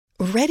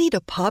Ready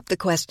to pop the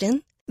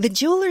question? The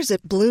jewelers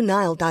at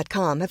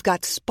BlueNile.com have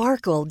got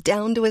sparkle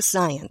down to a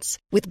science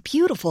with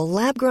beautiful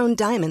lab-grown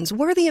diamonds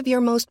worthy of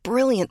your most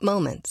brilliant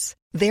moments.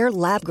 Their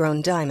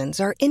lab-grown diamonds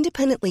are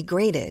independently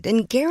graded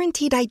and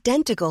guaranteed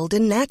identical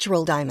to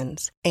natural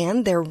diamonds,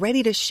 and they're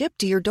ready to ship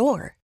to your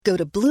door. Go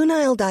to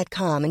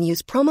BlueNile.com and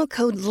use promo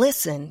code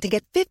LISTEN to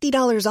get $50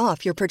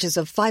 off your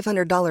purchase of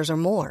 $500 or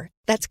more.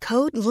 That's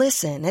code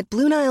LISTEN at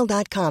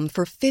BlueNile.com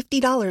for $50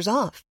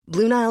 off.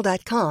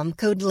 BlueNile.com,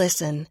 code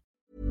LISTEN.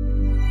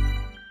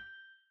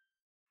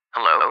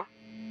 Hello?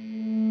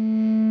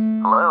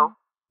 Hello?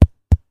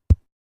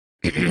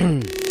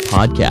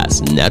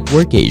 Podcast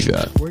Network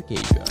Asia. One,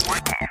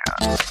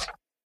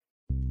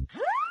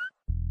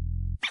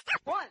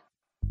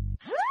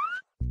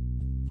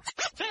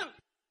 two,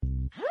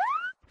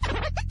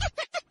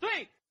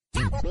 three.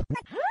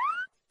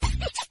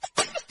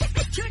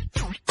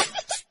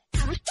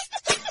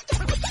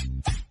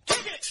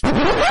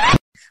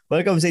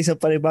 Welcome sa isang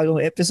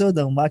panibagong episode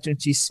ng Macho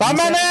Cheese.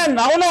 Tama na yan!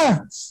 Ako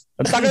na!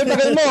 Ang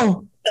tagal-tagal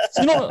mo!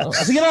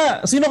 Sige na!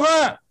 Sino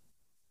ka?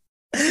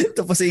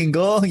 Ito po si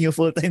Ingo, yung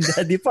full-time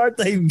daddy,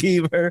 part-time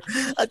gamer.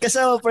 At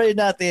kasama pa rin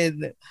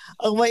natin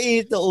ang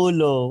mainit na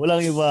ulo.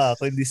 Walang iba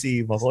kundi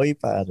si Makoy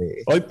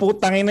pare. Oy,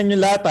 putanginan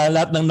nyo lahat ha.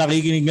 Lahat ng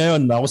nakikinig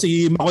ngayon. Ako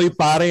si Makoy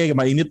pare,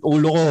 mainit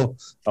ulo ko.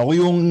 Ako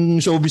yung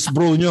showbiz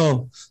bro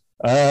nyo.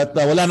 At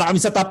wala na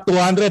kami sa top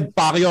 200.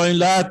 Pakyo yung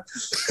lahat.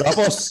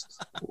 Tapos,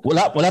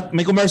 wala.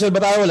 May commercial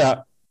ba tayo?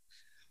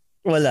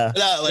 Wala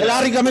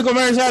rin kami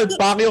commercial.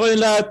 Pakyo ko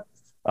yung lahat.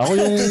 Ako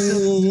yung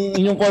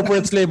inyong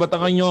corporate slave at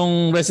ang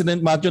inyong resident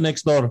macho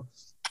next door.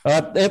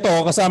 At eto,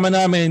 kasama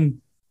namin,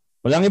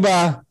 walang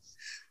iba.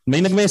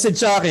 May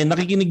nag-message sa akin,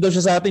 nakikinig daw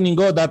siya sa atin,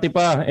 Ingo, dati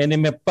pa,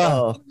 NMF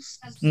pa.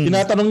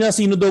 Tinatanong niya,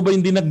 sino daw ba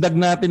yung dinagdag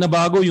natin na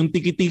bago, yung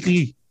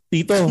tiki-tiki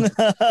tito.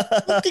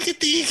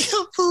 Tiki-tiki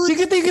po.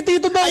 Tiki-tiki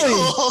tito daw eh.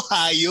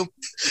 Ay, hayop.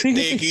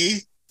 Tiki.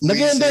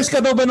 Nag-endorse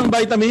ka daw ba ng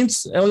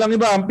vitamins? Walang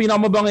iba, ang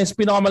pinakamabangis,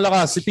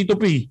 pinakamalakas, si Tito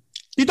P.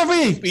 Tito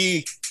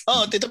P!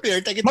 Oh, Tito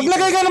Pierre, take it.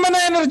 Maglagay ka naman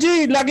ng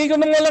energy. Lagi ko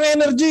nang walang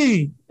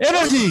energy.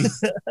 Energy.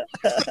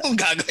 Anong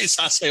gagawin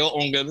sasayo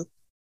kung gano'n?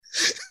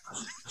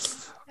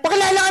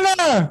 Pakilala ka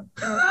na.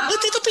 Oh,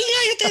 Tito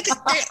Pierre, take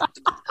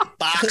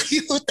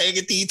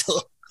it,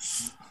 Tito.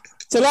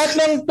 Sa lahat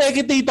ng tech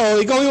Tito,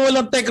 ikaw yung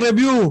walang tech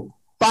review.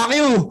 Fuck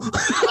you.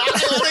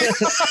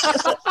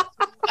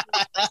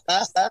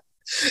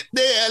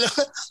 Hindi,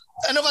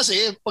 ano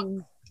kasi,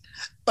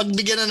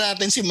 pagbigyan na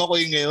natin si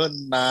Makoy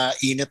ngayon na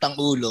init ang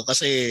ulo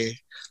kasi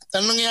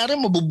anong nangyari?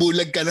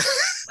 Mabubulag ka na.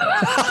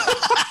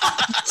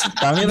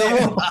 Tangin na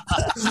mo.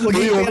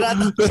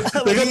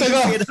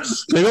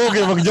 Teka,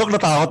 okay, mag-joke,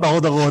 natakot ako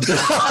na konti.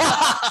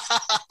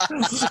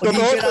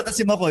 Maging pirata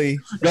si Makoy.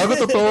 Gago,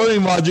 totoo.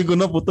 Imagine ko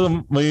na,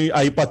 puto, may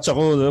iPatch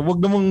ako.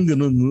 Huwag namang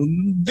ganun.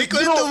 Di ko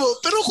ito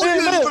mo. Pero kung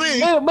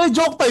may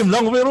joke time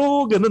lang,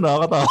 pero ganun,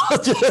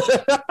 nakakatakot.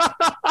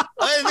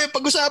 Ay, hindi,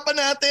 pag-usapan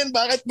natin,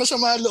 bakit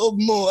masama loob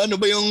mo?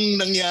 Ano ba yung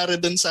nangyari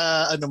dun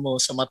sa,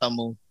 sa mata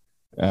mo?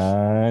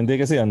 Hindi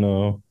kasi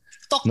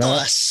Talk to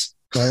us.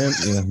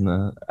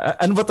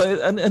 Ano ba tayo?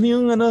 Ano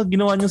yung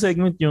ginawa niyo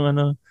segment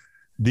yung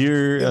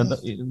Dear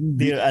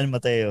Ann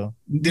Mateo.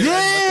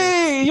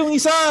 Yay! Yung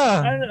isa.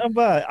 Ano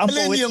ba? Ang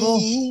poet mo.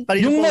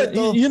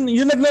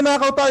 Yung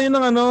nagnanakaw tayo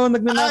ng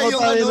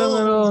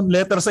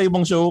letter sa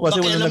ibang show kasi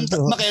Makialam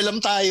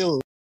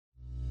tayo.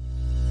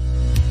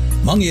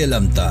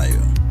 Mangialam tayo.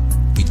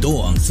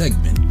 Ito ang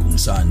segment kung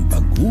saan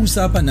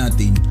pag-uusapan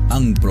natin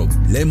ang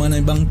problema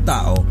ng ibang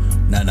tao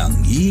na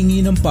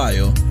nanghihingi ng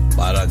payo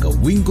para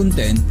gawing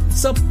content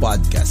sa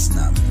podcast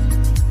namin.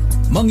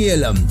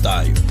 Mangialam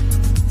tayo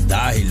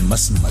dahil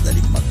mas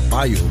madaling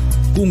magpayo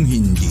kung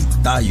hindi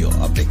tayo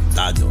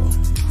apektado.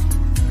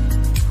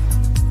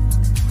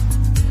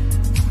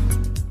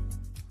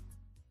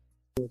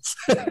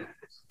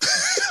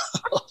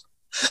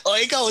 O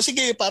ikaw,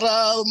 sige,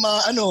 para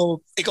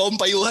ikaw ang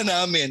payuhan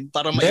namin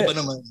para maiba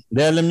naman.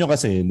 Hindi, alam nyo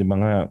kasi,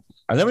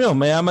 alam nyo,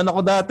 mayaman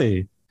ako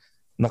dati.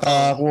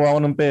 Nakakuha ako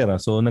ng pera,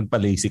 so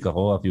nagpa-LASIK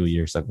ako a few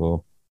years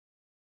ago.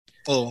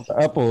 Oh.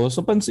 Tapos,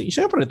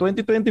 syempre,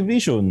 2020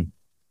 vision.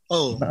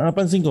 Oh.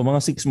 Napansin ko, mga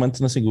 6 months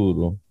na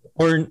siguro.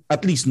 Or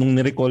at least, nung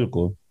nirecall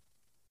ko,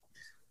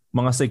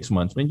 mga 6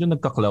 months, medyo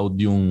nagka-cloud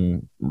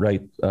yung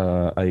right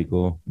eye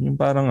ko. Yung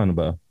parang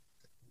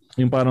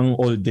yung parang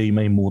all day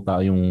may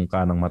muta yung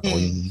kanang mata ko,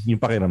 yung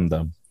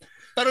pakiramdam.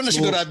 Pero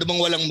nasigurado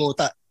bang walang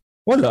muta?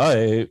 Wala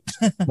eh.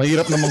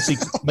 Mahirap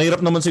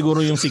naman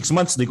siguro yung 6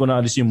 months, di ko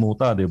naalis yung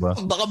muta, di ba?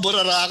 Baka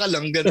burara ka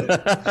lang, gano'n.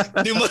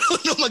 Hindi mo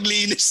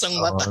maglinis ng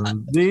mata.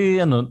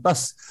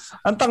 Tas,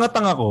 ang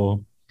tanga-tanga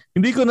ko,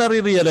 hindi ko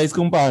nare-realize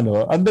kung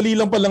paano. Ang dali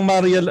lang palang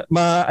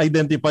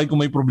ma-identify kung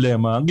may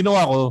problema. Ang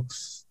ginawa ko,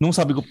 nung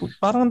sabi ko,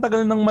 parang ang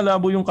tagal nang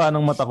malabo yung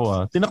kanang mata ko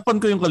ha.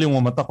 Tinakpan ko yung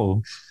kaliwang mata ko.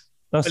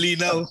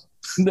 Malinaw.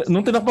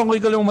 Nung tinakpan ko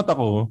yung kaliwang mata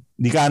ko,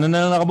 di kanan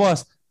na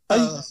nakabukas.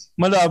 Ay,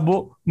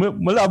 malabo.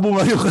 Malabo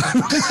nga yung kanang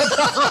mata ko.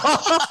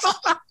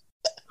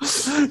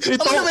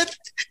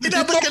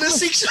 Inabot ka ng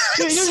 6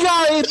 months. Yun nga,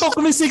 it took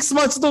me 6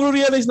 months to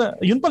realize na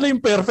yun pala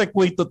yung perfect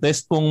way to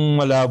test kung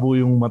malabo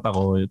yung mata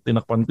ko.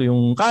 Tinakpan ko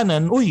yung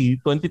kanan,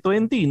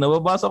 20/20,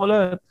 nababasa ko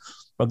lahat.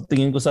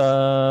 Pagtingin ko sa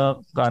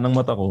kanang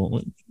mata ko,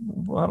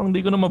 parang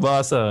hindi ko na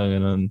mabasa.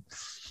 Ganun.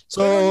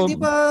 So, hindi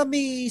ba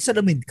may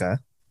salamin ka?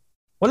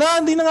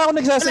 Wala, hindi na nga ako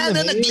nagsasalamin.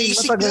 Wala na,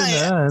 nag-LASIK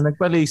na.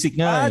 Nagpa-LASIK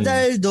nga.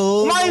 Dahil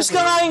doon. Umayos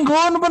ka nga yung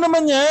ano ba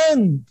naman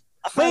yan?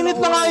 Mainit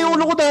na nga yung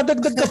ulo ko,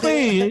 dadagdag ka pa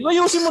eh.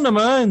 Ayusin mo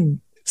naman.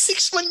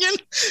 6 months yan.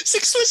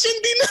 6 months yan,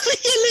 di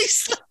na-realize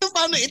na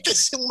paano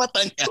itas yung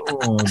mata niya.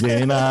 Oo,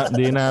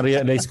 di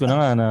na-realize ko na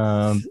nga na,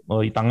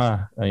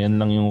 tanga. Ayan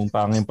lang yung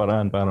panging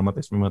paraan para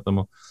matest mo mata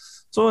mo.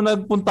 So,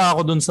 nagpunta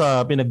ako dun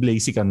sa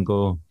pinag-LASIKan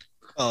ko.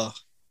 Oh.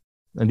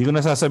 Hindi ko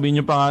nasasabihin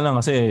yung pangalan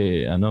kasi,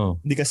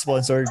 Hindi ka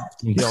sponsored.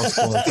 Hindi ako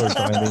sponsored.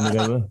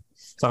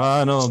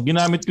 Saka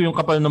ginamit ko yung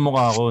kapal ng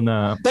mukha ko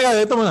na, teka,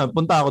 ito muna,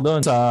 punta ako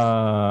doon sa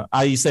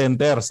eye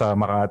center sa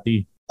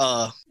Makati.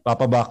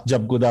 Papaback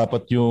job ko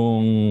dapat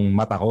yung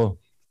mata ko.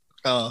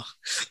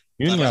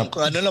 Yun parang,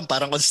 nga.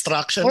 Parang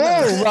construction.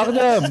 Back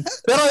job.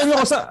 Pero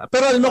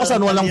alam mo ko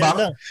saan walang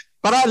back.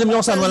 Alam niyo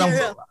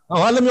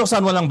kung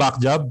saan walang back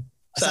job?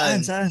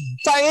 Saan? Sa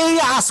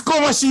Asco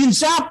Machine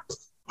Shop!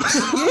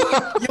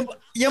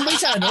 Yung ba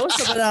sa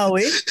Sa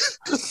Balawe?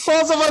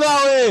 Sa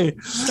Balawe.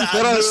 Sa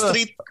Agno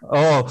Street.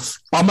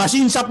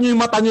 Pa-machine shop nyo yung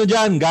mata nyo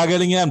dyan.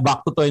 Gagaling yan.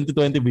 Back to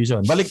 2020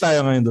 vision. Balik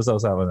tayo ngayon doon sa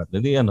usapan natin.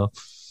 Hindi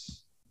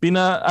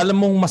alam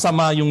mong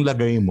masama yung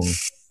lagay mo.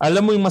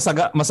 Alam mo yung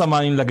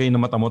masama yung lagay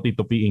ng mata mo,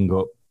 Tito P.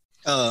 Ingo.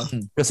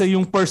 Kasi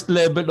yung first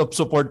level of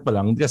support pa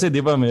lang. Kasi di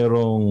ba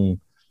merong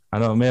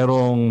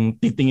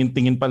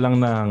titingin-tingin pa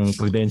lang ng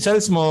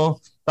credentials mo.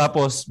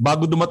 Tapos,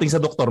 bago dumating sa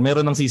doktor,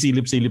 meron ng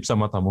sisilip-silip sa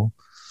mata mo.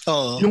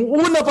 Yung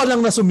una pa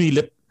lang na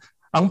sumilip,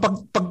 ang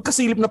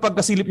pagkasilip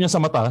niya sa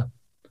mata,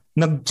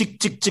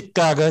 nag-chik-chik-chik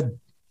kagad.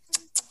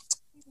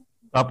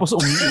 Tapos,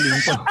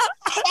 umiiling pa.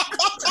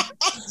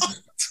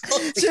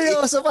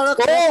 Seryoso, parang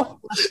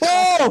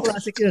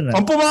classic yun.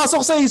 Ang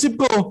pumasok sa isip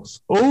ko,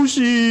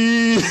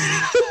 shit!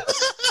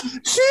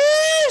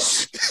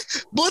 Sheesh!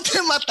 Buti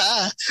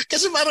mata.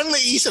 Kasi parang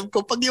naisip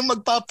ko, pag yung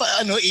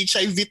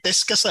HIV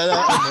test ka sa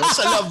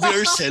Love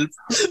Yourself,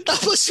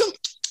 tapos yung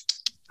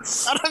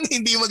parang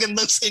hindi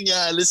magandang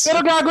senyales.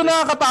 Pero gago,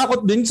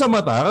 nakakatakot din sa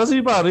mata.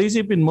 Kasi pare,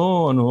 isipin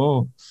mo,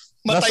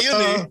 mata yun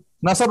eh.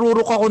 Nasa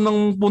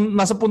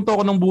punto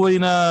ako ng buhay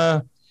na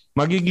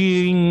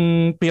magiging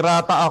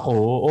pirata ako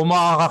o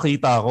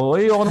makakakita ako.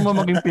 Ayoko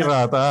naman maging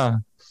pirata.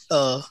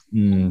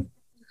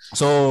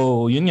 So,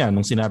 yun nga,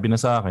 nung sinabi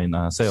na sa akin,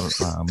 sir,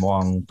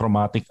 mukhang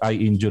traumatic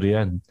eye injury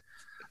yan.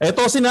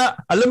 Eto,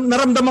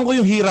 naramdaman ko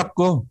yung hirap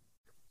ko.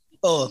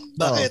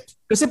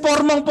 Bakit? Kasi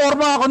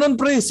formang-forma ako nun,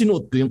 pre.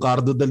 Sinuot ko yung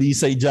Cardo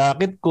Dalisay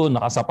jacket ko,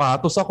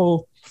 nakasapatos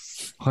ako,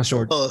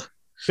 naka-short.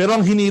 Pero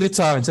ang hinirit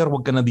sa akin, sir,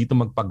 huwag ka na dito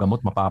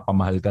magpagamot,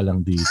 mapapamahal ka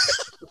lang dito.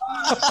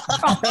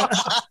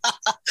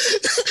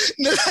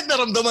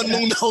 Naramdaman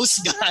mong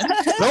nahusgan?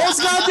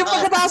 Nahusgan yung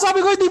pagkataas.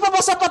 Sabi ko, hindi pa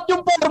masapat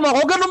yung forma ko.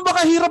 Ganun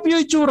ba kahirap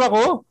yung itsura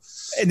ko?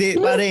 Hindi,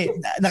 pare,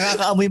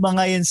 nakakaamoy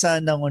mga yan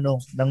sa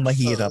ng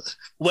mahirap.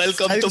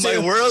 Welcome to my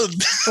world.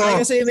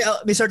 Kasi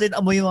may certain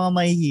amoy yung mga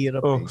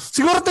mahihirap.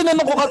 Siguro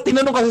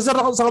tinanong kasi sa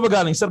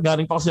kabagaling, sir,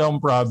 galing pa kasi akong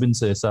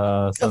province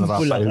sa San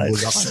Rafael,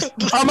 Bulacan.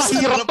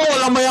 Mahirap to,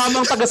 walang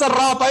mayamang taga San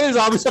Rafael,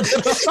 sabi siya.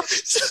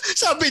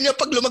 Sabi niya,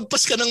 pag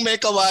lumagpas ka ng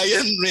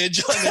Mekawayan,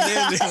 medyo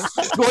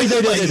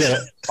Hindi.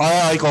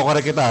 Ay,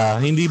 kukorek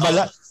kita.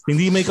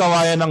 Hindi may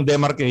kawayan ng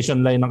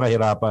demarcation line ng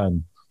kahirapan.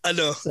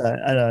 Ano?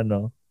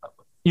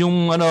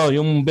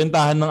 Yung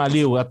bentahan ng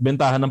Aliw at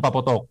bentahan ng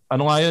Papotok.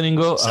 Ano nga yun,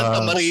 Ingo?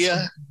 Santa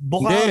Maria.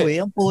 Bukawi,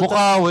 ang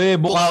puta.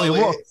 Bukawi.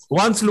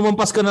 Once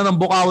lumampas ka na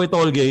ng Bukawi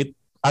tollgate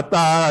at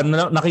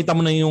nakita mo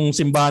na yung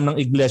simbahan ng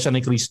Iglesia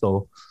ni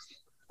Cristo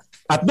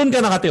at doon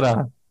ka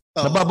nakatira,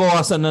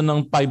 nababawasan na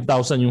ng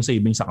 5,000 yung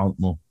savings account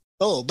mo.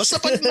 Basta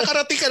pag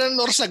nakarating ka ng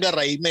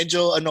Norsagaray,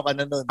 medyo ka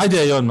na nun. Ay,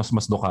 di yun,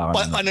 mas duka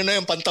ka na.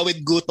 Yung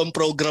pantawid gutom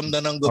program na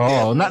ng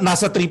gobyerno.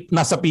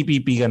 Nasa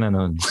PPP ka na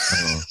nun.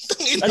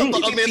 Ito pa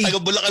kami, taga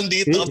Bulacan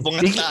dito,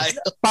 bunga tayo.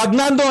 Pag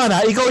nando ka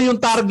na, ikaw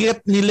yung target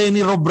ni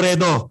Lenny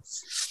Robredo.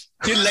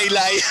 Yung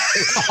laylay.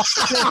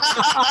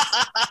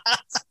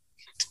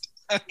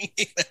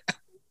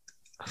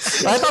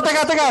 Ay,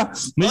 teka.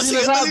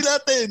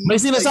 May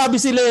sinasabi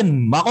si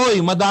Len. Makoy,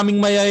 madaming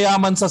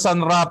mayayaman sa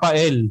San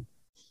Rafael.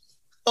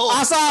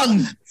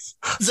 Asan?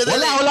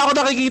 Wala ako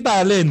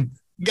nakikita, Len.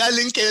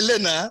 Galing kay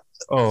Len, ha?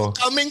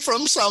 Coming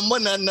from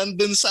someone na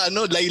nandun sa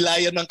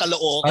laylayan ng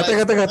Caloocan.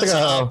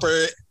 Teka.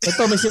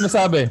 Ito, may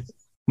sinasabi.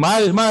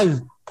 Mahal.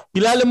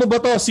 Kilala mo ba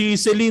to si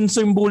Celine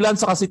Simbulan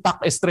sa si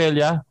Tak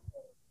Estrella?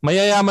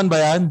 Mayayaman ba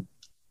yan?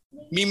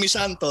 Mimi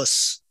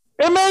Santos.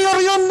 Mayor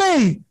yun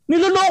eh.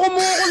 Niloloko mo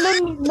ako,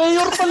 Len.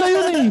 Mayor pala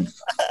yun eh.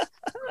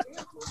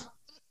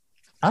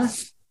 Ha?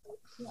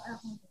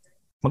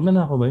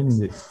 Magnanakaw ba yun?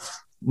 Hindi.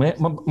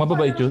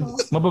 Mababait yun?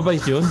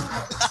 Mababait yun?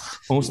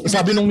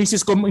 Sabi nung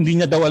misis ko, hindi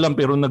niya daw alam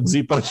pero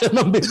nag-zipper siya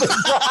ng bibig.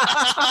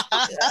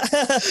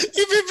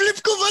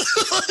 I-flip ko ba?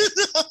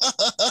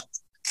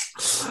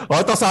 O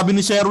ito, sabi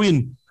ni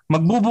Sherwin,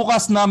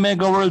 magbubukas na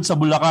Mega World sa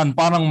Bulacan,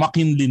 parang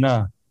McKinley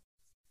na.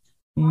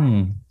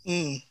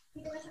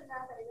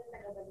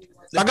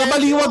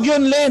 Tagabaliwag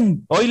yun, Len.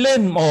 Oy,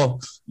 Len,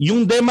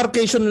 yung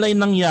demarcation line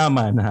ng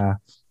Yaman, ha,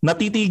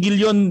 natitigil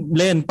yun,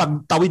 Len, pag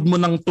tawid mo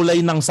ng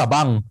tulay ng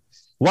Sabang.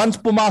 Once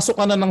pumasok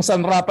ka na ng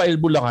San Rafael,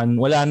 Bulacan,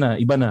 wala na,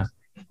 iba na.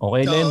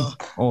 Okay, Len?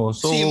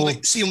 So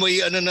Simoy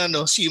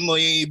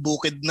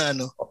bukid na,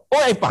 no?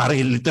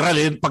 Pare,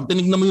 literal, pag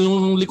tinignan mo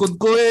yung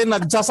likod ko,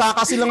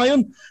 nagsasaka sila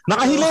ngayon.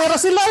 Nakahilera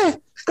sila,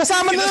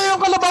 Kasama na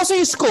yung kalabaw sa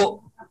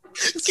isko.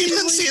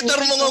 Kinonsider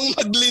mo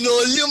ngang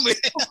mag-linoleum,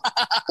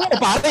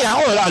 Pare,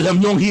 ako,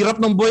 alam nyo ang hirap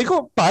ng buhay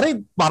ko.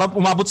 Pare, para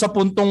umabot sa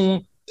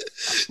puntong,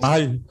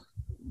 mahal,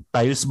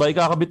 tiles ba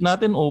ikakabit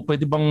natin o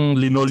pwede bang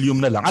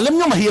linoleum na lang? Alam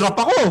nyo, mahirap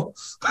ako.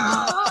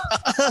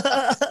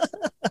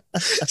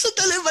 So,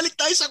 balik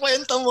tayo sa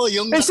kwento mo.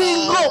 Si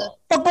Ingo,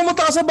 pag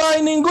pumunta ka sa bahay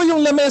ni Ingo,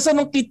 yung lamesa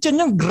ng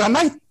kitchen yung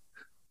granite.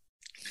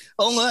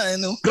 Oo nga,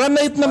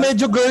 Granite na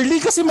medyo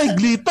girly kasi may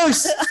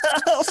glitters.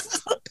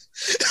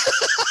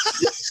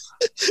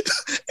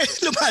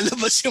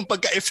 Lumalabas yung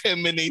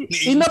pagka-effeminate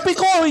ni Ingo.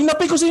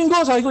 Inapi ko si Ingo.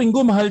 Sabi ko,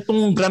 Ingo, mahal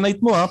tong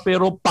granite mo,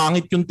 pero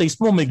pangit yung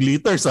taste mo, may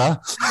glitters,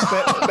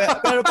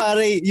 pero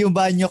pare, yung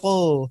banyo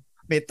ko,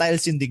 may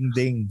tiles yung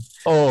dingding.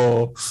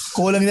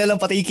 Kulang na lang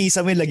pati yung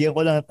kisame, lagyan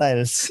ko lang ng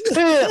tiles.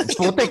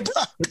 Putik.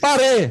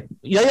 Pare,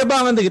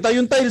 yayabangan din kita.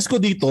 Yung tiles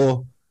ko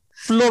dito,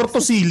 floor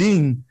to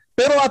ceiling.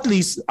 Pero at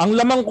least, ang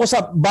lamang ko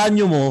sa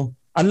banyo mo,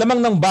 ang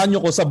lamang ng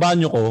banyo ko sa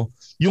banyo ko,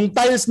 yung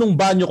tiles ng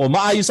banyo ko,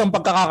 maayos ang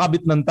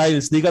pagkakakabit ng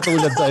tiles. Di ka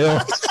tulad sa'yo.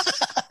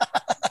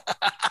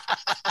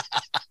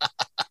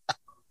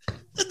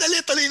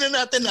 Tuloy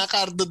na natin,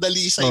 Cardo,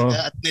 dalisay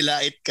ka at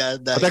nilait ka.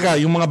 Teka,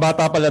 yung mga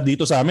bata pala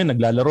dito sa amin,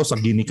 naglalaro sa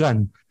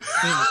ginikan.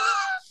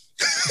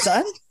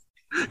 Saan?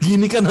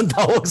 Ginikan ang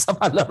tawag sa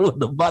palaro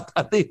ng bata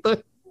dito.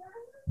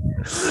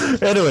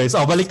 Anyways,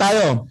 balik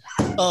tayo.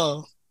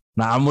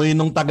 Naamoy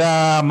nung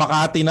taga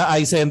Makati na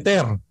eye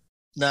center.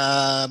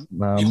 Na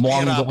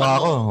mukhang duka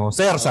ako.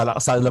 Sir, sa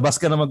labas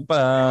ka na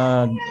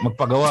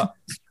magpagawa.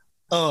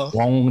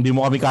 Kung hindi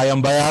mo kami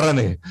kayang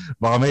bayaran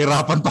baka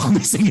mahirapan pa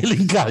kami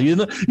singilin ka.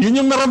 Yun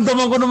yung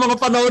naramdaman ko ng mga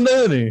panahon na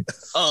yun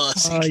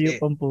sige.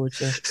 Ayop ang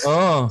pucha.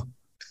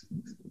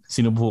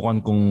 Sinubukan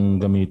kong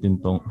gamitin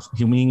tong.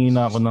 Humingi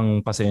na ako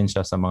ng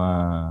pasensya sa mga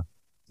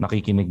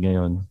nakikinig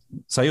ngayon.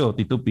 Sa'yo,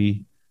 Tito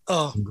P.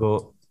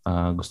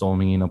 Gusto kong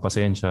humingi ng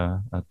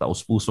pasensya at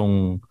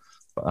taus-pusong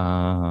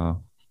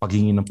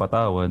paghingi ng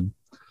patawad.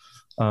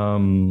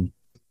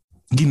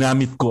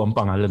 Ginamit ko ang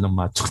pangalan ng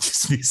Macho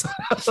Chismis.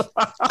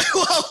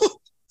 Wow!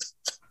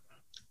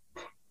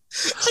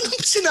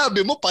 Anong sinabi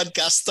mo?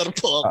 Podcaster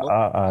po ako.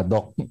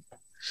 Doc,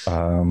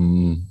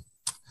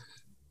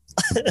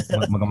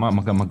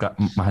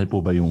 mahal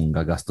po ba yung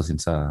gagastusin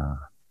sa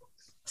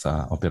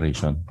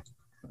operation?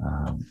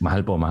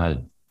 Mahal po, mahal.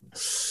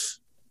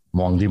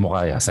 Mukhang di mo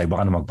kaya. Sa iba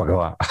ka na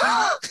magpagawa.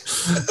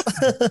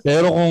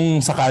 Pero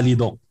kung sakali,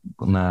 Doc,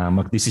 na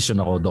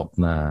magdesisyon ako, Doc,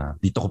 na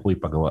dito ko po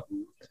ipagawa.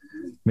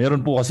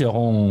 Meron po kasi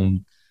akong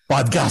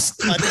podcast.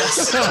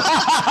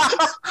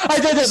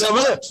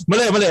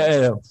 Mali.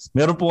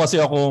 Meron po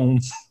kasi akong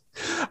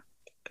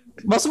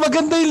mas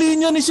maganda yung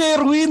linya ni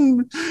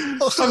Sherwin.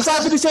 Ang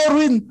sabi ni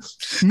Sherwin,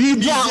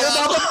 media ako.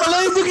 Dapat pala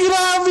yung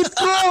ginamit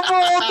ko.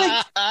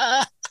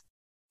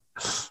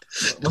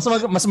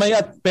 Mas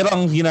mayat. Pero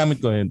ang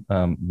ginamit ko,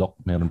 Doc,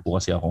 meron po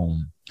kasi akong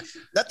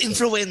that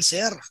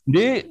influencer.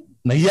 Hindi.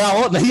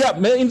 Nahiya.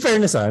 In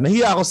fairness,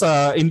 nahiya ako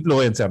sa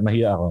influencer.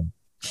 Nahiya ako.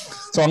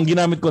 So, ang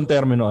ginamit kong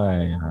termino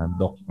ay,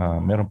 Doc,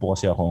 meron po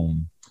kasi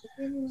akong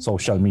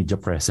social media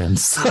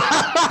presence.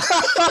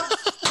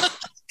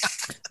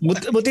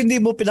 Buti hindi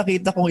mo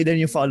pinakita kung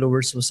ilan yung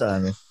followers mo sa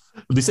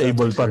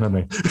Disabled pa na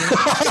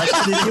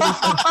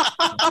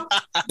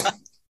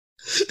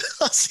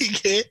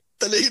Sige,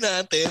 tuloy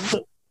natin.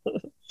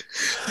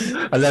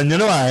 Alam nyo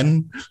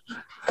naman,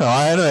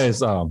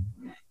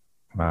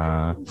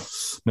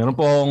 meron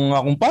po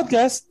akong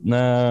podcast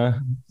na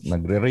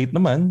nagre-rate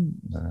naman.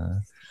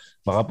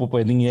 Baka po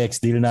pwedeng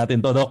i-ex-deal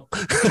natin to, Doc.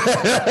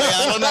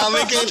 Kaya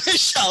namin kayo na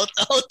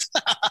shoutout.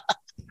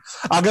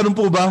 Ganun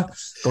po ba?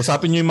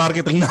 Kausapin nyo yung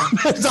marketing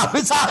namin.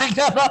 Sabi sa akin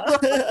ka na.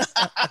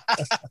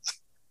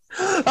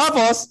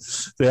 Tapos,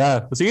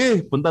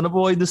 sige, punta na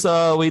po kayo doon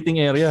sa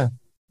waiting area.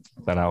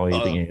 Punta na ako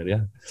waiting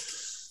area.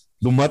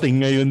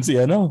 Dumating ngayon si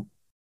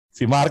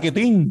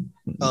marketing.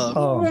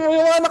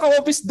 Yung mga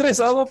naka-office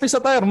dress,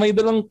 office attire, may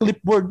dalang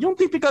clipboard. Yung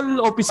typical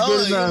office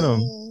girl na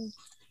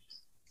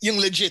Yung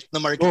legit na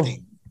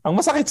marketing. Ang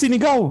masakit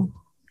sinigaw.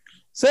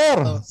 Sir,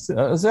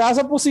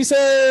 asa po si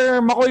Sir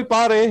Makoy,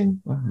 pare.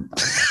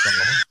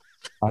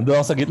 Ando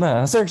ako sa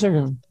gitna. Sir.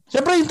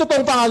 Siyempre yung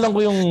totoong pangalan ko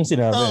yung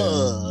sinabi.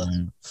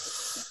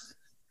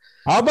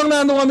 Habang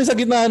naano kami sa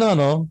gitna,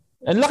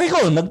 ang laki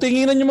ko,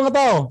 nagtinginan yung mga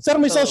tao. Sir,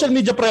 may social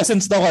media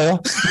presence daw kayo?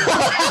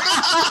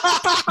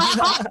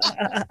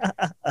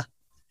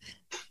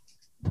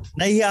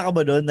 Nahiya ka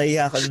ba doon?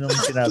 Nahiya ka nung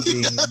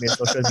sinabing may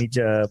social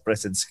media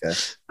presence ka?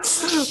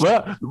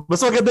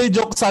 Mas maganda yung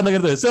joke sana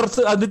ganito. Sir,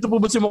 dito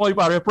po ba si Makoy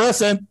Pare?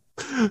 Present.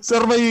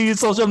 Sir, may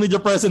social media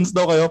presence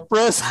daw kayo?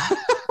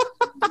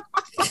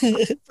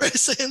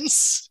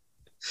 Presence.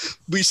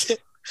 Buisit.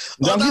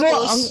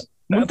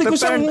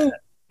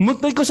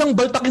 Muntik ko siyang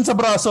baltakin sa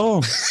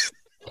braso.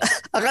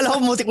 Akala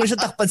ko muntik mo siya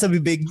takpan sa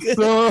bibig.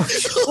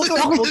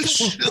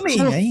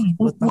 Maingay.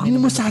 Huwag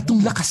mo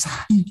masyadong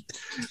lakasan.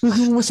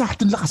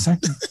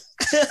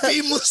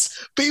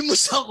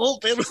 Famous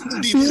ako pero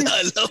hindi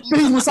nila alam.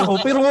 Famous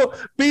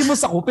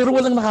ako pero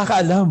walang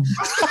nakakaalam.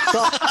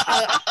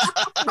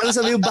 Ano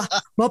sabi mo ba?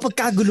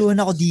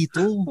 Mapagkaguluhan ako dito.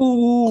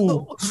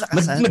 Oo.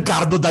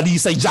 Nagcardo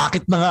Dalisay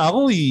jacket na nga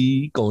ako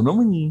eh. Ikaw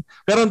naman eh.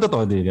 Pero ang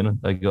totoo, di ganun.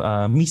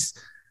 Miss,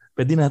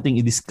 pwede nating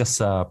i-discuss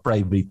sa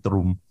private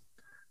room.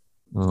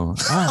 Oh.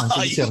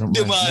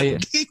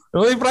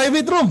 May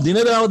private room.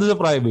 Dinala ako doon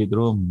sa private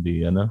room.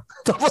 Di,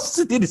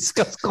 Tapos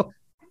i-discuss ko.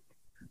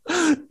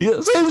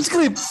 Same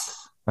script.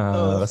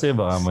 Kasi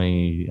baka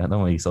may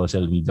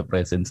social media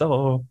presence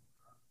ako.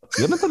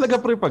 Ganun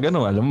talaga pre pag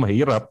alam mo,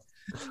 mahirap.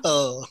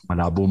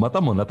 Malabo mata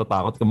mo,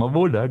 natatakot ka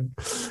mabulag.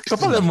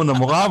 Kapalan mo na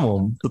mukha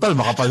mo. Total,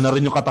 makapal na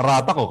rin yung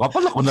katarata ko.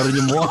 Kapal ako na rin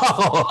yung mukha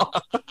ko.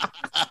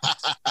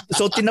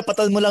 So,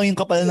 tinapatan mo lang yung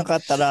kapal ng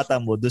katarata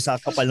mo doon sa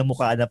kapal ng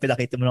mukha na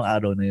pinakita mo ng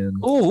araw na yun.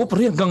 Oo,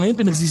 pre, hanggang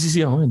ngayon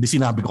pinagsisisihan ko. Hindi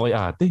sinabi ko kay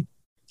ate.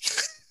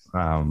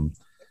 Alam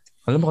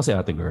mo kasi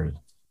ate girl,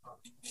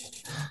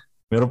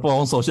 meron po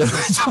akong social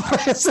media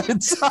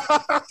presence.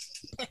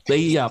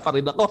 Nahiya pa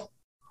rin ako.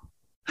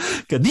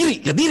 Kadiri.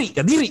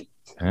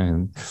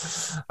 And,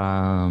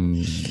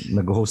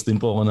 nag-host din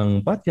po ako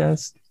ng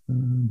podcast.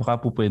 Baka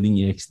po pwedeng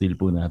i-ex-deal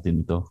po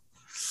natin ito.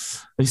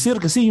 Ay sir,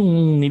 kasi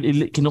yung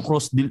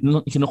ini-ex-deal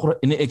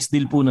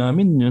po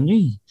namin, yun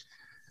eh.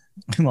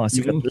 Mga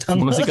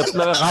sikat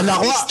lang. Akala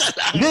ko,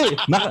 hindi,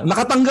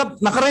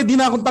 nakaready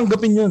na akong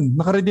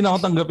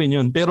tanggapin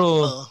yun.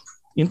 Pero,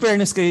 in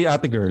fairness kay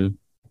ate girl,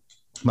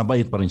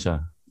 mabait pa rin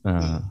siya.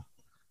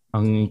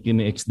 Ang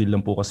kine-ex-deal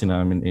lang po kasi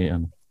namin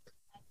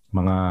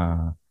mga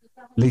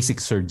LASIK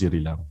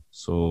surgery lang.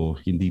 So,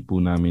 hindi po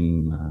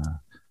namin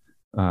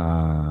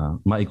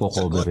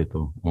maiko-cover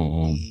ito.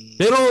 Oo.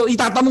 Pero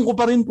itatanong ko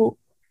pa rin po.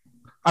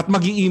 At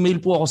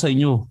mag-i-email po ako sa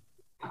inyo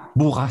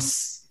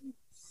bukas.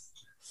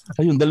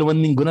 Ayun, 2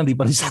 linggo na, di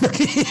pa rin siya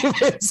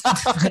nag-i-email sa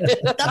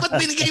akin. Dapat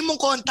binigay mong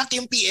contact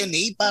yung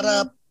PNA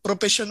para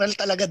professional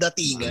talaga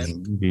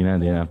datingan. Hindi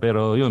na.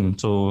 Pero yun,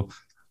 so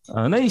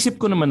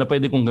naisip ko naman na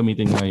pwede kong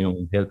gamitin nga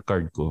yung health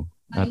card ko.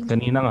 At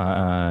kanina nga,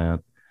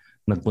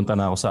 nagpunta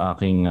na ako sa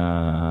aking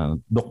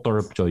doctor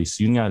of choice.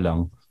 Yun nga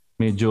lang,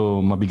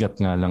 medyo mabigat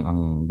nga lang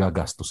ang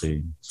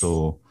gagastusin.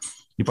 So,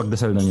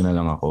 ipagdasal na nyo na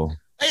lang ako.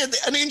 Ay,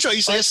 ano yung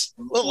choices?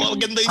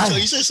 Maganda yung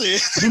choices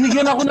eh.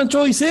 Binigyan ako ng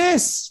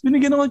choices.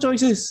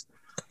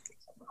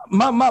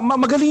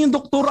 Magaling yung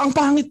doktor. Ang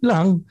pangit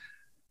lang.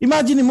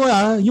 Imagine mo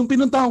yung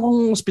pinuntahan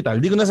kong ospital.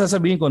 Di ko na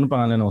sasabihin kung anong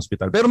pangalan ng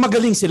ospital. Pero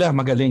magaling sila,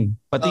 magaling.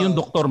 Pati yung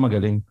doktor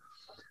magaling.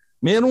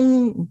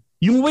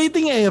 Yung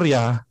waiting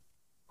area,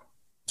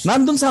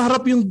 nandun sa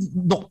harap yung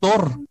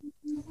doktor.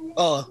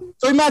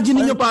 So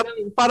imagine niyo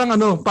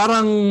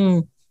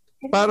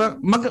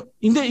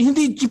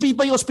hindi cheapy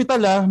pa yung ospital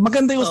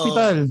maganda yung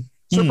ospital.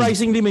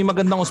 Surprisingly may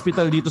magandang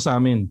ospital dito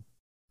sa amin.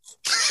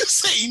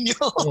 Sa inyo.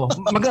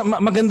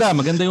 Maganda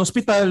yung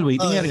ospital,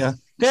 waiting area.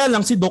 Kaya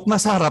lang si doc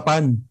nasa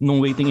harapan ng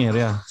waiting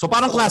area. So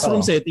parang classroom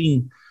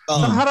setting.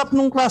 Sa harap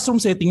ng classroom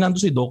setting nando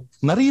si doc,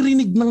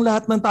 naririnig ng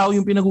lahat ng tao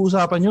yung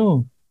pinag-uusapan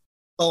nyo.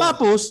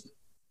 Tapos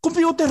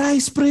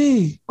computerized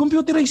pre.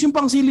 Computerized yung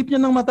pangsilip niya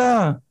ng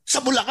mata.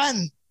 Sa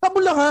Bulacan,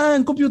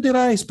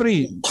 computerized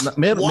pre.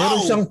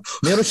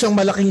 Meron siyang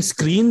malaking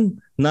screen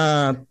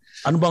na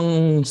ano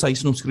bang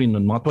size ng screen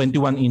nun? Mga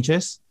 21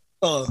 inches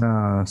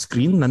na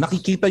screen na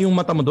nakikita yung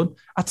mata mo doon.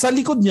 At sa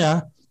likod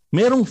niya,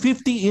 merong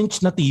 50-inch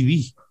na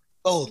TV.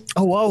 Oh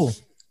wow.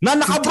 Na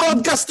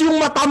naka-broadcast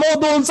yung mata mo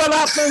doon sa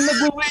lahat ng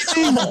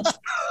nag-waiting.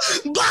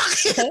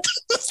 Bakit?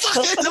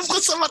 Alam ko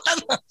sa mata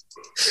na.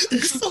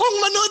 Gusto kong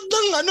manood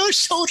ng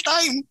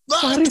Showtime.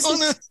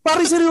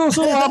 Pare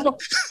seryoso,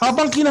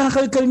 habang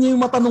kinakalkal niya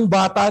yung mata ng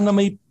bata na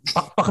may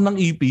pakpak ng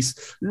ipis,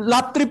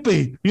 lap trip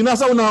eh. Yung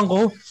nasa unahan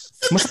ko.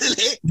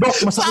 Doc,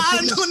 masakit po.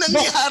 Paano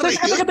nangyari?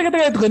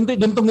 Teka.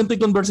 Gantong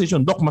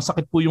conversation. Doc,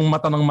 masakit po yung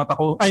mata ng mata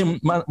ko. Ay,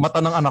 mata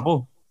ng anak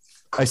ko.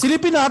 Ay,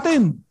 silipin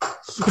natin.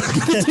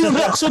 Ganito yung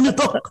reaction ni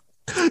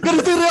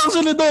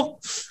Doc.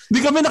 Hindi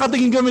kami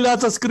nakatingin kami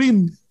lahat sa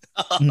screen.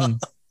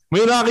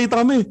 May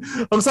nakakita kami.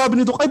 Ang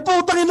sabi ni Doc, ay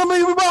putangin na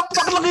may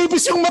bakpak lang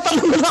ipis yung mata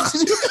ng anak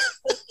niyo.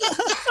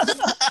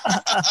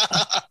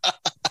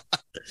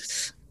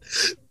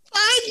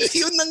 Paano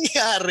yun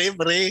nangyari,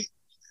 pre?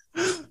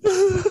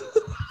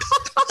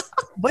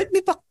 Bakit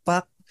may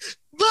pakpak?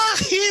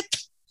 Bakit?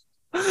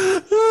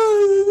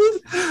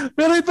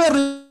 Pero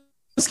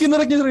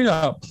kinarek niya rin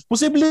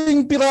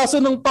posibleng piraso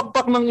ng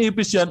pakpak ng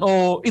ipis yan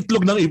o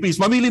itlog ng ipis.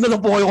 Mamili na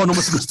lang po kayo kung ano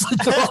mas gusto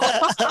nyo.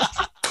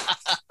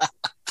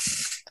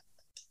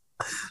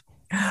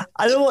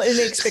 Alam mo,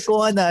 in-expect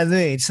ko nga na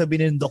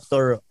sabi ng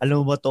doktor,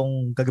 alam mo ba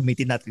itong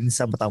gagamitin natin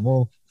sa mata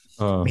mo?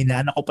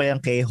 Minana ko pa yan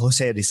kay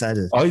Jose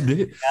Rizal. Ay,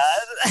 di.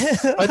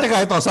 Ay,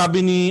 teka, ito. Sabi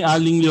ni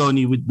Aling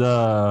Leonie with the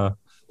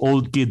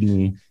old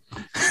kidney.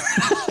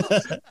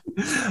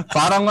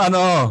 Parang ba,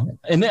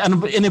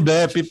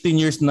 15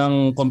 years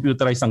ng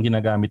computerized ang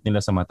ginagamit nila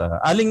sa mata.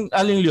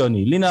 Aling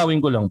Leonie, linawin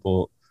ko lang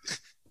po.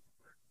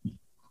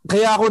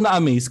 Kaya ako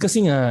na-amaze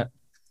kasi nga,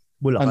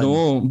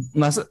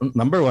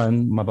 number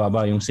one,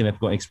 mababa yung sinet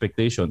kong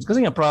expectations.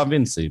 Kasi nga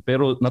province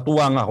pero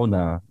natuwa nga ako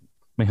na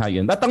may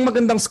high-end. At ang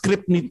magandang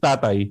script ni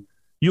Tatay,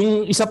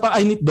 yung isa pa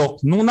ay ni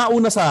Doc, nung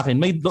nauna sa akin,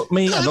 may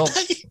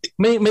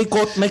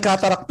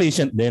cataract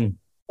patient din.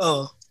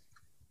 Oh.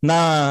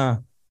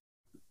 Na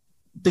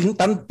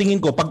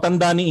tingin ko,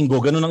 pagtanda ni Ingo,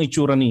 ganun ang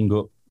itsura ni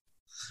Ingo.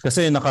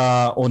 Kasi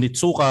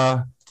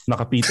naka-onitsuka,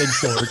 naka-pitted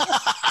short,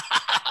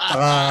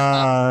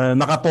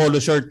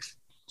 naka-polo shirt.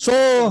 So,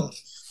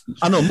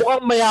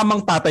 mukhang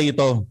mayamang tatay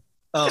ito.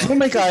 Kung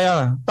may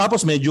kaya.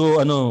 Tapos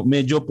medyo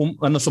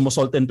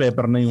sumusalt and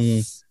pepper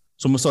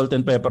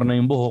na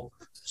yung buhok.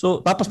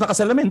 So, tapos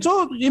nakasalamin.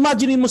 So,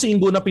 imagine mo si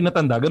Ingo na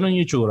pinatanda. Ganun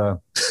yung itsura.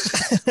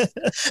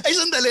 Ay,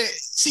 sandali.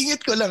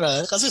 Singit ko lang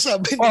kasi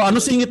sabi ni... ano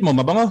singit mo?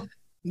 Mabango?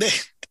 Hindi.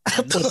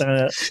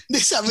 Hindi,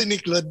 sabi ni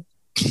Claude.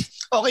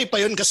 Okay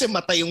pa yun kasi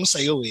mata yung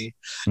sayo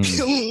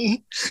Yung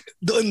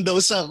doon daw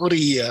sa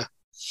Korea.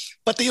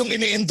 Pati yung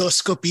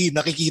ini-endoscopy,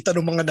 nakikita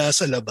ng mga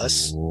nasa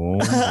labas. Oh.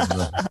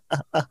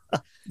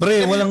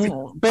 Pre, walang...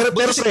 Pero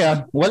pre,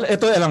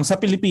 ito lang, sa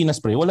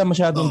Pilipinas, pre, wala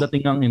masyadong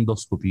dating ang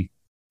endoscopy.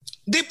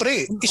 Hindi,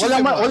 pre.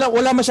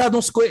 Wala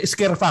masyadong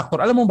scare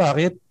factor. Alam mo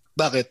bakit?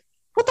 Bakit?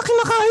 Puta,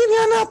 kinakain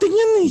nga natin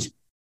yan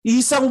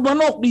Isaw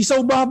manok,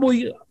 isaw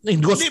baboy.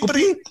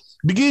 Endoscopy.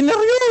 Beginner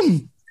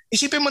yun.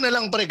 Isipin mo na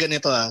lang, pre,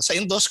 ganito Sa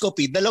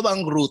endoscopy, 2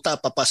 ruta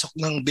papasok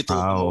ng bituin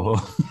mo.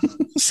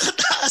 Sa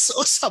taas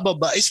o sa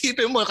baba.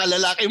 Isipin mo,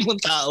 kalalaki mong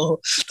tao.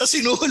 Tapos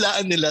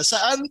sinuhulaan nila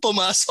saan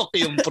pumasok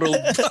yung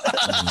probe.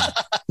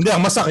 Hindi,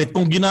 ang masakit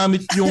kung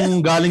ginamit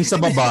yung galing sa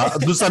baba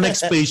doon sa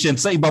next patient,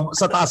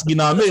 sa taas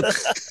ginamit.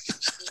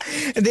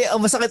 Hindi,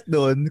 ang masakit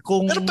doon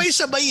kung... Pero pa yung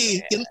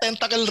sabay yung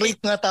tentacle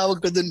rate nga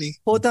tawag ko doon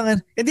Putangan.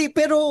 Hindi,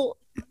 pero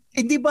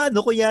hindi ba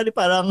kunyari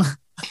parang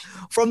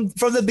from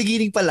the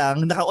beginning pa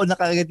lang, naka-on na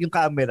kagad yung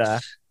camera.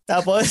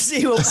 Tapos,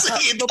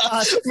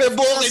 may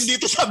buhok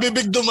dito sa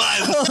bibig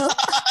dumaan.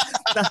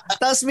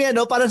 Tapos may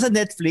parang sa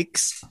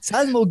Netflix,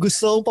 saan mo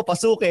gusto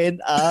papasukin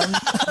ang...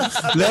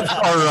 left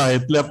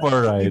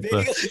or right.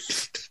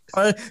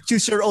 Or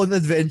choose your own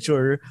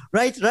adventure.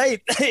 Right.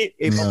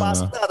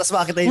 Papasok na, tapos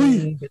makita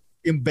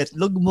yung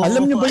betlog mo.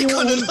 Alam niyo ba yung...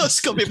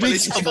 Colonoscopy pala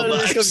sa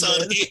babae.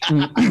 Sorry.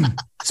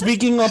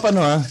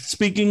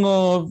 Speaking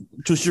of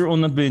Choose Your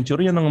Own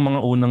Adventure, yan ang mga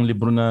unang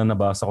libro na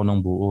nabasa ko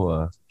ng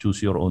buo.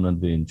 Choose Your Own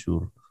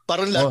Adventure.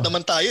 Parang lahat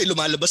naman tayo,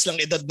 lumalabas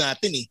lang edad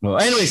natin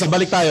Anyway,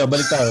 balik tayo.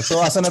 So,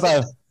 asa na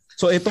tayo?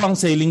 So, ito ang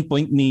selling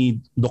point ni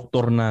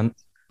Doktor na...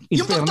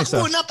 Yung pakpak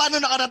muna,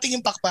 paano nakarating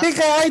yung pakpak?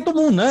 Teka, ito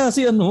muna,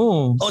 sige.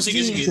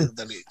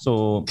 Dali.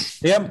 So,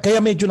 kaya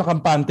medyo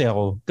nakampante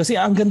ako. Kasi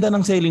ang ganda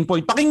ng selling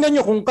point. Pakinggan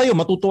nyo kung kayo,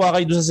 matutuwa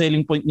kayo doon sa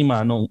selling point ni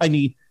Manong.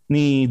 Ay,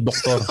 ni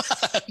Doktor.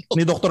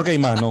 Ni Doktor kay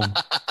Manong.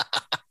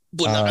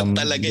 Bunakan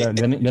talaga.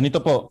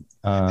 Ganito po,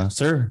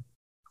 sir,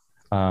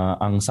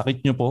 ang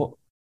sakit nyo po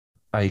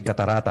ay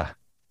katarata.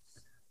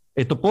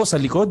 Ito po sa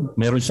likod,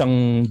 meron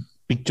siyang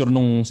picture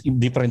nung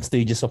different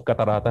stages of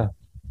katarata.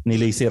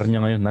 Ni-laser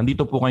niya ngayon.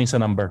 Nandito po kayo sa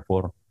number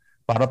 4.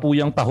 Para po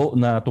yung taho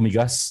na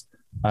tumigas.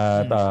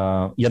 At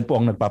yan po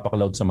ang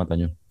nagpapaklaud sa mata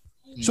nyo.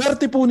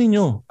 Swerte po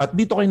ninyo. At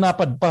dito kayo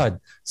napadpad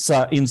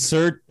sa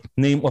insert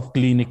name of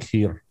clinic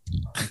here.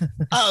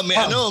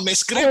 May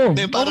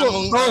script.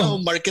 Parang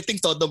marketing,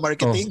 todo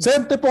marketing.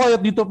 Swerte po kayo.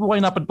 Dito po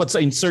kayo napadpad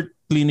sa insert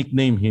clinic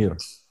name here.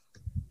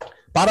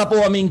 Para po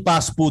kaming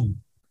fast food.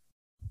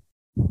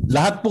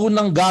 Lahat po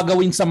ng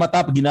gagawin sa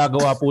mata,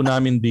 ginagawa po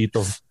namin dito.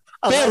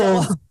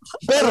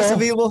 Pero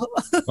sabihin mo.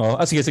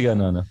 Sige,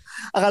 ano.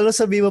 Akala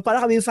sabihin mo, para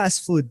kami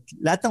fast food.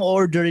 Lahat ng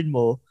orderin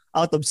mo,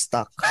 out of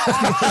stock.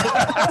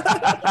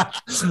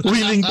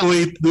 Willing to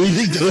wait.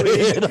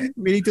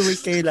 Willing to wait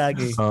kayo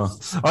lagi.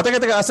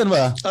 Teka, asan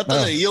ba?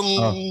 Yung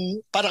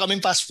para kaming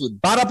fast food.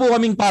 Para po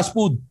kaming fast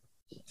food.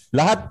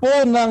 Lahat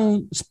po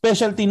ng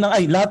specialty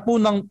lahat po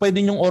ng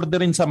pwede nyong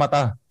orderin sa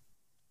mata.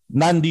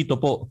 Nandito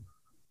po.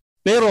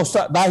 Pero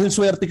dahil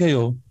swerte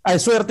kayo,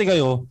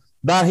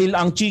 dahil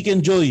ang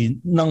Chicken Joy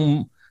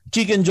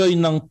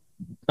ng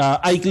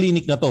eye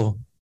clinic na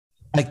to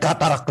ay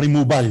cataract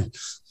removal.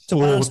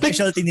 So,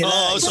 specialty nila.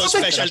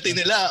 Specialty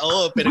nila.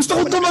 Gusto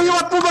ko tumayo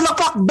at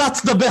pumalakpak.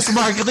 That's the best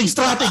marketing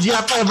strategy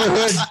I've ever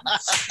heard.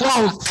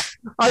 Wow.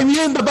 I'm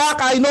here in the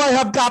back. I know I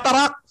have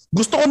cataract.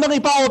 Gusto ko nang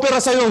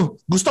ipa-opera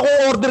sa'yo. Gusto ko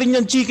orderin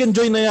yung Chicken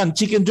Joy na yan.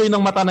 Chicken Joy ng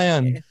mata na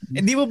yan.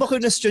 Hindi mo ba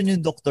question yung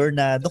doktor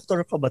na,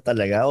 doktor ka ba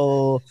talaga?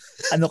 O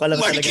ano ka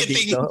lang talaga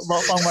dito?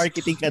 Pang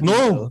marketing ka dito?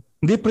 No.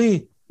 Hindi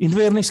pre, in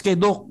fairness kay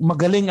Doc,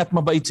 magaling at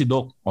mabait si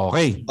Doc.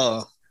 Okay.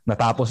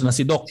 Natapos na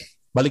si Doc.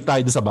 Balik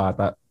tayo sa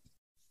bata.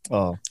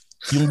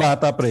 Yung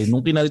bata pre,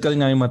 nung tinalkal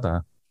nga yung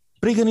mata,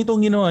 pre ganito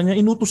ang ginawa niya,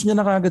 inutos niya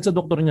na kagad sa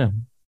doktor niya.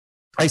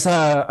 Ay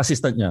sa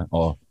assistant niya.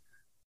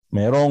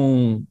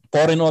 merong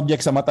foreign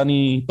object sa mata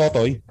ni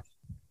Totoy.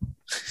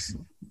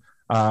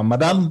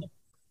 Madam,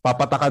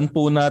 papatakan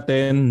po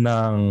natin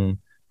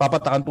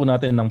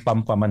ng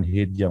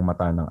pampamanhid yung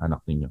mata ng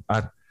anak ninyo.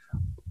 At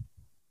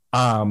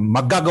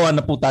maggagawa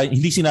na po tayo,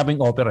 hindi sinabing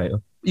opera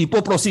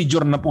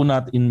ipo-procedure na po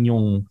natin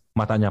yung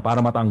mata niya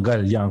para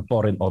matanggal yung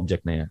foreign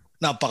object na yan.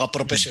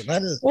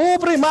 Napaka-professional. Oo,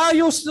 pre,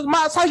 maayos.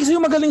 Sabi sa'yo,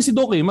 magaling si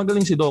Doc.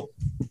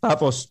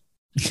 Tapos,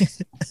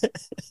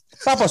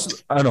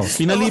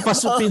 pinalipas.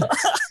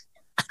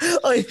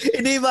 Oy,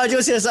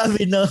 ini-imagine siya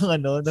sabi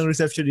ng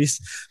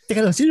receptionist.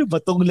 Teka lang, sino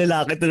ba tong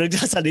lalaki na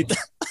nagsasalita?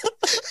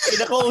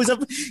 Kinakausap.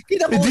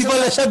 Hindi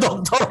pala siya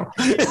doktor.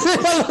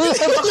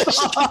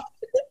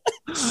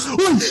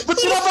 Uy, ba't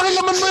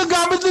pinapakilaman mo yung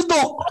gamit ni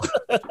Doc?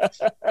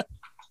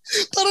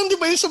 Parang di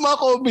ba yung sa mga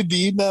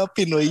comedy na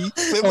Pinoy?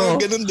 May mga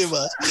ganun, di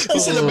ba? Yung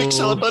sila Mike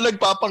Soto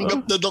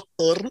nagpapanggap na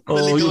doktor.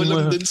 Naligaw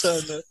lang dun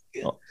sana.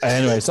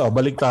 Anyway, so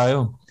balik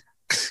tayo.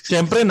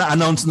 Siyempre,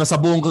 na-announce na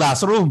sa buong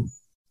classroom.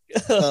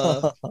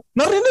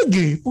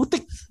 Narinig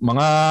putik.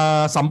 Mga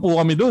 10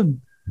 kami dun.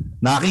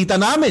 Nakita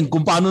namin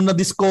kung paano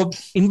na-discover.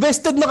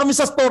 Invested na kami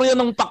sa storya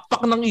ng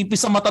pakpak ng ipis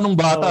sa mata ng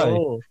bata.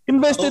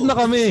 Invested na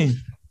kami.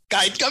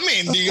 Kahit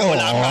kami, hindi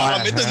wala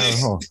kami dun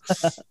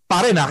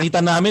Pare,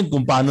 nakita namin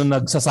kung paano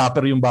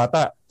nagsasuffer yung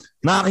bata.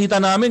 Nakita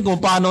namin kung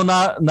paano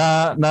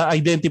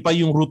na-identify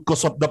yung root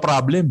cause of the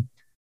problem.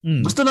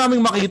 Gusto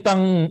namin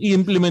makitang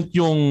i-implement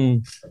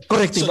yung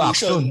corrective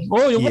action.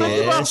 Yung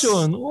corrective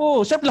action.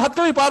 Chef, lahat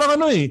kami parang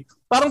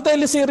parang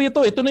teleserye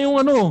to. Ito na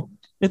yung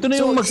Ito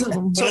na yung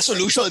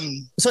resolution.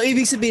 So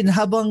ibig sabihin,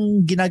 habang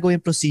ginagawa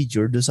yung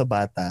procedure doon sa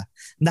bata,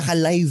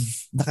 naka-live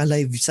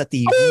sa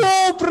TV.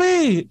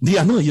 Pre!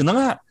 Yun na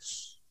nga.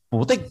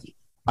 Putik.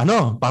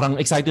 Parang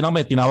excited na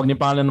kami. Tinawag niya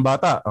yung pangalan ng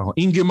bata.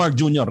 Ingomar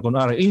Jr.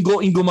 Kunwari,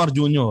 Ingomar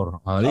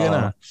Jr. Halika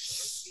na.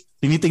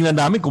 Tinitingnan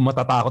namin kung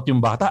matatakot yung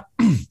bata.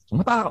 Kung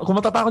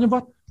matatakot yung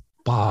bata.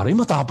 Pare,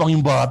 matapang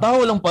yung bata.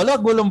 Walang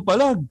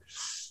palag.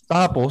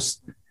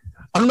 Tapos,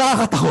 ang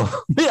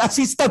nakakatawa, may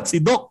assistant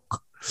si Doc.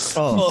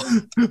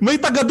 May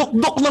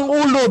taga-dok-dok ng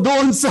ulo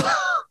doon sa...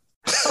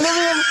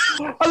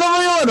 alam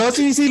mo yung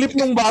sinisilip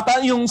ng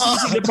bata, yung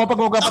sinisilip mo pag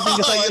magkapating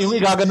ka sa yung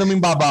igagano mo yung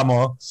baba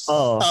mo.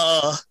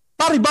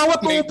 Pare,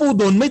 bawat uupo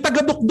doon, may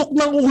taga-dok-dok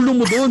ng ulo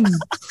mo doon.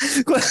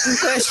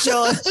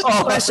 Question.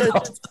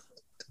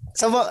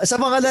 Sa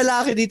mga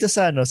lalaki dito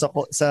sa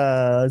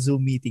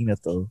Zoom meeting na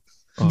to,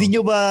 hindi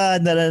nyo ba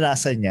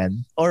naranasan yan?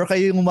 Or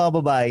kayo yung mga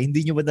babae,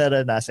 hindi nyo ba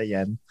naranasan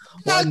yan?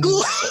 Gago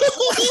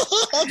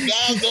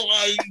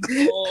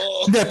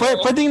Hindi,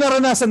 pwedeng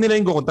naranasan nila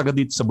yung kung taga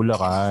dito sa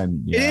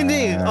Bulacan.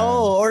 Hindi.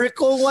 Or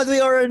kung one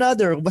way or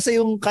another. Basta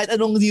yung kahit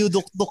anong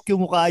niyudok-dok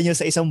yung mukha nyo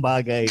sa isang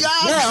bagay.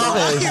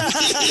 Okay.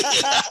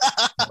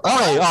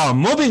 Okay,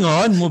 moving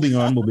on.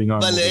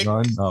 Balik.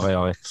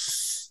 Okay.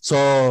 So,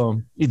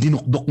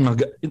 dinukdok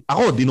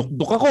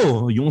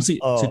ako. Yung si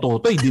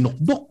Totoy,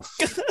 dinukdok.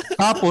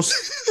 Tapos,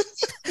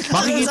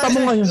 makikita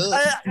mo ngayon.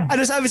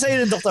 Ano sabi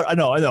sa'yo ng doktor?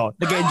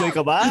 Nag-enjoy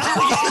ka ba?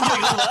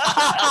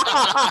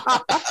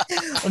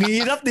 Ang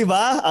hirap, di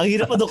ba? Ang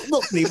hirap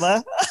madukdok, di ba?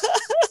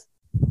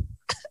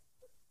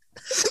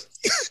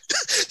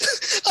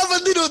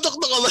 Habang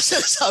dinudok-dok ka ba,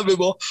 sabi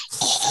mo?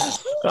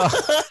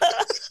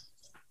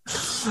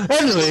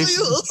 Anyway,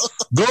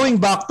 going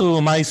back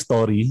to my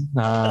story,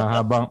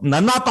 na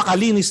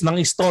napakalinis ng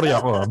istorya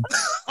ko.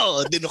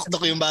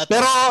 Dinukdok yung bata.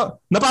 Pero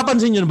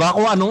napapansin niyo ba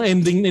kung anong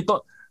ending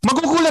nito?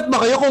 Magugulat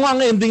ba kayo kung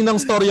ang ending ng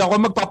storya ko,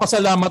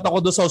 magpapasalamat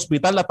ako doon sa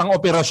ospital at ang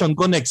operasyon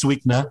ko next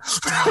week na?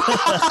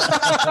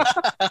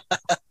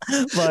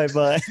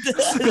 Bye.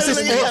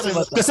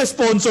 Kasi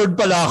sponsored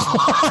pala ako.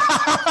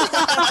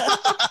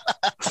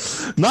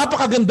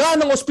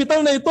 Napakaganda ng ospital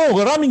na ito.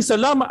 Maraming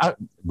salamat.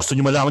 Gusto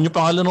niyo malaman yung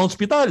pangalan ng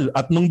ospital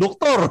at nung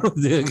doktor.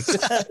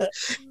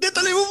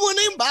 Tuloy mo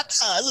muna yung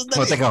bata.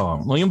 Teka,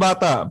 yung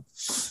bata.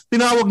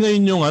 Tinawag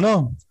ngayon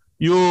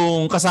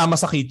yung kasama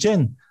sa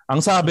kitchen. Ang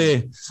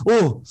sabi,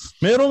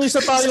 merong isa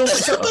tayong...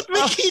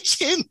 may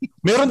kitchen.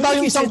 Meron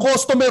tayong isang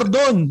customer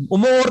doon.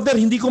 Umu-order,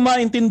 hindi ko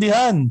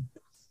maintindihan.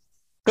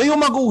 Kayo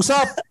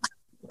mag-uusap.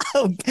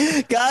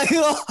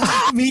 Gago.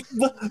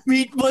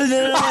 Meatball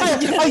na naman.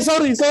 Ay,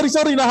 sorry.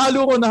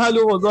 Nahalo ko.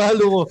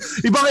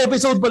 Ibang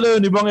episode pala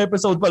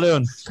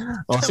yun.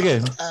 Sige.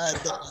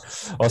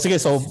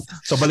 Sige, so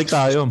balik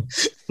tayo.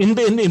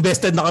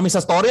 Invested na kami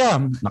sa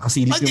storya.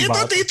 Nakasilip yung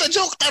bata. Tito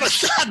Joke,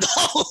 tarantado.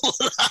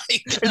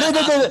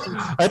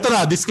 Ito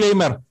na,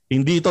 disclaimer.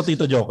 Hindi ito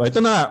Tito Joke. Ito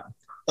na.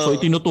 So,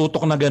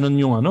 itinututok na ganun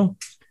yung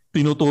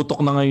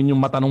tinututok na ngayon yung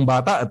mata ng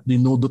bata at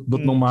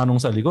dinudot-dot ng manong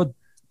sa likod.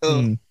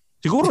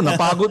 Siguro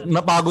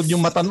napagod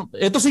yung mata.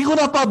 Ito siguro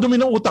napadumi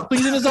ng utak. Ito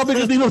yung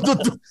sinasabi ko dinudot.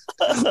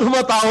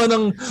 Tumatawa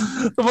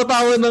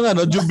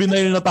ng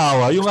juvenile na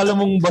tawa. Yung alam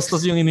mong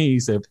bastos yung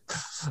iniisip.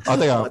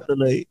 Teka.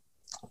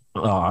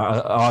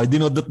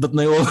 Dinudot-dot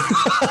na yun.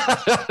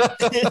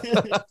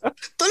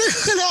 Tuloy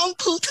ka na ang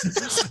puta.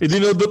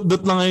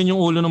 Dinudot-dot na ngayon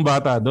yung ulo ng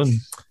bata doon.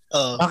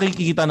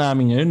 Nakikita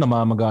namin ngayon,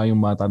 namamaga yung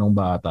mata ng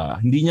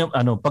bata. Hindi niya,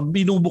 pag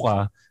binubo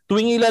ka,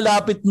 tuwing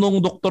ilalapit nung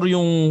doktor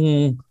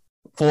yung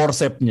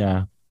forceps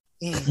niya,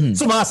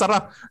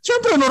 sumasara.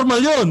 Siyempre,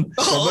 normal yun.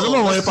 Sabi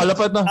naman, may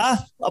palapat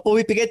na.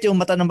 Pumipikit yung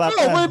mata ng bata.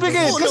 Oo,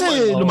 pumipikit.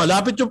 Kasi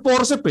lumalapit yung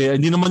forceps eh.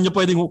 Hindi naman niya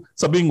pwedeng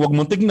sabihin, huwag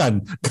mong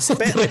tignan. Kasi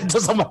diretso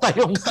sa mata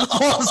yung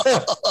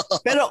forceps.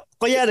 Pero,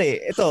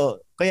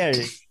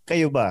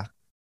 kayo ba?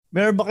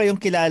 Meron ba kayong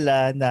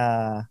kilala na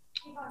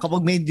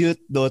kapag may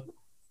dot,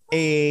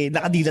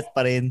 nakadilat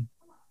pa rin?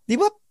 Di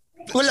ba?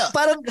 Wala.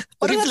 Parang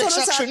reflex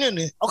action yun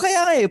eh. O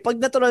kaya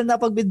pag natural na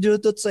pag may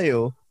dot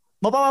sa'yo,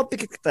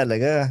 mapapapikit ka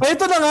talaga.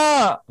 Ito na nga.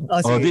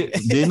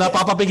 Di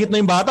napapapikit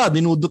na yung bata.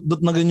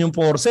 Dinudot-dot na ganyan yung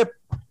forceps.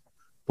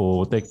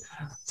 Putek.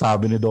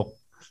 Sabi ni Doc,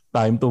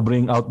 time to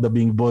bring out the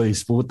big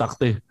boys. Putak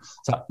te.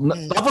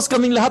 Tapos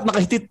kaming lahat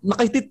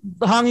nakahitit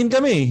hangin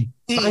kami.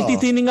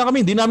 Nakahitining nga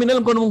kami. Di namin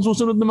alam kung anong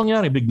susunod na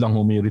mangyari. Biglang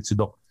humirit si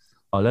Doc.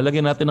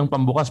 Lalagyan natin ng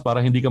pambukas para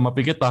hindi ka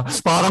mapikit ha.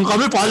 Parang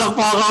kami,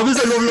 palakpa kami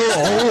sa lolo.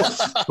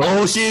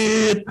 Oh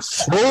shit.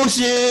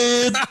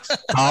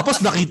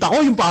 Tapos nakita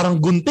ko yung parang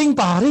gunting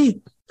pare.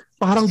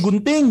 Parang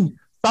gunting.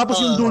 Tapos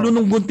yung dulo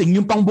ng gunting,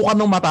 yung pangbukan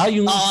ng mata,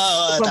 yung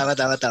tama.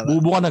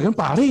 Bubukan na ganun,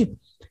 pare.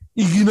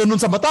 Iginanon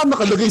sa mata,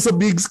 nakalagay sa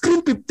big screen,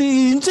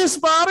 50 inches,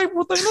 pare,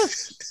 putay na.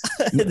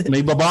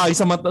 May babae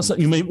sa mata,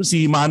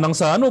 si Manang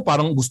sa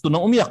parang gusto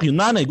nang umiyak, yung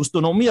nanay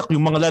gusto nang umiyak,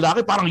 yung mga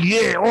lalaki parang,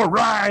 yeah,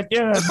 alright,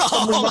 yeah.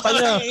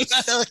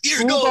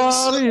 Here goes.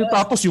 Pare.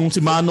 Tapos yung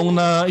si Manong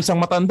na isang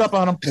matanda,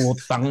 parang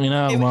putang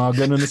ina,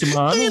 mga ganun na si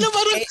Manong.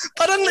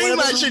 Parang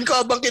na-imagine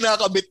ko habang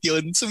kinakabit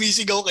yun,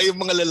 sumisigaw kayong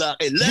mga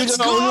lalaki. Let's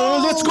go,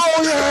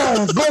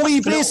 yeah. Go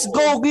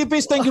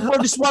Ipis, thank you for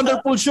this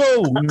wonderful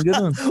show.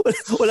 Ganun.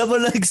 Wala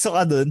mo nagso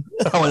ka dun?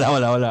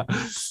 Wala.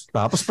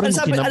 Tapos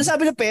ano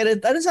sabi ng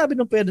parent? Ano sabi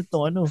ng parent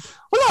no?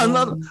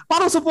 Wala,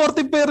 parang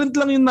supportive parent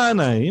lang yung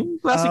nanay. Yung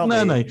classic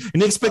nanay.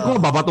 Ini-expect mo,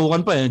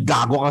 babatukan pa eh.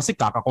 Gago kasi,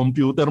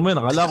 kaka-computer mo yun.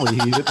 Nakala ko,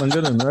 hihirit ng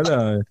ganun.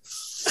 Wala.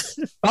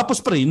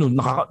 Tapos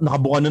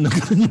nakabuka na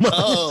ganun yung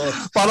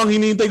parang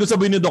hinihintay ko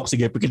sabihin ni Doc,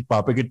 sige, pikit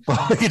pa. Pipit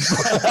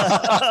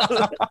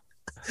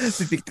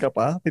ka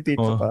pa?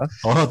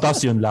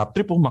 Tapos yung lap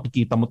trip,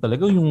 makikita mo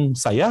talaga yung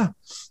saya.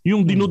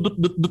 Yung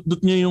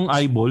dinudut-dut niya yung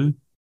eyeball.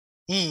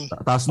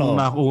 Tapos nung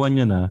nakuha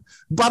niya na,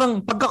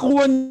 parang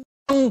pagkakuha niya,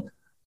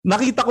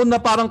 nakita ko na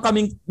parang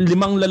kaming 5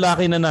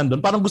 lalaki na nandun.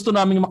 Parang gusto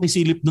namin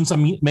makisilip dun sa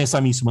mesa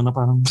mismo na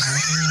parang...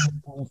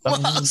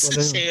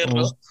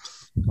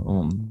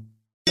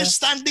 Yung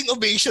standing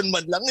ovation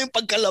man lang, yung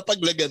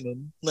pagkalapag na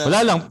ganun. Wala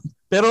lang.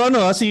 Pero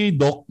si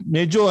Doc,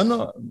 medyo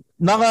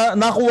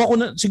nakuha ko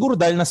na, siguro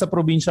dahil nasa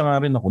probinsya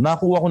nga rin ako,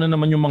 nakuha ko na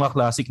naman yung mga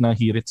classic na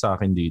hirit sa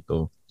akin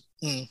dito.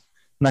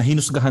 Na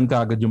hinusgahan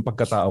ka agad yung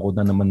pagkatao ko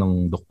na naman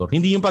ng doktor.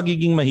 Hindi yung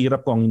pagiging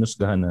mahirap ko ang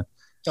hinusgahan na.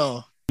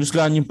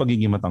 Hinusgahan yung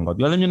pagiging matangkad.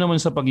 Alam nyo naman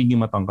sa pagiging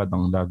matangkad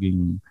ang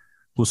laging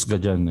husga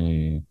dyan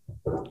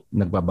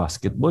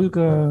nagbabasketball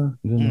ka.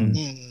 Ganun.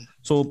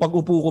 So pag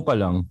upo ko pa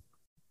lang,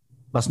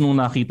 tapos nung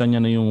nakita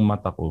niya na yung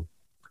mata ko,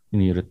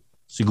 hinirit.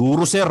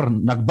 Siguro sir,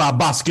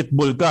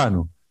 nagbabasketball ka,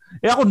 no?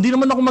 Ako, hindi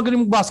naman ako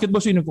magaling mag-basketball.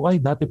 So yun ko,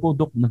 dati po,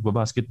 Doc,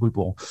 nagbabasketball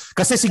po ako.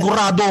 Kasi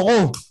sigurado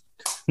ako,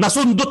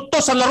 nasundot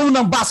to sa laro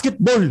ng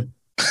basketball.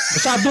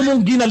 Masyado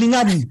mong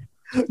ginalingan.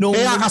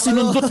 Kaya kasi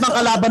nundot ng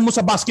kalaban mo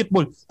sa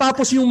basketball.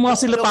 Tapos yung mga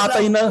sila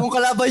tatay na... Yung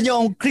kalaban nyo,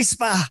 ang Chris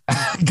pa.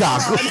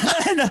 Gago.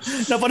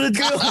 Napanood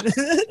ko.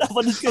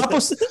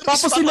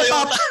 Tapos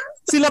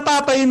sila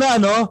tatay na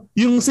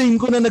yung same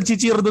ko na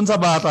nag-cheer doon sa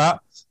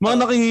bata, mga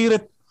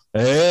nakihirit.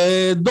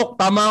 Doc,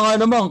 tama nga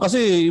naman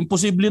kasi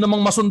imposible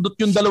namang masundot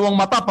yung 2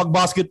 mata pag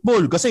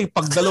basketball kasi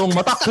pag 2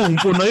 mata,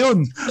 kung na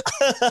yun.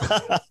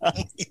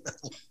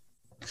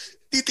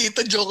 Si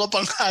Tito Joke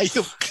pang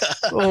hayop ka.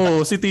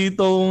 Si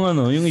Tito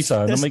yung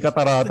isa na may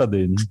katarata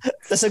din.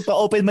 Tapos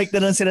nagpa-open mic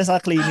na lang sila sa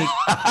clinic.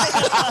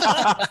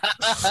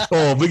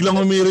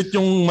 Biglang umirit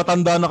yung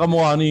matanda na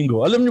kamukha ni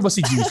Ingo. Alam niyo ba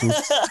si Jesus?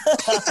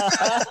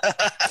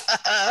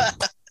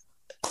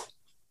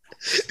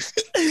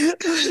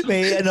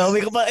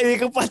 may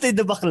kapatid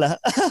na bakla.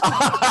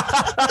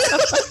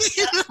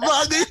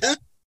 Bagay.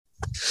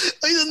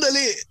 Ay,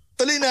 sandali.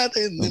 Tuloy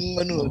natin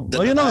yung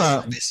ayun na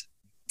nga.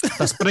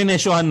 Tapos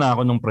prenesyohan na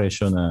ako ng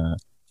presyo na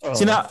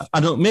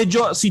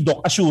medyo si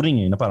Doc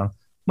assuring na parang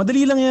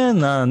madali lang yan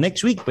na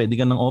next week pwede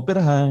ka nang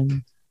operahan.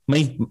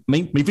 May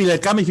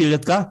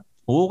PhilHealth ka?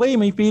 Okay,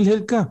 may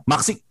PhilHealth ka.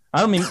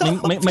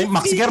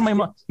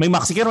 May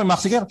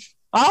Maxicare.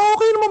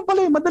 Okay naman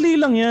pala, madali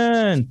lang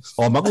yan.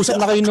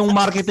 Mag-usap na kayo ng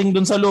marketing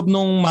dun sa loob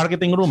ng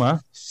marketing room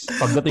ha.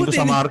 Pagdating ko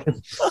sa market.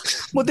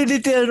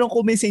 Mutinitiran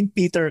kung may St.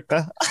 Peter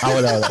ka.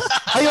 Wala.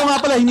 Ayaw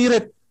nga pala,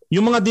 hinirit.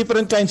 Yung mga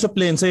different kinds of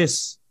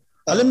lenses.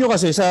 Alam nyo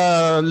kasi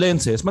sa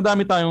lenses,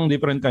 madami tayong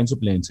different kinds of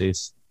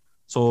lenses.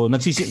 So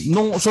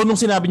nung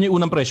sinabi niya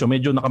yung unang presyo,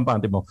 medyo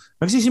nakampante mo.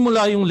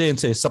 Nagsisimula yung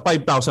lenses sa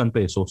 5,000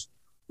 pesos.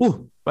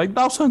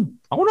 5,000.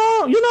 Ako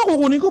na, yun na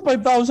kukunin ko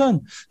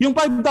 5,000. Yung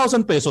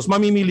 5,000 pesos,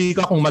 mamimili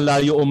ka kung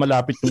malayo o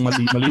malapit yung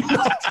mali.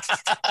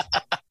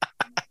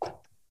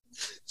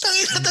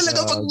 Tangina talaga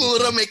pag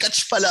mura may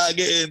catch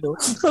palagi no?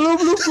 Alam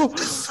ko.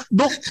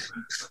 Doc,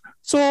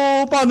 so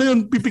paano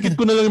yun? Pipikit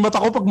ko na lang yung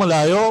mata ko pag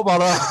malayo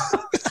para...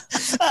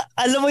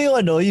 Alam mo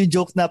yung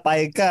joke na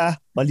payag ka,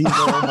 malino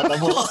ang mata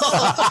mo.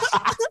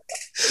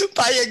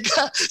 Payag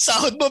ka,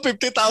 sahod mo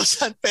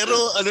 50,000 pero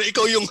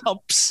ikaw yung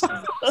humps.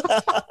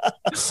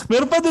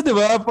 Meron pa doon, di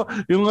ba?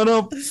 Yung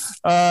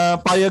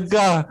payag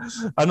ka,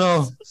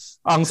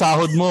 ang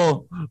sahod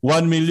mo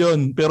 1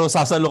 million pero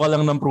sasalo ka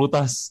lang ng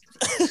prutas.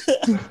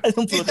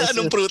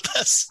 Anong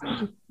prutas?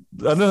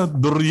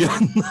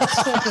 Durian.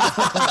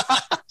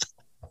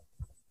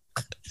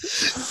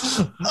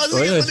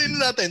 Sige, tuloy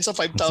natin sa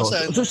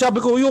 5,000. So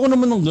sabi ko, ayoko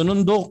naman ng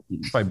ganun, Dok.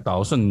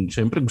 5,000.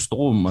 Siyempre gusto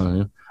ko.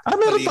 Meron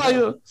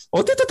tayo.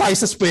 Dito tayo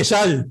sa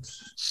special.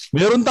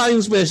 Meron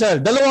tayong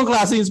special. Dalawang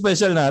klase yung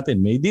special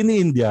natin. Made in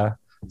India,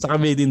 saka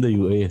made in the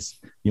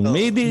US. Yung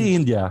made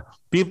in India,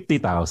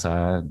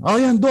 50,000.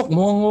 Yan, Dok.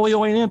 Mukhang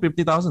okay na yan.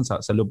 50,000.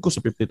 Sa loob ko,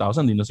 sa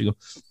 50,000, di na siguro.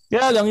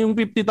 Kaya lang, yung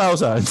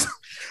 50,000.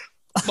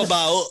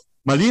 Mabaho.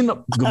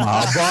 Malino.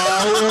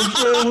 Gumabaho.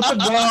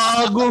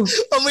 Gago.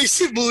 May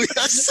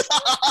sibuyas.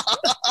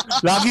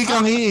 Lagi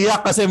kang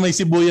iiyak kasi may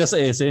sibuyas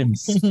sa SM.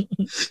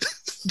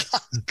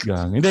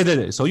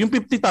 Hindi. So, yung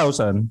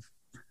 50,000,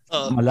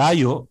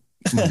 malayo,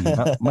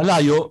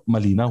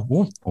 malinaw.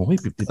 Okay,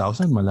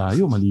 50,000,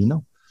 malayo,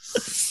 malinaw.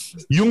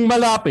 Yung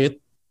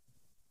malapit,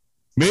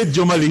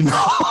 medyo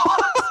malinaw.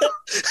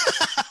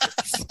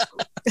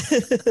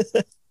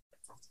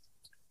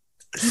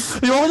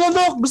 Yung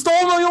Dok, gusto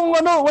ko yung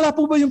wala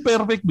po ba yung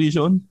perfect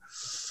vision?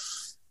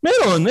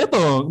 Meron,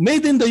 ito,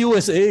 made in the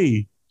USA.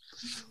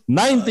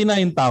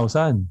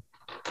 99,000.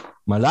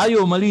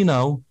 Malayo,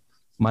 malinaw,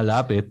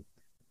 malapit,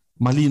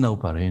 malinaw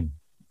pa rin.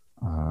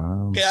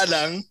 Kaya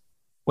lang?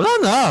 Wala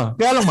na.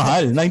 Kaya lang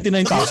mahal.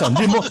 99,000.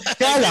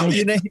 Kaya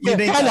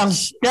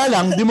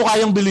lang, di mo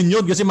kayang bilhin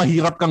yun kasi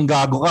mahirap kang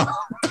gago ka.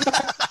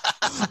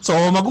 So,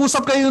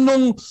 mag-usap kayo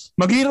nung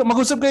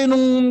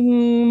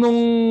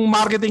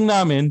marketing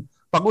namin.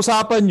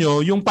 Pag-usapan nyo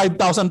yung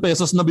 5,000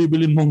 pesos na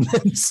bibilin mong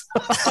lens.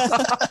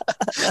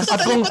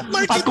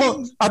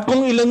 at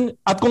kung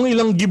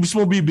ilang gives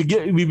mo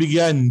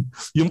bibigyan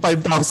yung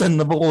 5,000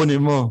 na bukunin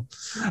mo.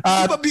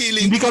 At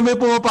hindi kami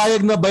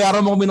pumapayag na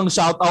bayaran mo kami ng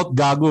shoutout,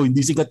 gago.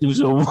 Hindi sikat yung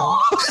show mo.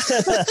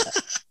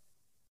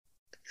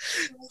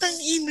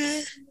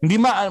 Tangina. Hindi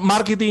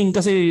marketing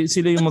kasi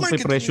sila yung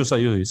magpe-presyo sa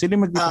iyo. Sila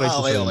yung magpe-presyo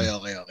sa iyo.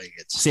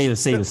 Okay.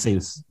 Sales.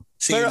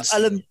 Pero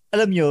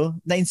alam nyo,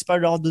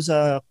 na-inspire ako doon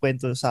sa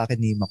kwento sa akin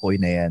ni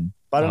McCoy na yan.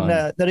 Parang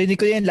narinig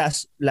ko yan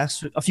last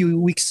a few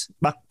weeks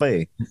back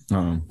pa eh.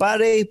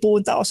 Pare,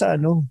 punta ako sa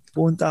anong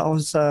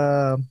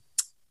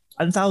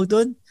tawag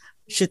doon?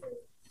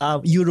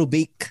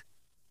 Eurobake.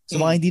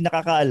 So mga hindi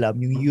nakakaalam,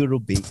 yung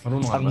Eurobake,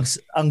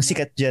 ang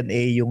sikat dyan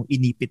yung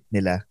inipit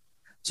nila.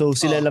 So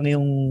sila lang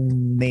yung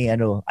may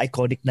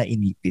iconic na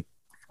inipit.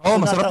 So,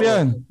 masarap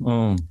yan.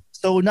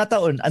 So,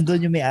 nataon,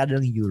 andun yung may-ari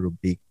ng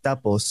Eurobake.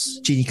 Tapos,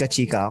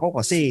 chinika-chika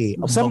ako kasi...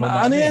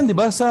 yan, di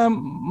ba? Sa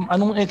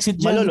anong exit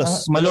dyan?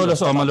 Malolos.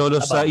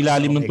 Malolos sa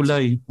ilalim ng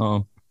tulay.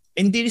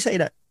 Hindi sa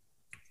ilalim.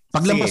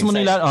 Paglampas mo na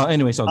ilalim.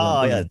 Anyway, so.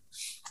 Yan.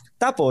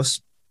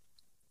 Tapos,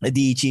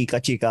 di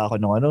chika-chika ako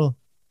nung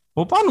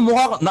paano mo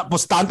ka?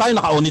 Pustahan tayo,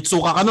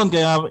 naka-onitsuka ka nun,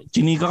 kaya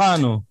chinika ka,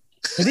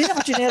 Hindi,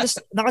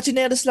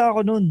 nakachinelas lang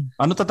ako nun.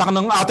 Ano tatak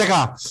ng ate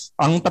ka?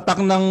 Ang tatak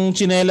ng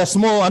chinelas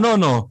mo,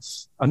 Ano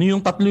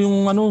yung tatlo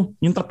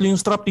yung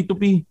strap, Tito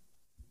P?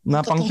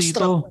 Na pang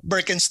Tito.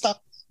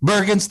 Birkenstock,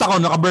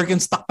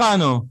 naka-Birkenstock ka,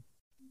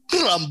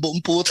 Rambo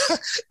ang puta.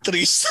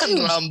 Tristan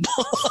Rambo.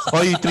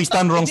 Oy,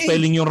 Tristan, wrong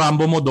spelling yung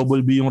Rambo mo.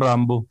 Double B yung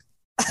Rambo.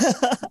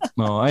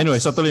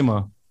 Anyway, so tuloy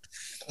mo.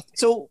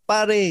 So,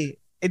 pare,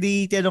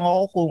 edi tinanong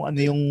ako kung ano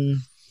yung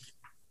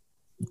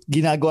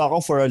ginagawa ko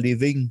for a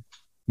living.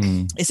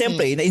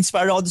 Siyempre,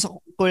 na-inspire ako doon sa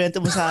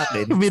kwento mo sa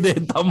akin.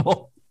 Bidenta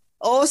mo.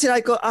 Oo,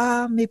 sinabi ko,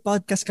 may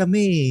podcast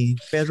kami.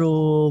 Pero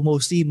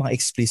mostly, mga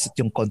explicit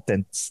yung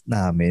contents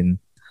namin.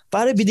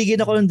 Pare,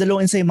 binigyan ako ng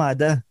 2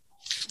 ensaymada.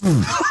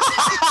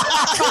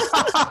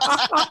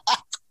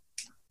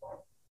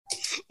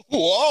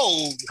 Wow!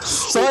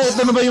 So,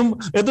 ito na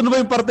ba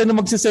yung parte na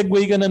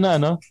magsisegue ka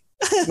na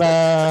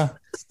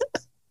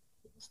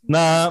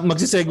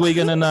magsisegue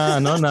ka na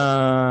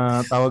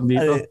tawag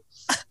dito?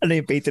 Ano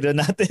yung Patreon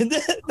natin?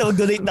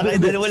 Mag-donate na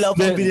kayo dahil wala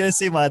akong binigyan ng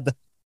ensaymada.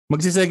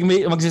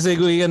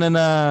 Magsisegue ka na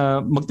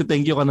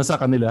magte-thank you ka na sa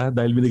kanila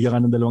dahil binigyan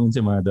ka ng 2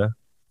 ensaymada.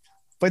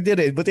 Pwede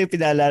rin. Buti yung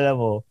pinaalala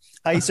mo.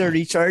 Hi, Sir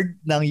Richard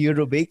ng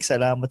Eurobake.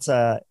 Salamat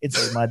sa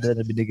ensaymada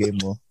na binigay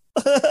mo.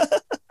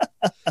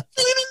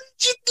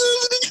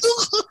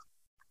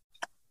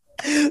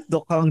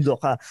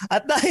 Dokang-doka.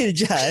 At dahil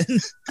dyan...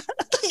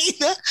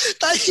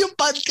 tayo yung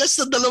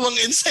podcast na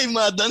 2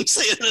 ensaymada ang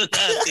sayo na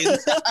natin.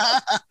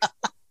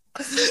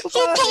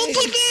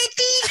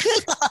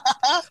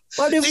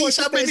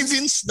 Sabi ni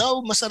Vince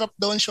daw, masarap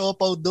daw ang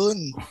siopaw doon.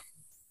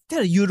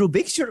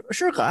 Eurobake?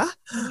 Sure ka?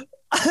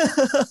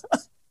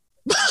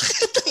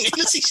 Bakit ang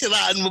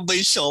nasisiraan mo ba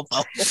yung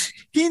siopaw?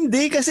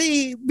 Hindi,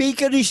 kasi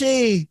bakery siya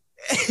eh.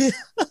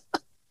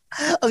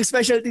 Ang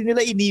specialty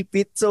nila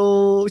inipit, so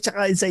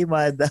tsaka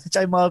ensaymada,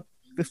 tsaka yung mga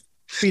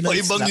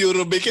Pinoy ibang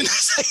Eurobake na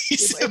sa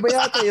isip. Iba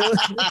yata yun.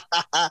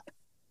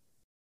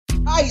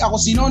 Hi, ako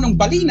si Nonong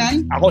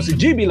Balinay. Ako si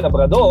GB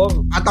Labrador.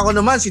 At ako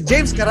naman si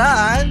James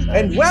Karaan.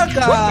 And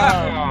welcome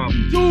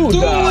to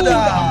the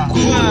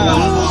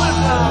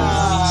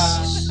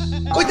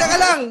Kuya ka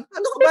lang,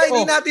 ano ka ba?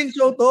 Hindi natin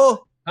show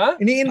to. Ha?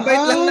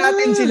 Ini-invite lang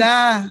natin sila.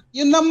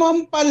 Yun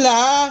naman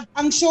pala,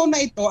 ang show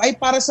na ito ay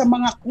para sa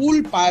mga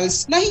cool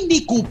pals na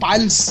hindi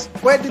kupals.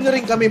 Pwede nyo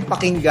rin kami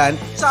pakinggan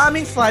sa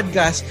aming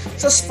podcast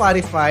sa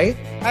Spotify,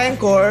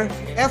 Anchor,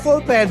 Apple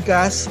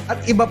Podcasts at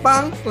iba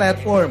pang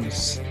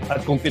platforms.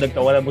 At kung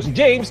pinagtawanan mo si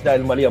James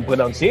dahil mali ang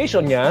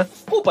pronunciation niya,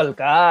 kupal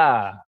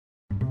ka!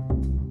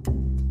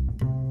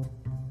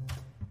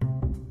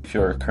 If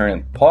you're a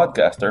current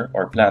podcaster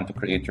or plan to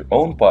create your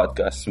own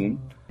podcast soon,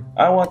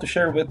 I want to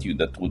share with you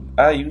the tool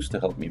I use to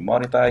help me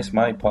monetize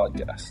my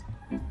podcast.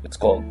 It's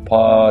called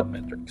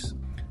Podmetrics.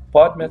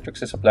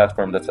 Podmetrics is a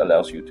platform that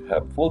allows you to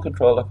have full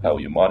control of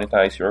how you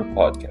monetize your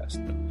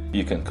podcast.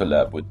 You can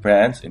collab with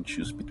brands and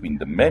choose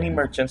between the many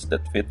merchants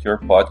that fit your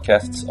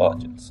podcast's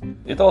audience.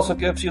 It also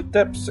gives you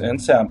tips and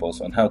samples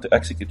on how to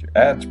execute your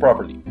ads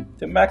properly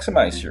to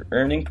maximize your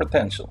earning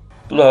potential.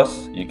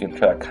 Plus, you can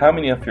track how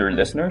many of your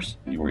listeners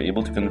you were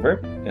able to convert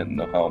and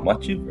know how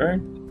much you've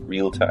earned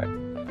real time.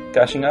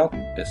 Cashing out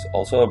is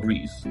also a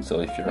breeze. So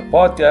if you're a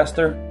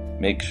podcaster,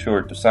 make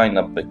sure to sign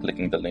up by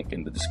clicking the link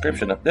in the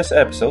description of this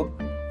episode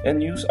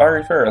and use our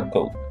referral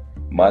code,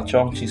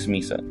 Machong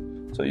Chismisan,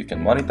 so you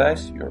can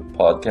monetize your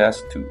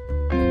podcast too.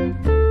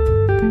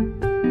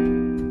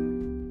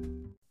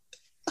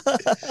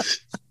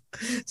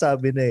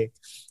 Sabi na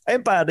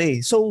Ayun pare,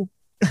 so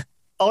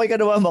okay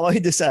ka naman Makoy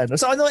doon sa ano?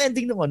 So ano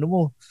ending ng ano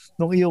mo?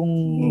 Nung yung...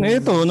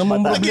 Ito,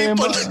 naman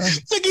problema.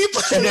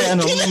 Nag-ipon.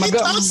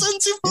 9,000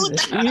 si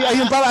puta.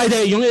 Ayun pala,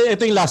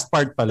 ito yung last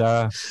part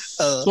pala.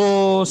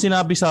 So,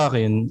 sinabi sa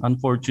akin,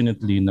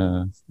 unfortunately,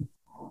 na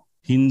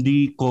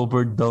hindi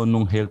covered daw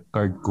nung health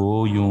card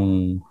ko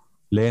yung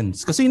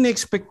lens. Kasi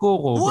in-expect ko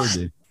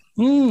covered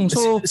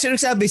So, sino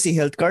sabi, si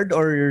health card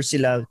or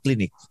sila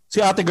clinic?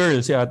 Si ate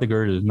girl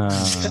na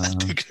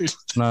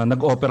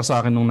nag-offer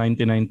sa akin nung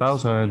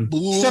 99,000.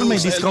 Sir, may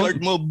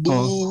discount mo.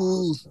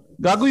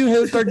 Gago yung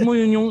health card mo,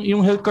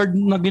 yung health card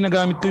na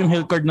ginagamit ko, yung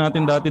health card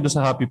natin dati doon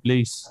sa Happy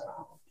Place.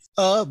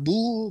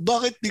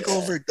 Bakit di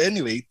covered?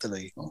 Anyway,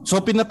 tuloy.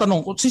 So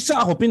pinatanong ko,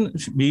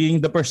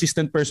 being the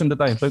persistent person that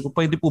I am,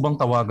 pwede po bang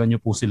tawagan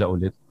niyo po sila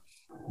ulit?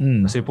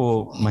 Kasi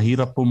po,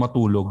 mahirap po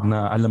matulog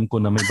na alam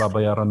ko na may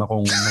babayaran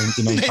akong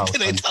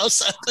 99,000.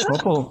 99,000?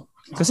 Opo.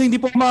 Kasi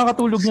hindi po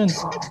makakatulog yan.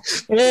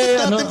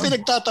 Natin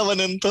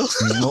pinagtatawanan to.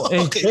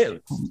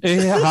 Okay.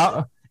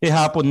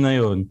 Hapon na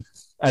yun.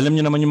 Alam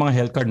niyo naman yung mga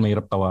health card,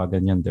 mahirap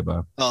tawagan yan, di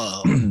ba?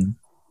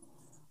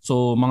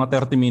 So,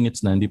 mga 30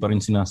 minutes na, hindi pa rin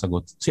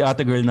sinasagot. Si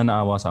ate girl na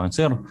naawa sa akin,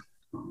 Sir,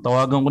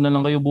 tawagan ko na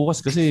lang kayo bukas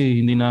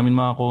kasi hindi namin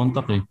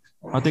makakontak eh.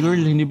 Ate girl,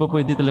 hindi ba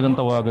pwede talagang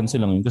tawagan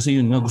sila ngayon? Kasi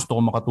yun nga, gusto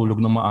ko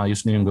makatulog ng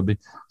maayos ngayong gabi.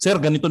 Sir,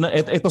 ganito na,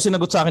 ito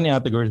sinagot sa akin ni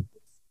ate girl.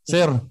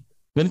 Sir,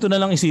 ganito na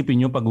lang isipin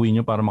nyo pag-uwi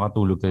nyo para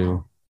makatulog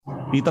kayo.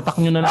 Itatak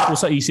nyo na lang po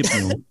sa isip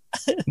nyo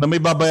na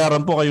may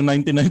babayaran po kayo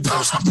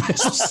 99,000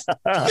 pesos.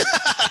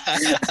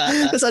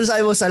 Tapos ano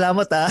sabi mo,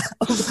 salamat ha.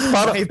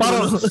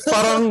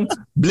 Parang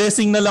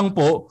blessing na lang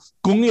po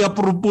kung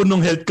i-approve po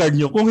ng health card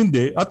nyo. Kung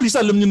hindi, at least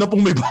alam nyo na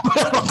pong may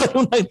babayaran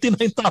kayo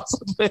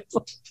 99,000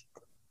 pesos.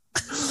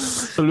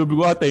 So, lubi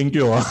ko, thank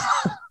you.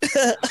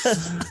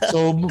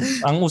 So,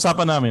 ang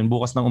usapan namin,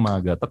 bukas ng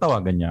umaga,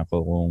 tatawagan niya ako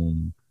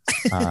kung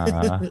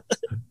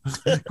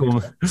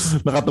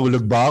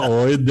nakatulog ba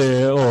ako.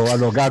 Hindi.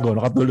 Gago,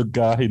 nakatulog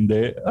ka.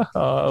 Hindi.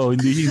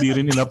 Hindi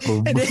rin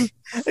in-approve.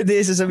 Hindi,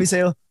 sasabi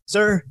sa'yo,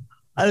 Sir,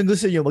 anong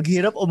gusto nyo?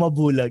 Maghirap o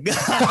mabulag?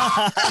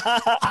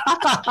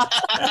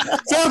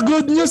 Sir,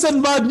 good news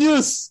and bad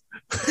news.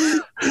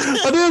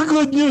 Ano yung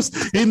good news?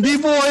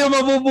 Hindi po kayo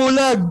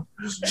mabubulag.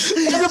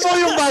 Ano po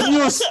yung bad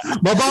news?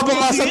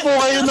 Mababawasan po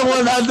kayo ng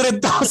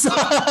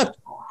 100,000.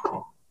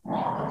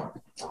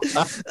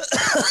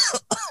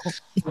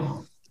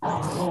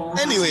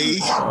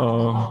 Anyway,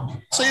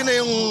 so yun na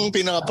yung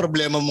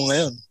pinaka-problema mo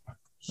ngayon.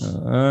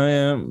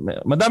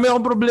 Madami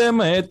akong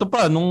problema eh. Ito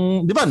pa,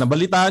 di ba,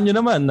 nabalitaan nyo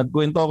naman,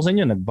 nagkwento ako sa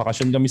inyo,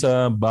 nagbakasyon kami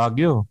sa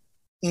Baguio.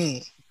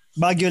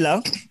 Baguio lang?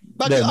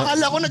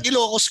 Akala ko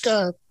nag-Ilocos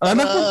ka.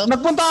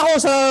 Nagpunta ako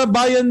sa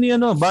bayan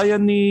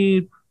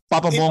ni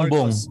Papa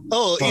Bongbong.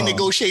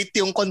 I-negotiate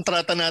yung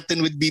kontrata natin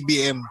with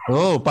BBM.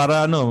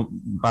 Para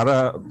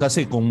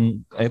kasi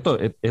kung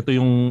ito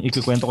yung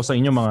ikikwento ko sa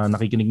inyo mga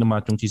nakikinig ng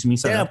Machong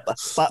Chismisan.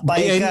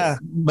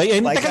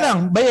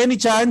 By any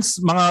chance,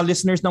 mga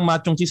listeners ng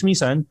Machong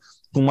Chismisan,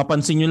 kung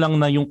mapansin nyo lang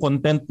na yung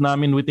content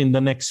namin within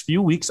the next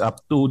few weeks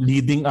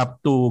leading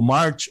up to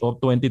March of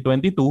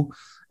 2022,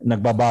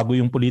 nagbabago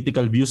yung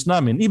political views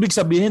namin. Ibig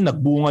sabihin,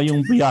 nagbunga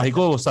yung biyahe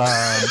ko sa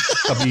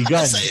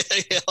Kabigan.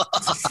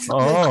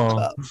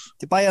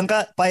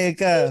 Payag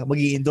ka,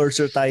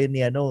 mag-i-endorser tayo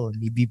ni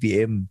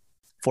BBM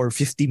for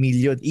 50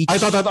 million each.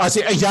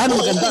 Ayan,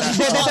 maganda.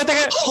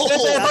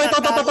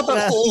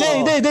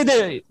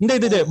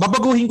 Hindi.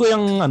 Babaguhin ko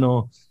yung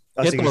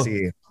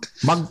Sige.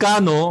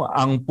 Magkano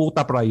ang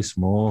puta price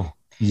mo?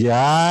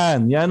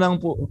 Yan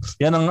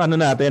ang ano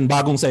natin,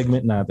 bagong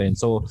segment natin.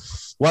 So,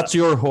 what's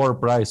your whore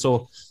price?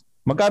 So,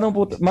 magkano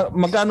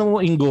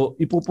Ingo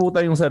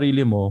ipuputa yung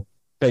sarili mo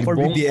kay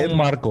Bongbong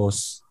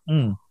Marcos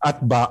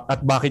at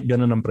bakit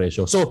ganun ang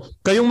presyo? So,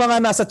 kayong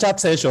mga nasa chat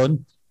session,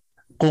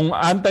 kung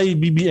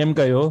anti-BBM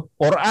kayo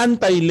or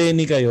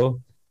anti-Lenny kayo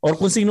or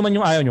kung sino man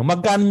yung ayaw nyo,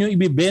 magkano nyo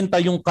ibibenta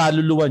yung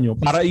kaluluwa nyo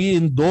para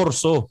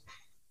i-endorso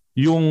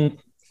yung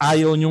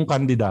ayaw nyong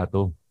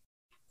kandidato?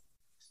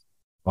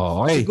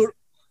 Okay.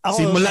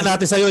 Simulan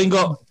natin sa'yo,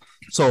 Ingo.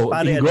 So,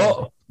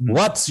 Ingo,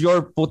 what's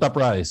your puta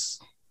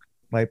price?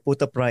 My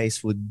puta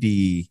price would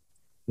be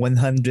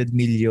 100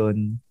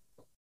 million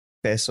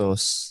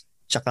pesos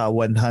tsaka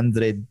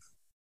 100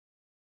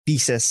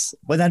 pieces,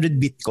 100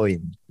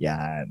 Bitcoin.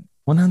 Yan.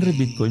 100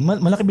 Bitcoin?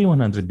 Malaki ba yung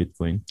 100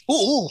 Bitcoin?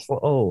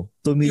 Oo.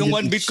 2 million yung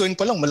 1 Bitcoin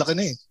pa lang, malaki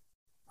na eh.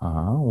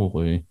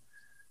 Okay.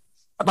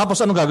 At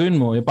tapos ano gagawin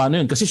mo? Paano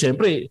yun? Kasi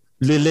syempre,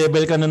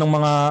 le-level ka na ng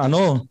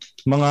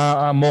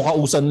mga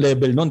mokausan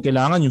level nun.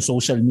 Kailangan yung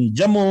social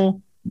media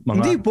mo.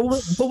 Hindi,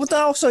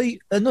 pupunta ako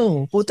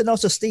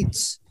sa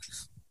States.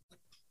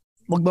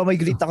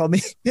 Magmamigrate kami.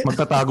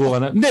 Magtatago ka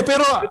na. Hindi,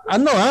 pero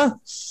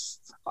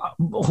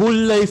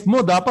whole life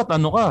mo dapat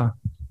ka?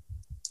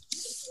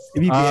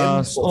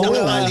 BBM.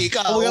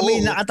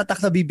 May nakatatak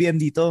na BBM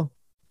dito.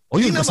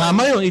 Yun,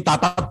 kasama yun.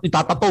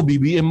 Itatato,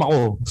 BBM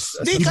ako.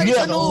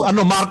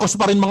 Marcos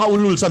pa rin mga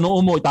ulul sa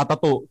noo mo,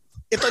 itatato.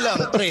 Ito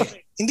lang,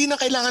 pre. Hindi na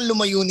kailangan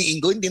lumayo ni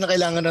Ingo, hindi na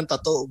kailangan ng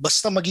tato.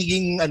 Basta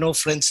magiging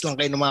friends lang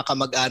kayo ng mga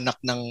kamag-anak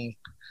ng...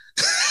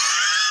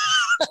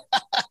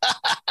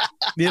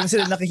 Hindi naman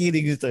sila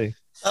nakikinig nito eh.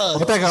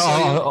 Teka,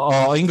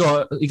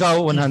 Ingo,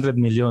 ikaw 100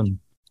 million.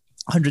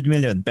 100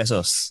 million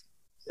pesos.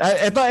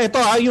 Ito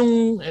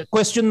yung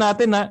question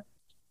natin na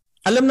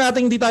alam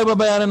natin hindi tayo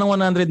babayaran ng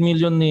 100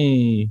 million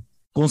ni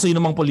kung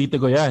sino mang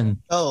politiko yan.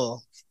 Oo.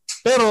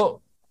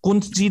 Pero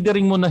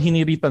considering mo na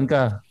hiniritan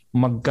ka,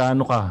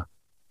 magkano ka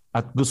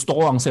at gusto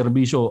ko ang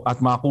serbisyo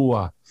at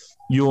makuha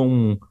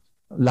yung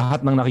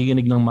lahat ng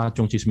nakikinig ng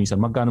machong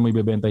chismisan, magkano mo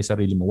ibebenta yung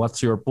sarili mo? What's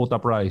your puta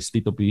price,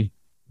 Tito P?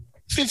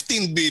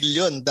 15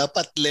 billion.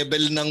 Dapat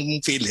level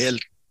ng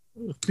PhilHealth.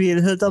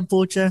 PhilHealth ang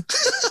pucha.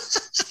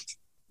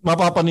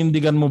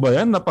 Mapapanindigan mo ba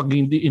yan na pag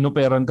hindi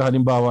inoperan ka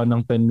halimbawa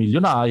ng 10 million,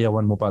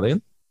 naayawan mo pa rin?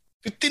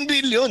 15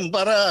 billion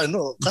para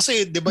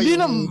kasi di ba hindi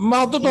na,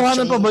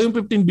 matutuhanan pa ba yung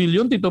 15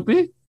 billion, Tito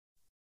P?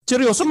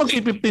 Seryoso,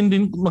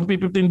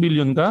 magpi-15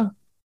 billion ka?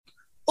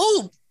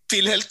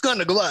 PhilHealth ka,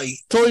 nagawa eh.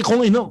 So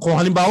kung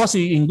halimbawa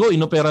si Ingo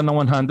inopera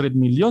ng 100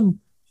 million,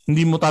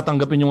 hindi mo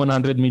tatanggapin yung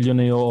 100 million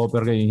na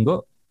i-offer kay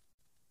Ingo?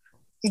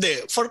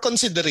 Hindi, for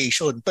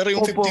consideration. Pero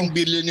yung 15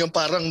 billion yung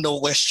parang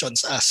no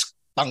questions asked.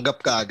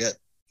 Tanggap ka agad.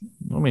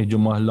 Medyo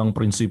mahal lang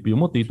prinsipyo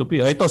mo, Tito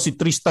P. Ito, si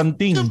Tristan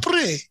Ting.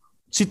 Siyempre.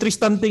 Si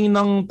Tristan Ting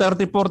ng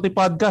 3040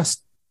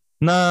 Podcast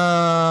na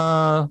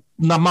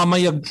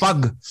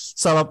namamayagpag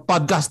sa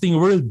podcasting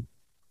world.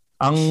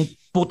 Ang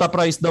puta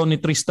price daw ni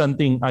Tristan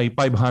Ting ay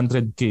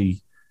 500K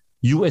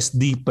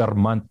USD per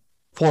month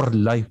for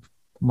life.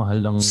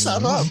 Mahal lang.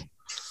 Sarap.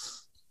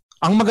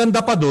 Ang maganda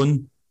pa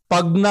doon,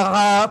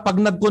 pag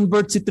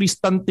nag-convert si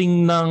Tristan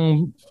Ting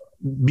ng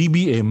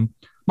BBM,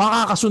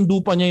 makakasundo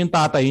pa niya yung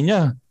tatay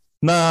niya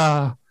na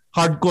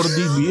hardcore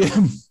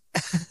BBM.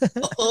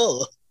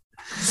 Oo.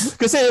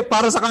 Kasi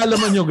para sa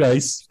kaalaman nyo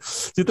guys,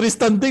 si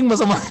Tristan Ting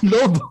masama ang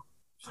loob.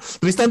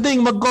 Tristan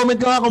Ting, mag-comment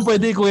ka nga kung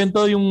pwede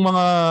ikwento yung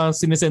mga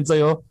sinesend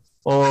sa'yo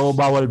o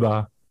bawal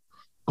ba?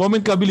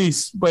 Comment ka,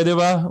 bilis. Pwede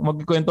ba?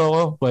 Magkikwento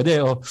ako?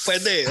 Pwede,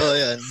 Pwede,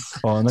 yan.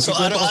 So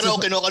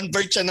araw-araw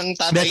kino-convert siya ng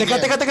tatay niya.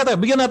 Teka.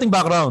 Bigyan nating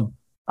background.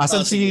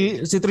 Asan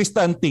si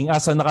Tristan Ting?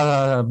 Asan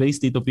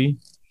naka-base, Tito P?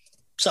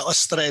 Sa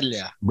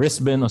Australia.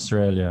 Brisbane,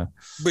 Australia.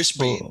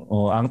 Brisbane.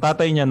 So, ang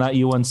tatay niya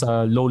naiwan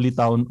sa lowly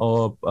town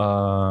of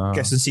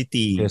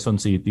Quezon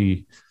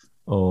City.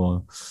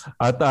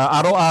 At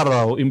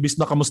araw-araw, imbis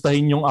na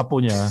kamustahin yung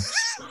apo niya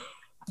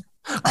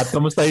at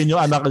kamustahin yung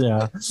anak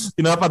niya,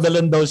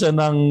 pinapadalan daw siya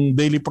ng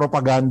daily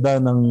propaganda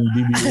ng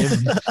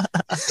BBM.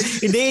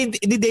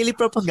 Hindi daily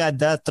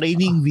propaganda,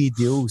 training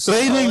videos.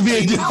 Training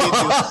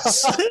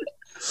videos.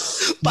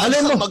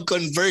 Paano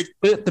mag-convert?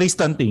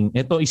 Tristan Ting,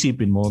 ito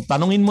isipin mo.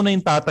 Tanungin mo na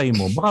yung tatay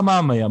mo. Baka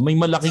mamaya may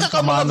malaking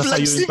kamana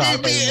sa'yo yung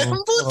tatay mo.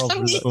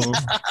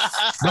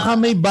 Baka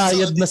may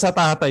bayad na sa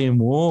tatay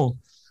mo.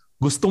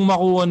 Gustong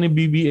makuha ni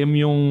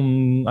BBM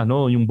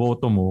yung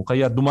boto mo.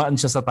 Kaya dumaan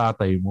siya sa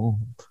tatay mo.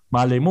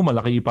 Malay mo,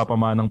 malaki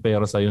ipapamanang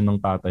pera sa'yo ng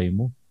tatay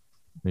mo.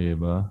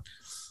 Diba?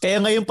 Kaya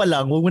ngayon pa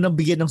lang, huwag mo nang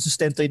bigyan ng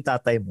sustento yung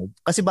tatay mo.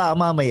 Kasi baka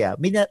mamaya,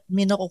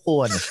 may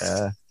nakukuha na siya.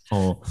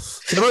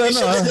 Pero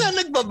siya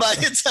na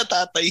nagbabayad sa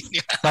tatay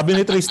niya. Sabi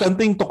ni Tristan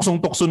Ting,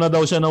 tuksong-tukso na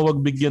daw siya na wag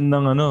bigyan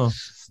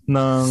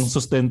ng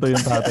sustento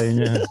yung tatay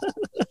niya.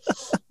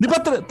 Di ba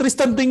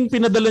Tristan Ting,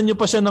 pinadala niyo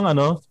pa siya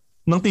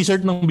ng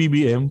t-shirt ng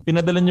BBM?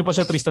 Pinadala niyo pa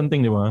siya, Tristan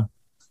Ting, di ba?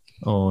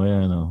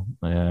 Ayan.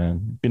 Ayan.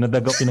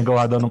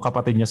 Pinagawa daw ng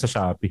kapatid niya sa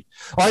Shopee.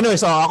 Anyway,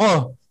 so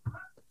ako,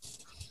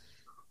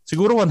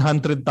 siguro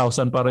 100,000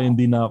 para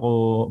hindi na ako,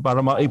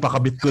 para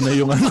maipakabit ko na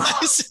yung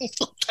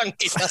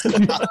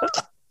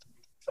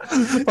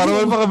Para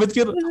may pakabit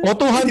ka. O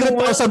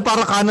 200,000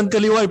 para kanan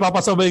kaliwa,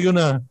 ipapasabay ko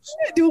na.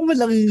 Di mo man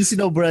lang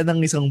sinobra ng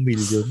 1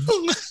 million.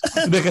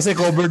 Hindi, kasi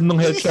covered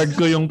nung health card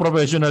ko yung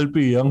professional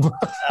fee.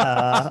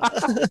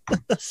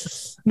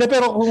 Hindi,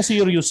 pero kung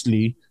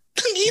seriously,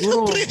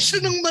 tangina presyo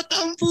ng mata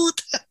ang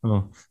puta.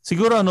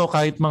 Siguro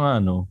kahit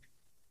mga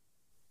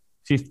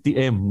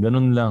 50M,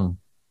 ganun lang.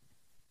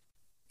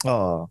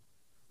 Oo.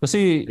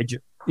 Kasi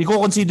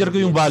i-consider ko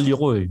yung value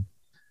ko eh.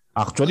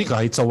 Actually,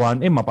 kahit sa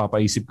 1M,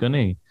 mapapaisip ka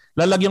na eh.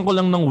 Lalagyan ko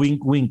lang ng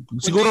wink-wink.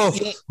 Siguro,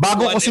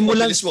 bago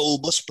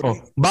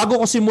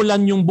ko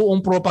simulan yung buong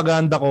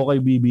propaganda ko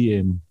kay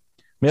BBM,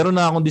 meron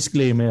na akong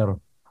disclaimer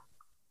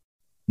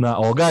na,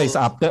 guys,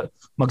 after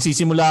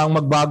magsisimula ang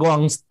magbago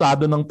ang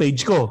estado ng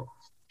page ko,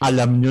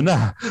 alam nyo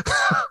na.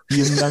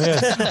 Yun lang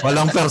yan.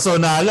 Walang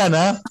personalan,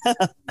 ha?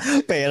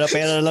 Pera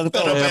lang to.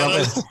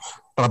 Pera.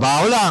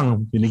 Trabaho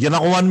lang. Binigyan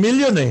ako 1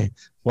 million eh.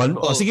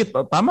 Sige,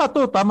 tama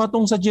to. Tama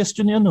tong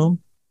suggestion niya, no?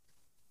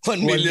 1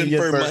 million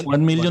per month.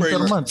 1 million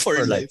per month.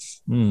 For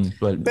life.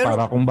 Well, pero,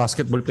 para akong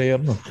basketball player,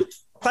 no?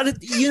 Parang,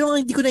 yun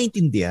ang hindi ko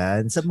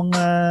naintindihan sa mga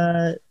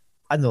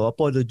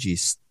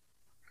apologists.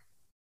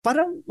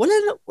 Parang,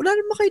 wala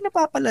naman kayo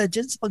napapala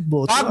dyan sa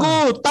pagboto.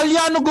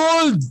 Talyano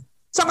Gold!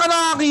 Saan ka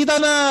nakakita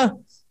na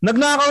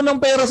nagnakaw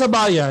ng pera sa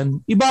bayan,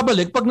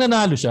 ibabalik pag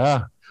nanalo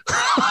siya?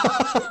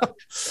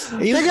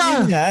 Yun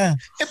nga.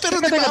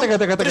 Pero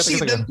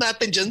president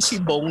natin dyan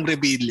si Bong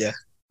Revilla.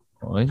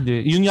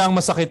 Hindi. Yun nga ang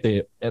masakit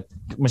eh.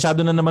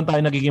 Masyado na naman tayo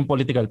nagiging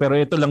political. Pero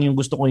ito lang yung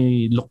gusto ko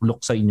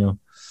i-look sa inyo.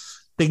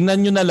 Tignan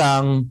nyo na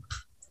lang.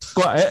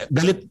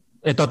 Galit.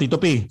 Ito, Tito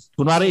P.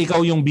 Kunwari ikaw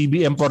yung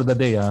BBM for the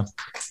day.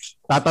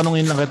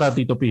 Tatanungin lang kita,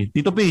 Tito P.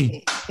 Tito P,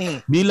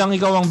 bilang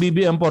ikaw ang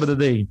BBM for the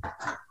day,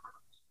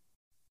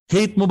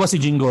 hate mo ba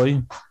si Jinggoy?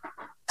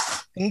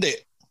 Hindi.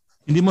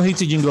 Hindi mo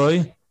hate si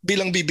Jinggoy?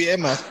 Bilang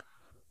BBM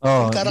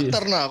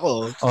karakter na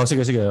ako.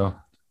 Sige.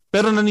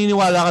 Pero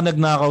naniniwala ka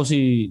nagnakaw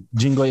si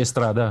Jinggoy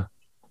Estrada?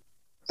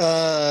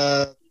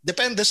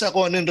 Depende sa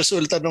kung ano yung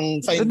resulta ng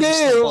findings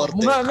ng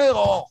korte.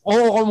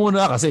 Oo ka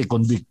muna kasi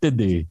convicted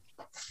eh.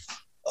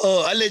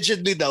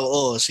 Allegedly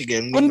daw. Sige.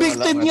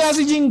 Convicted niya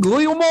si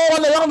Jinggoy. Umuha ka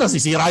na lang.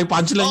 Nasisira yung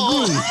punchline ko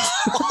eh.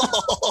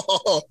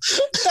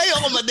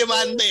 Ayoko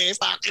mademanda eh.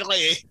 Pakyo ko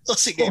eh.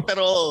 Sige,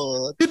 pero...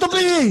 Tito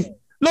P!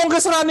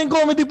 Longest running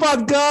comedy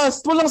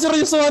podcast. Walang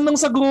seryosohan ng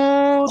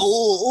sagot.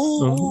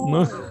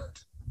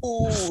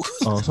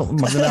 So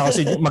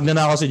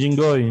magnanakaw si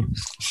Jinggoy.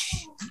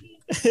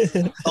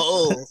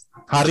 Oo.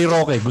 Harry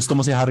Roque. Gusto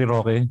mo si Harry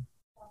Roque?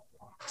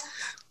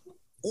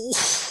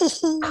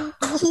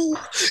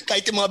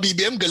 Kahit yung mga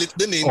BBM galit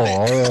din eh.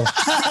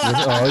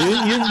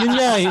 Yun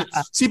nga eh.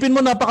 Sipin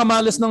mo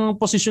napakamalas ng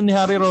posisyon ni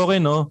Harry Roque,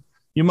 no?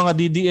 Yung mga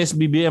DDS,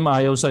 BBM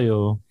ayaw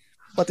sa'yo.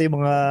 Pati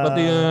mga...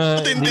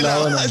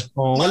 dilawan.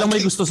 Walang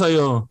may gusto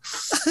sa'yo.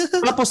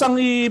 Tapos ang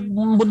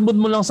ibudbud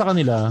mo lang sa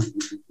kanila,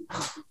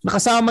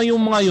 nakasama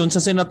yung mga yun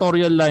sa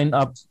senatorial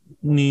lineup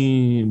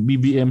ni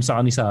BBM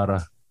sa ni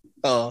Sara.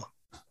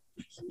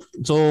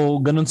 So,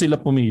 ganun sila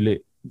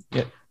pumili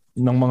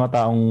ng mga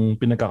taong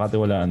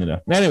pinagkakatiwalaan nila.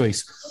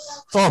 Anyways,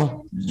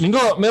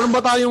 Linggo, meron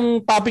ba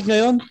tayong topic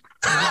ngayon?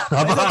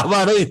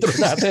 Napakahaba na intro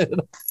natin.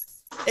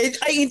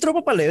 Intro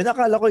pa pala yun.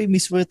 Nakala ko yung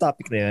mismo yung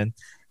topic na yun.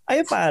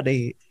 Ayun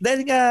pare,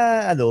 dahil nga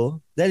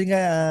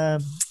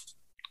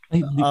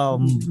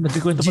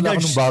nagkikwento pala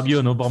ako ng Baguio,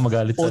 no? Baka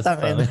magalit sa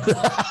amin.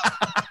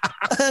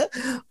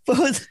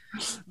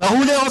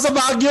 Nahuli ako sa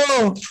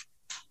Baguio!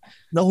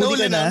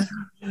 Nahuli ka na?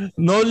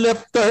 No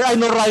left turn,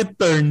 no right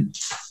turn.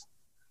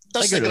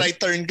 Tapos nag-right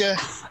turn ka.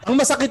 Ang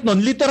masakit nun,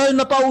 literal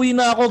na pauwi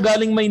na ako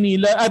galing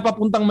Maynila,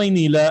 papuntang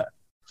Maynila.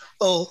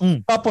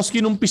 Tapos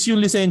kinumpis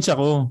yung lisensya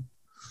ko.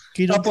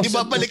 Tapos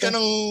ibabalik ka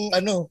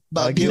ng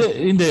Baguio.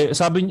 Hindi.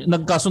 Sabi,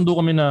 nagkasundo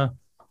kami na,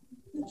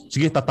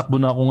 sige, tatakbo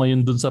na ako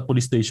ngayon dun sa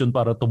police station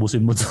para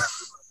tubusin mo.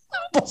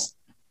 Tapos,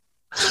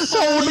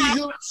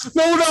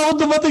 nauna ako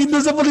dumating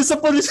dun sa police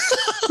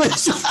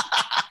station.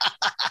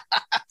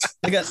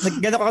 Gano'n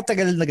ka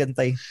katagal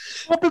nagantay?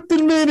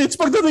 15 minutes.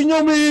 Pagdating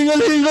niyo, may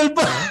hingal-hingal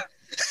pa.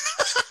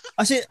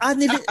 Kasi,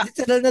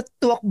 literal na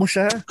tuwak mo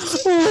siya.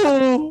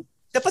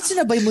 Dapat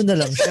sinabay mo na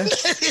lang siya.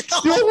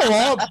 Yung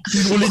nga,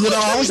 huli niya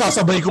lang ako,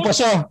 sasabay ko pa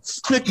siya.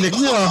 Nek-nek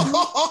niya.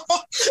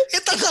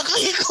 Ito na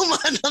kayo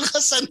kumana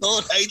ka sa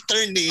no-right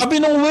turn eh.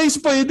 Sabi ng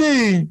Waze, pwede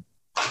eh.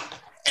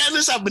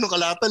 Ano sabi ng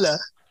Kalatala?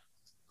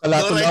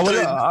 Kalatula?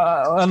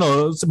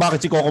 Bakit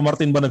si Coco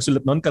Martin ba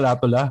nagsulat noon?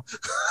 Kalatula?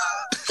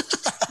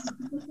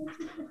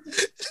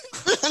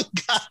 Ang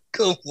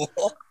gago mo.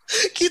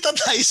 Kita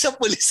tayo sa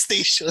police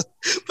station,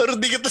 pero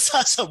di kita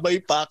sasabay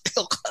pa.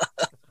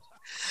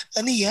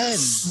 Ano yan?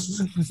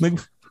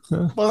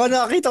 Baka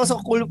nakakita ko sa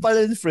Cool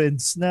Pal and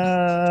Friends na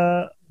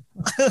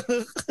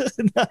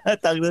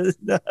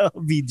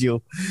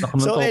video.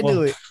 So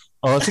anyway.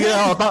 Sige,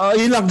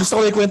 yun lang.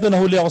 Gusto ko ikwento na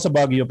huli ako sa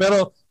Baguio.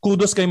 Pero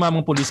kudos kay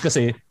Mamang Police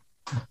kasi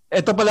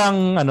ito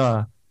palang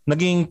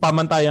naging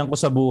pamantayan ko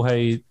sa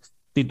buhay,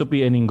 Tito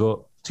P.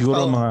 Eningo.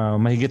 Siguro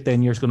mga mahigit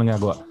 10 years ko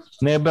nangagawa.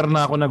 Never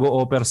na ako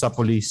nag-o-offer sa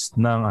police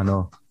ng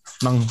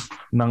ng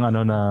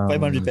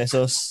 500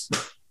 pesos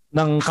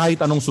ng kahit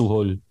anong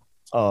suhol.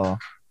 Oo.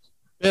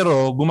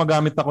 Pero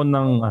gumagamit ako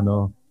ng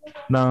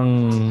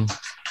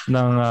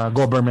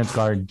government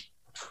card.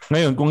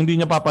 Ngayon, kung hindi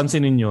niya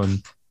papansinin 'yon,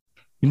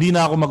 hindi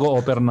na ako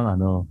mag-o-offer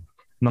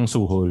ng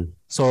suhol.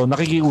 So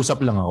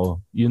nakikiusap lang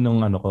ako. 'Yun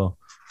ang ko.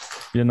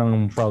 'Yun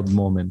ang proud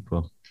moment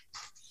ko.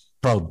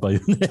 Proud pa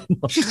 'yun.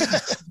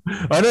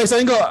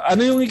 Isahin ko,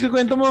 ano yung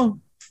ikikwento mo?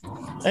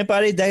 Ay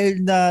pare,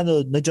 dahil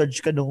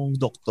na-judge ka nung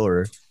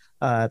doktor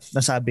at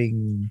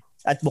nasabing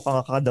at mukhang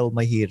ka daw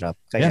mahirap.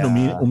 Kaya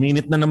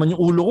uminit na naman yung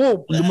ulo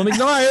ko. Lumamig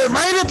na nga.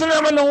 Mainit na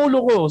naman ang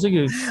ulo ko.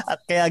 Sige. At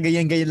kaya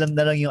ganyan lang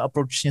na lang yung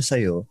approach niya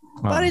sa'yo.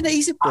 Pare,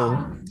 naisip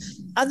ko,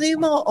 ano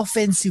yung mga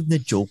offensive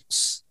na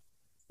jokes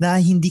na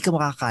hindi ka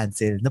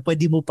makakancel, na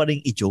pwede mo pa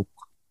rin i-joke?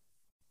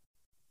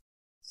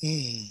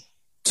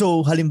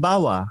 So,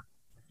 halimbawa,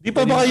 di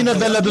pa ba kayo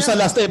nadala doon sa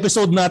last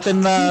episode natin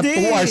na 2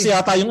 hours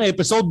yata yung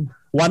episode?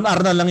 1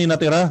 hour na lang yung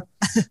natira.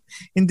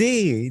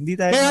 Hindi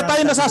tayo. Kaya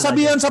tayo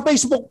nasasabihan sa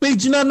Facebook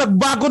page na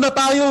nagbago na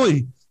tayo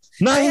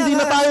Na kaya hindi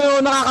na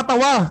tayo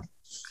nakakatawa.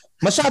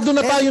 Masyado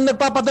na tayong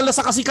nagpapadala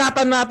sa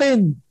kasikatan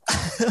natin.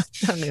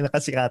 Ang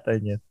nakasikatan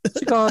niya.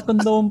 Sikatan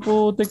daw ang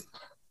putik.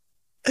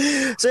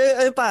 So,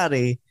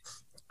 pare,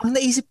 ang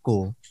naisip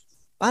ko,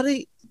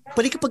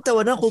 pare ka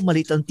pagtawanan kung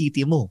maliit ang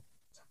titi mo.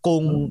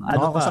 Kung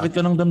nakakasakit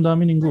ka ng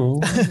damdamin, Ingo.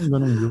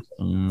 Ganun.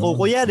 O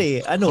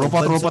kunyari,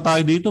 tropa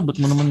tayo dito, ba't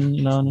mo naman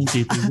inaano yung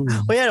titi ko?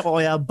 Kunyari, kung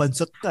kaya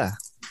bansot ka.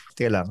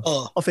 Teka lang.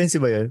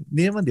 Offensive ba yun?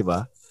 Hindi naman, di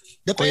ba?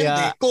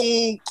 Depende.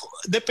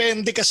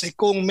 Depende kasi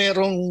kung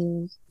merong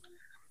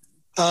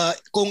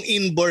kung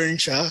inborn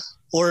siya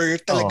or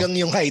talagang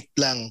yung height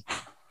lang.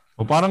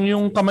 O parang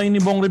yung kamay ni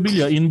Bong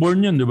Revilla,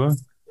 inborn yun, di ba?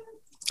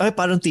 Ay,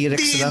 parang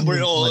T-Rex lang.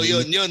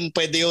 Yun.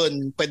 Pwede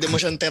yun. Pwede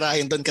mo siyang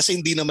tirahin doon kasi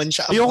hindi naman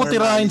siya abnormality. Ayoko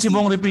tirahin si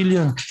Bong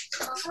Revilla.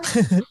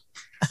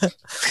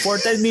 For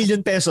 10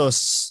 million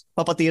pesos,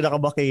 papatira ka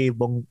ba kay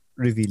Bong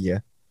Revilla?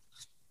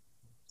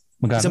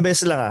 Magkano? Isang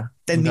beses lang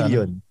 10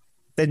 million.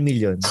 10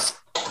 million.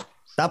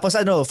 Tapos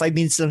 5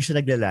 minutes lang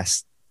siya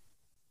naglalast.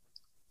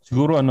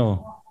 Siguro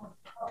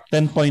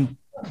 10.1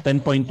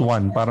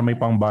 para may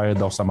pangbayad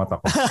daw sa mata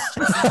ko.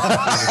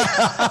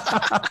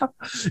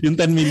 Yung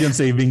 10 million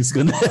savings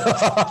ko na.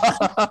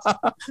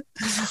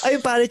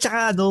 Ay pare,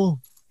 tsaka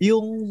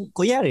yung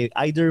kunyari,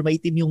 either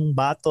maitim yung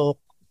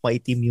batok,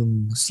 maitim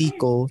yung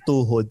siko,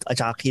 tuhod, at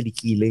saka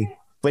kilikili.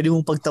 Pwede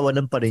mong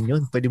pagtawanan pa rin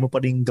yun. Pwede mo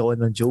pa rin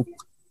gawan ng joke.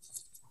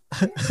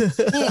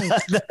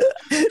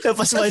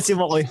 Napasmahan si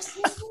Makoy.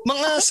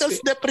 Mga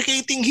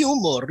self-deprecating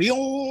humor, yung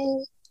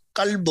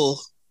kalbo.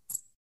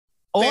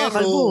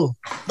 Kalbo.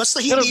 Basta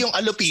hindi yung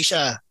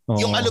alopecia.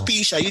 Yung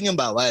alopecia, yun yung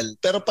bawal.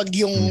 Pero pag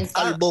yung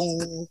kalbong...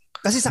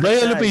 Kasi sa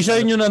alopecia,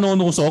 yun yung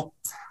nanunusok.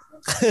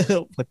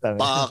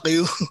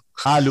 Pakyo.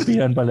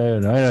 Alopecia pala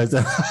yun.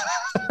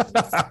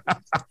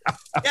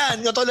 Yan,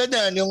 katulad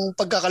yan. Yung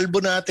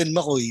pagkakalbo natin,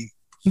 Makoy.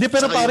 Hindi,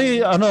 pero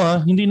pare,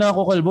 hindi na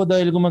ako kalbo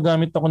dahil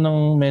gumagamit ako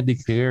ng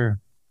Medicare.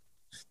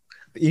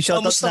 Yung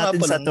shoutout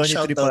natin sa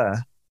 23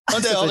 pa.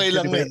 Hindi, okay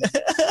lang yun.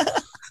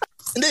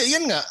 Hindi,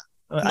 yan nga.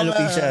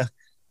 Alopecia.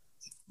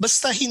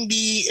 Basta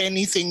hindi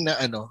anything na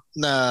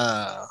na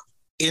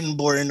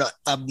inborn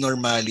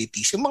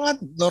abnormalities. Yung mga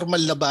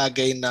normal na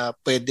bagay na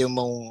pwede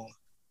mong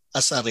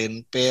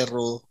asarin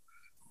pero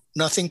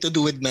nothing to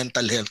do with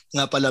mental health.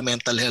 Nga pala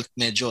mental health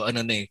medyo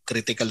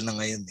critical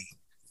na ngayon .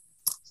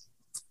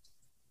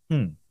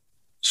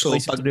 So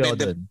pag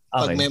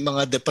may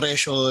mga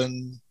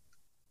depression,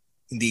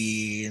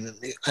 hindi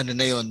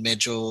na yon,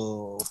 medyo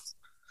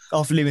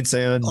off limits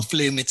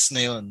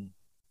na yon.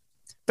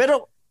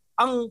 Pero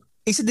ang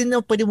isa din na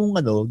pwede mong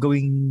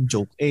gawing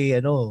joke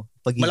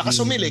pagiging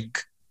malakas umilig.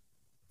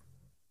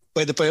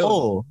 Pwede pa yun.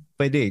 Oo,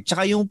 pwede.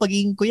 Tsaka yung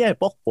pagiging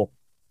pokpok.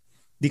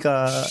 Di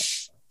ka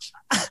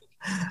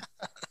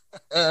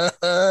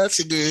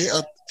sige.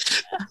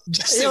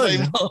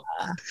 Justify mo.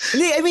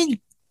 Hindi, I mean,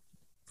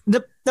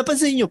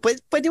 napansin nyo,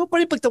 pwede mo pa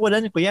rin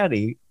pagtawanan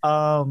kunyari.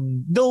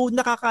 Though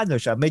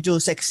nakakaano siya, medyo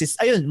sexist.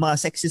 Ayun,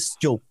 mga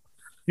sexist joke.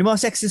 Yung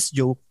mga sexist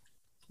joke,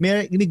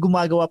 may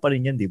gumagawa pa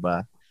rin yan, di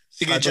ba?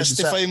 Sige,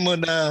 justify mo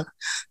na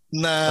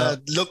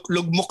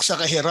lugmok sa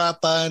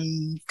kahirapan,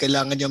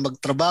 kailangan niya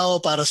magtrabaho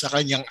para sa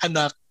kanyang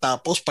anak,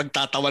 tapos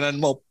pagtatawanan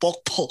mo,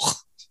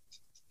 pok-pok.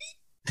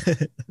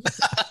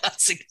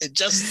 Sige,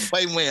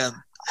 justify mo yan.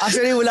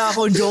 Actually, wala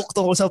akong joke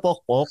tungkol sa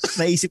pok-pok.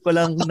 Naisip ko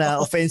lang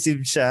na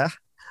offensive siya.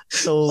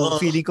 So,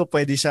 feeling ko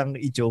pwede siyang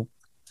i-joke.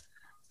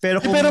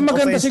 Pero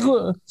maganda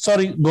siguro.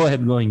 Sorry, go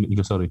ahead.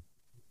 Sorry.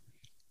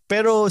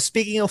 Pero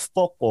speaking of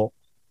pok-pok,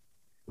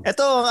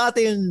 ito ang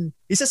ating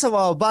isa sa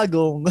mga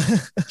bagong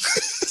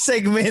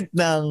segment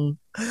ng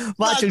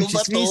Machong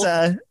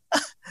Chismisan.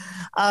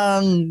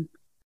 Ang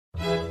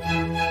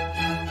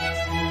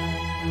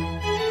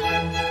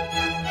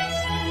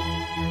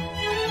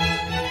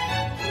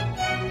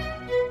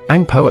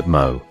Poet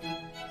Mo.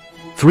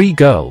 3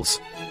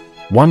 girls.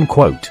 1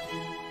 quote.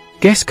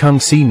 Guess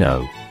kung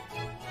sino.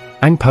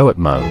 Ang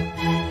Poet Mo.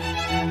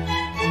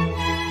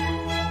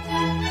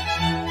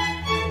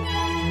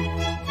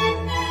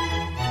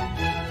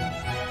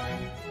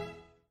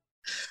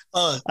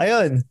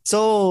 Ayun.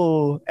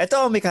 So, eto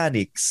ang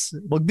mechanics.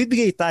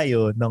 Magbibigay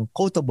tayo ng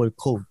quotable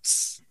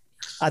quotes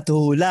at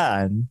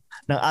huhulaan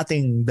ng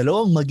ating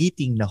dalawang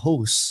magiting na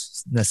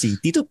host na si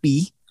Tito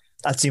P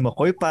at si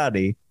McCoy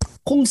Pare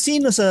kung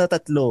sino sa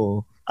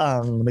tatlo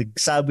ang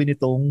nagsabi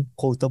nitong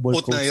quotable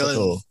quotes na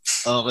to.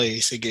 Okay,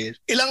 sige.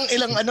 Ilang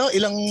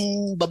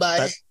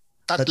babae?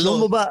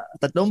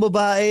 Tatlong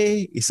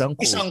babae, isang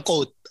quote. Isang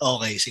quote.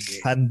 Okay,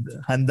 sige.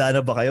 Handa na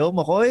ba kayo,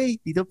 McCoy?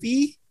 Tito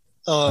P?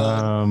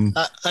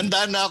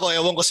 Handa na ako.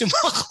 Ewan ko si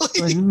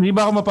McCoy. Hindi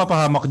ba ako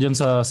mapapahamak dyan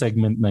sa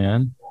segment na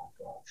yan?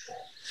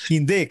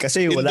 Hindi,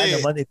 kasi wala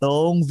naman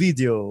itong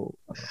video.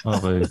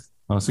 Okay.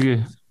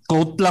 Sige.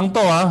 Quote lang to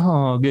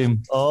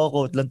game.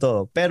 Quote lang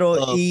to.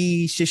 Pero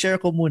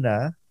i-share ko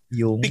muna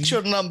yung...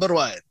 Picture number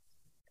 1.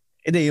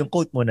 Hindi, yung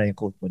quote muna.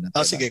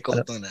 Sige,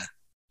 quote muna.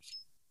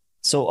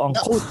 So, ang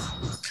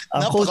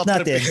quote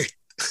natin,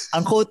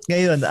 ang quote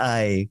ngayon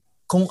ay,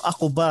 kung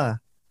ako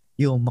ba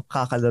yung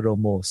makakalaro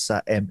mo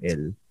sa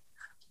ML,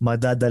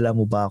 madadala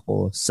mo ba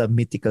ako sa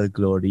mythical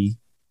glory?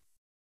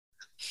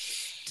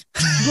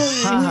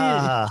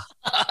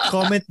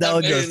 Comment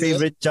down your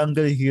favorite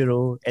jungle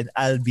hero and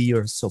I'll be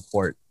your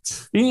support.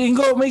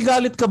 Ingo, may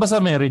galit ka ba sa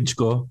marriage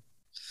ko?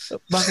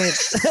 Bakit?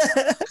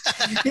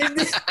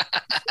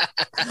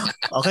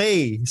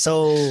 Okay,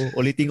 so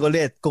ulitin ko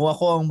ulit. Kung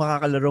ako ang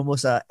makakalaro mo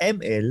sa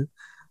ML,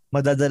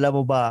 madadala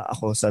mo ba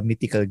ako sa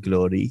mythical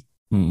glory?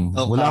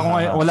 Okay.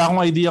 Wala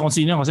akong idea kung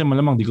sino kasi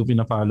malamang di ko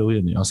pina-follow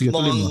yun. Sige,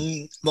 tuloy mo.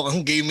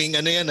 Mukhang gaming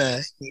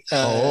gamer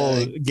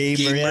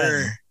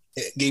yan.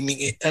 Gaming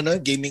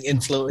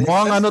influencer.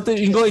 Mukhang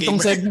Ingo,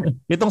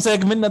 itong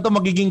segment na to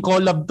magiging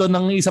collab to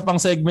ng isa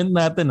pang segment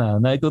natin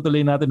na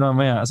itutuloy natin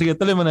mamaya. Sige,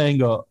 tuloy mo na,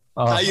 Ingo.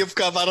 Hayop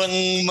ka, parang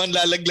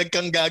manlalaglag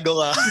kang gago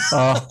ka.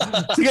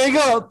 Sige,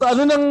 Ingo,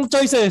 ano ng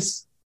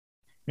choices?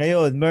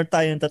 Ngayon, meron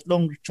tayong 3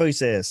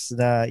 choices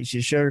na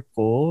i-share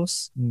ko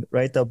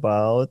right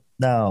about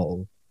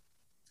now.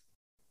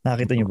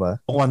 Nakita niyo ba?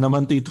 Ako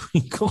naman, Tito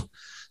Ingo.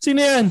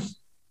 Sino yan?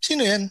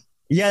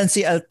 Yan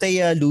si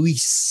Althea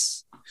Luis.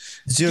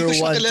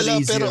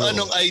 0130. Pero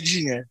anong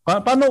IG niya?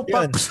 Paano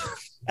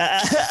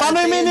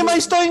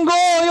i-minimize to, Ingo?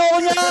 Ayoko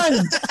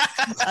niyan.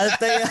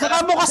 Althea.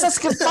 Nakabo ka sa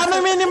script. Paano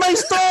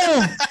i-minimize to?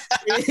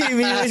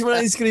 I-minimize mo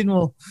lang yung screen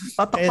mo.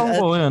 Tatakpan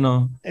ko.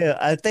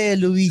 Althea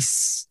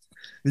Luis.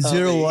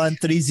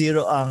 0130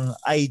 ang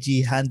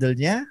IG handle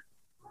niya.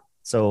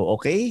 So,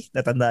 okay.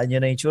 Natandaan niyo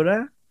na yung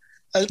tsura.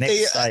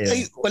 Next tayo.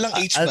 Walang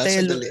H ba?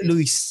 Althea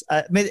Luis.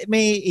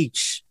 May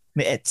H.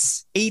 May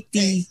H.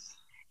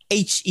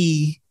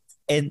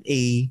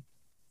 ATHENA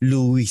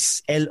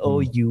Luis.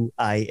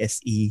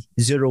 LOUISE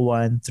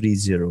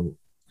 0130.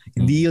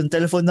 Hindi yung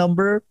telephone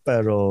number,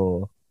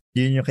 pero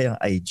yun yung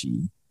kayang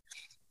IG.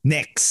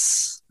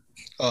 Next.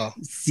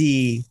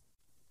 Si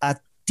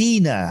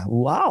Athena.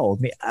 Wow,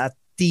 may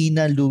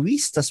Athena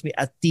Luis, tas may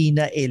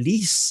Athena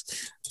Elise.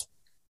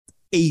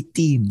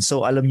 18.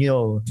 So alam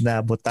nyo na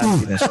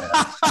botante na siya.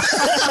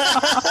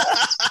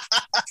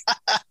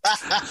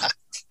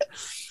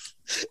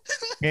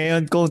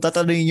 Ngayon, kung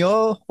tatanungin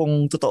nyo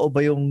kung totoo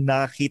ba yung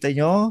nakakita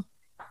nyo,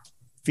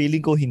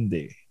 feeling ko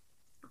hindi.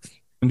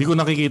 Hindi ko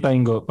nakikita,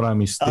 Ingo.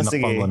 Promise.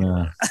 Tinakpan ko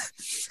na.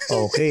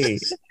 Okay.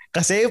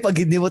 Kasi pag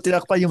hindi mo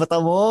tinakpan yung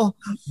mata mo,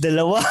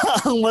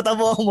 2 ang mata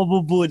mo ang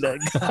mabubulag.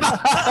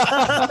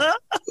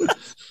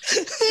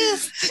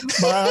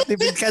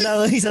 Makakatipid ka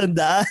ng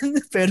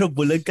 100, pero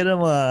bulag ka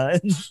naman.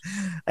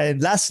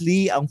 And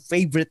lastly, ang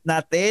favorite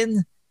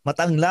natin,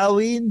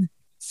 matanglawin,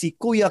 si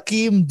Kuya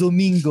Kim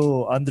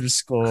Domingo _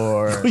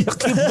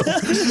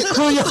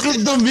 Kuya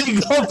Kim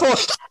Domingo po.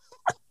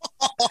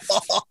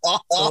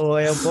 So,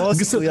 ayan po,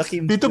 si Kuya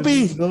Kim Tito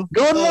Domingo. P,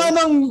 gawin mo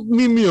ng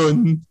meme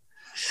yun.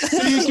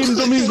 Si Kim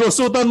Domingo,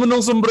 sutan mo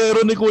ng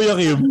sombrero ni Kuya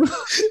Kim.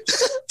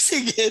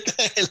 Sige,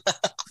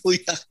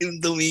 Kuya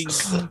Kim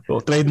Domingo.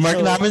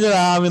 Trademark namin yun,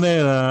 amin na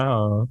yun.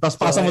 Tapos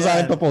pasa mo sa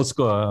akin pa post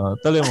ko.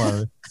 Tuloy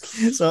mo.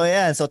 So,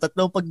 ayan. So, 3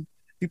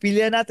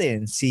 pipilian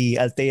natin. Si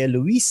Althea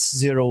Luis,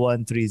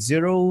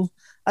 0130,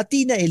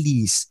 Athena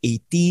Elise,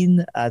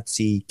 18, at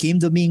si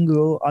Kim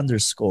Domingo _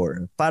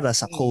 para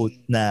sa quote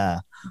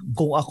na,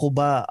 kung ako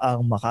ba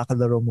ang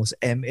makakalaro mo sa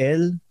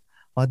ML,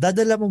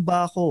 madadala mo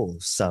ba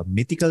ako sa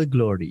mythical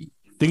glory?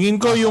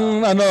 Tingin ko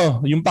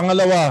yung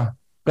pangalawa.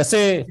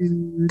 Kasi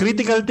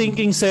critical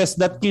thinking says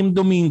that Kim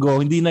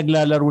Domingo hindi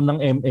naglalaro ng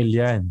ML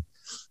yan.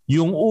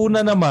 Yung una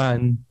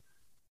naman,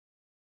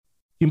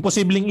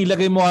 imposibleng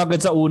ilagay mo agad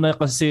sa una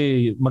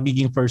kasi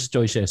magiging first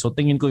choice eh. So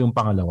tingin ko yung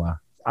pangalawa.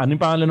 Ano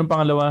yung pangalan ng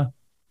pangalawa?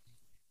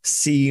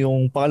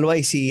 Yung pangalawa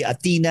ay si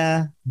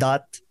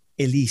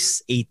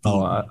Athena.Elise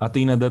 18.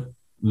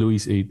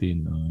 Athena.Luis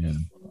 18.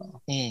 Yan.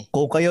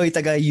 Kung kayo ay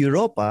taga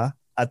Europa,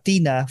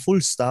 Athena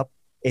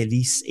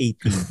Elise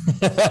 18.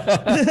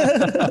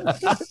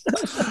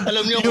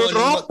 Alam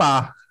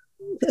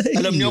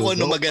niyo kung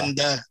ano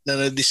maganda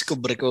na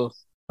na-discover ko?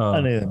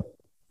 Ano yun?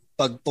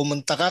 Pag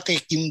pumunta ka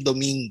kay Kim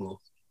Domingo,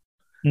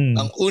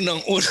 ang unang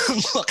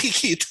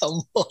makikita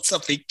mo sa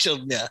picture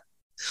niya,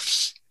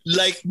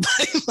 Like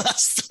by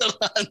Master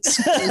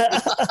Hans.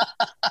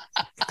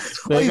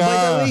 Oy, by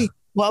the way,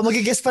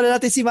 mag-guess pala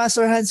natin si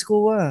Master Hans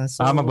Kua. So,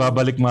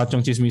 magbabalik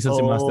machong chismisan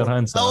si Master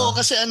Hans. Oo,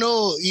 kasi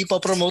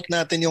ipopromote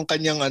natin yung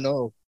kanyang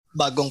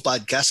bagong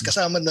podcast.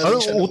 Kasama na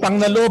rin siya.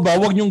 Utang na loob,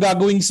 huwag niyong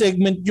gagawing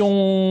segment yung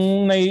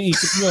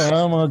naiisip niyo,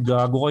 ha? Mga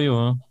gago kayo,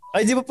 ha?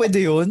 Ay, di ba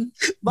pwede yun?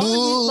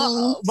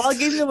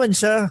 Bagay naman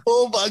siya.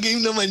 Oo, bagay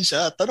naman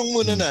siya. Tanong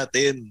muna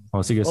natin.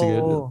 Sige.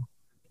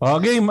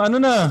 Game, ano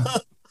na?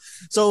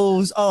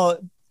 So,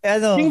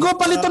 Kingo,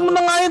 palitan mo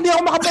na nga yan. Hindi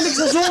ako makabalik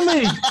sa Zoom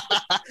eh.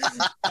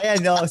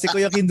 Ayan, si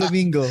Kuya Kim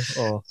Domingo.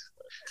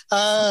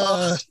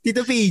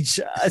 Tito Peach.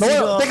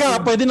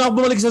 Teka, pwede na ako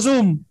bumalik sa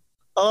Zoom.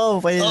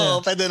 Pwede na.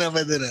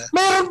 Pwede na.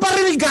 Meron pa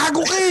rin,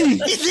 gago ka eh.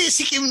 Hindi,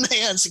 si Kim na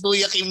yan. Si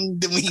Kuya Kim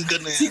Domingo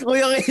na yan. Si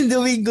Kuya Kim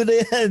Domingo na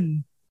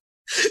yan.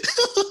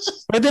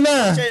 Pwede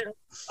na.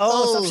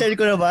 Stop share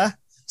ko na ba?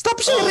 Stop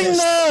sharing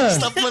na.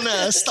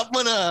 Stop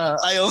mo na.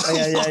 Ayaw.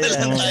 Ayan.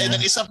 Tayo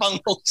ng isa pang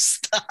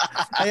host.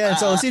 Ayan,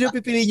 so sino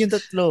pipiliin yung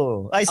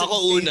tatlo?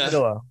 Ako una.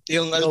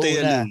 Yung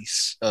Althea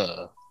Luis.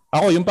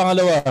 Ako, yung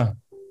pangalawa.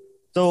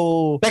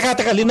 So,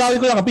 Teka, linawin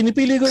ko lang.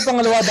 Pinipili ko yung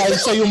pangalawa dahil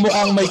siya yung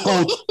mukhang may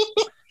quote.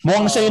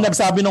 Mukhang siya yung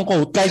nagsabi ng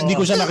quote kahit di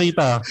ko siya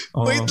nakita.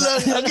 Wait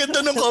lang. Ang ganda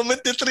ng comment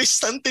ni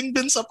Tristan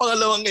tingnan sa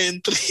pangalawang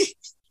entry.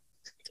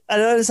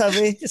 Ano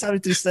sabi? Sabi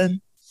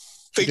Tristan?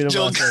 Fake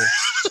joke.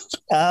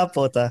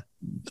 Pota.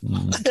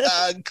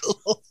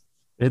 Gago.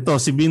 Ito,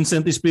 si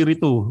Vincent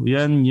Espiritu.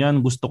 Yan.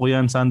 Gusto ko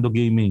yan, Sando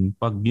Gaming.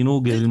 Pag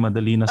ginugel,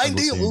 madali na sagutin. Ay,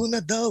 di yung una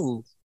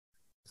daw.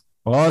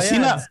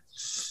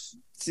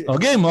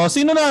 Game.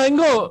 Sino na?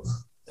 Ingo.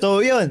 So,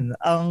 yun.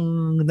 Ang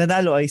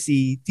nanalo ay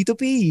si Tito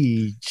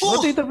Peach.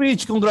 Tito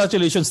Peach.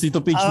 Congratulations,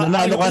 Tito Peach.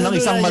 Nanalo ka ng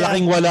isang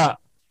malaking wala.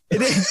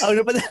 Hindi, ang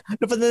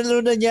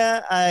napanalo na niya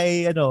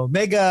ay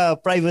mega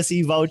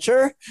privacy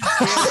voucher.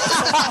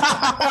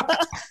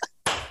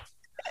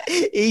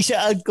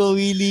 Asia Agco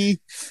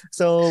Willie.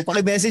 So,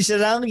 paki-message na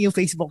lang yung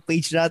Facebook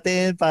page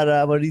natin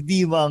para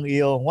ma-redeem ang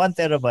iyong 1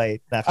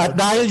 terabyte. At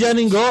dahil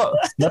dyan, Ingo,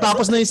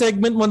 natapos na yung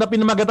segment mo na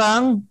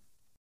pinamagatang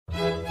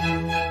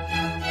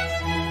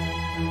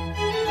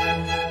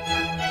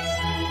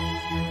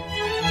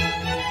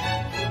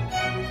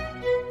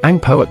Ang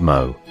Poet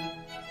Mo.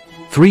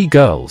 3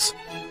 girls.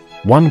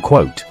 1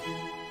 quote.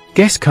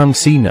 Guess kung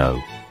sino.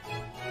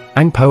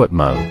 Ang Poet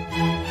Mo.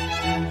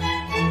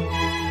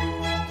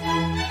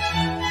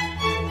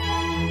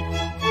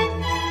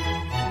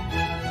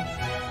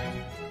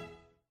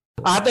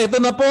 At ito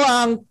na po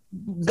ang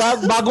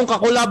bagong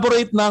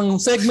kakolaborate ng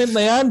segment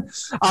na yan.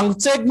 Ang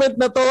segment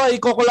na to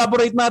ay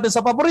kokolaborate natin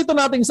sa paborito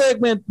nating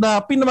segment na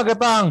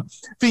pinamagatang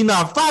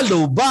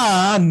Pina-follow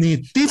ba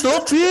ni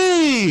Tito P?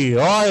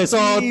 Okay, so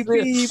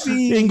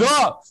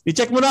Ingo,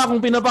 i-check mo na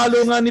kung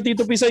pina-follow nga ni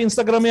Tito P sa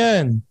Instagram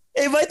yan.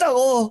 Invite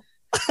ako.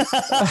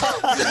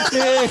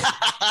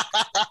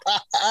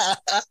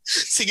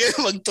 Sige,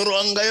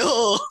 magturuan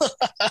kayo.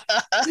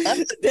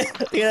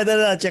 Tingnan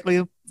na, check ko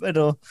yung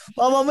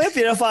mamaya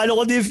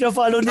pina-follow ko din,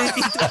 pina-follow ni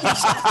Tito.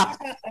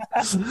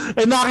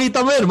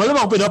 Nakita mo yan,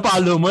 malamang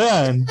pina-follow mo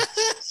yan.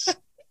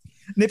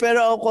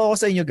 Pero ako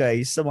sa inyo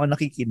guys, sa mga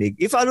nakikinig,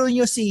 i-follow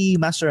nyo si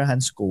Master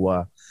Hans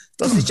Kua.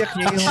 Tapos i-check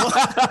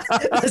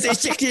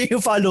nyo yung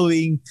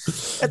following.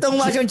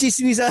 Itong Machong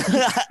Chismis sa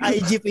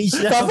IG page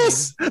namin.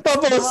 Tapos,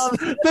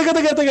 teka.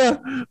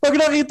 Pag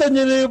nakita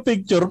nyo na yung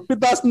picture,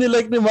 pitas ni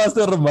like ni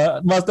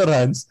Master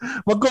Hans,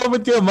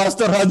 mag-comment kayo,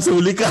 Master Hans,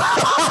 huli ka.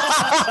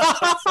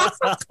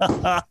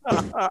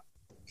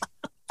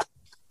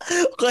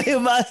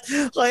 Kaya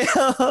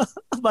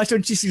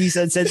Machong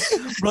Chismisan said,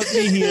 brought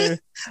me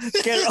here.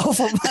 Care of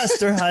a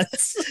Master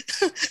Hans.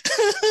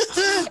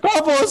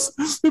 Tapos,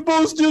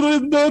 i-post nyo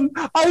rin doon,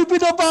 ay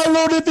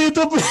pinapalo ni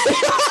Tito P.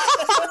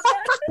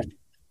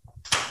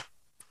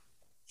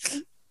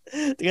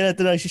 Tingnan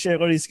natin lang, share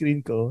ko yung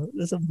screen ko.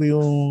 Nasaan ba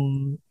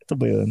yung... Ito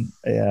ba yun?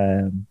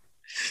 Ayan.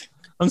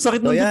 Ang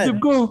sakit ng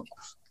dibdib ko.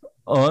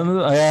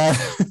 Ayan.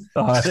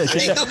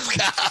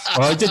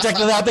 Check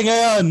na natin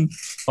ngayon.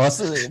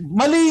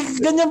 Mali,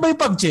 ganyan ba yung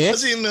pag-check?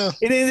 Sino?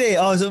 Hindi.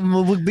 So,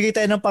 magbigay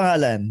tayo ng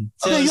pangalan.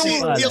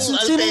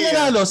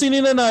 Sino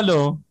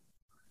nanalo?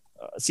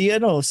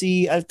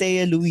 Si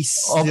Althea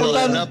Luis.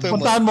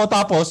 Puntahan mo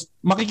tapos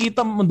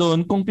makikita mo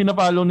doon kung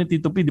pinapalo ni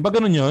Tito P. Di ba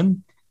ganun yun?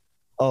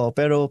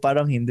 Pero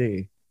parang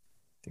hindi.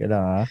 Teka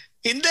lang ha.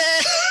 Hindi!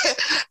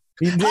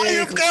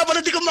 Ayop ka,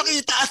 parang di ko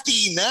makita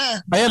Athena.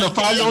 Ayan,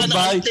 followed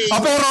by.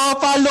 Pero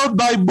followed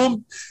by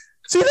Boom.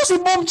 Sino si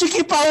Boom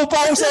Chiki Pao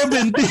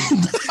 17?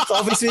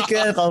 Coffee sweet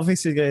ka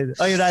yan.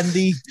 Ay,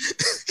 Randy.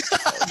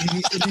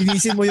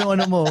 Linisin mo yung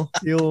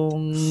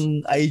yung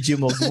IG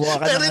mo.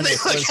 Gumawa ka pero ito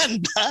yung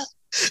maganda.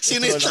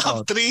 Sino yung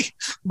top 3?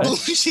 Boom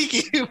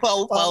Chiki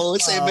Pao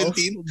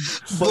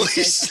 17.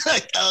 Boys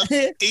Night Out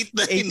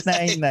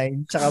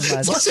 899. Tsaka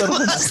Master.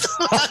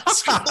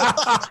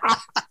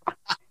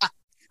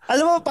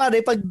 Alam mo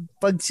pare, pag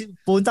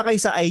punta kayo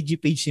sa IG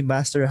page ni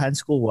Master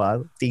Hans Kua,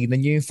 tingnan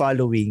nyo yung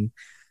following.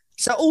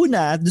 Sa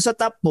una, doon sa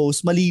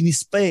topmost,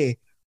 malinis pa eh.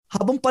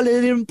 habang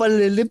palilim,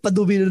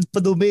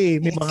 padumi.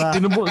 May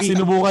mga...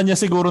 Sinubukan niya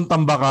sigurong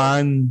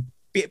tambakan.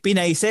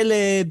 Pinay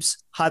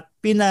celebs, hot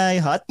Pinay,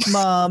 hot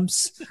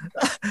moms.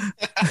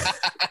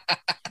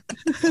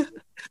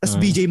 Tapos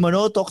BJ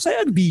Manotok.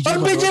 Saan BJ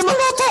Manotok? BJ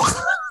Manotok!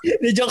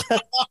 Joke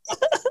lang.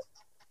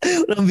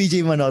 Walang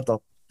BJ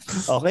Manotok.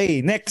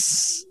 Okay,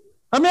 next.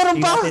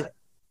 Meron pa?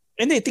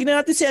 Hindi, tingnan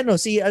natin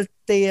si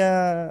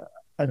Althea,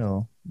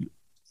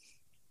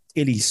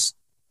 Elise.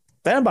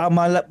 Pero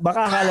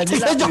baka akala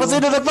nila.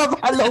 Kasi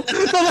nagpapalo.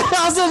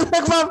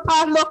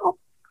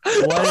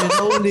 One and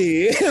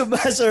only.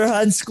 Master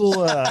Hans ko.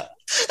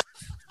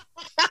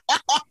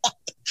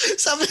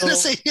 Sabi na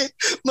sa iyo,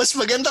 mas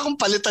maganda kung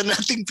palitan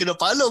natin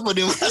pinapalo mo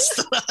ni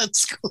Master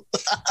Hans ko.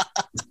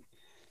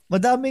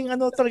 Madaming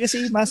talaga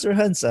si Master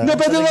Hans. Hindi,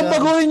 pwede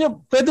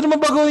naman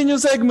baguhin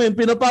yung segment.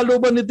 Pinapalo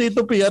ba ni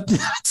Tito P at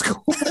Hans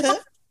ko?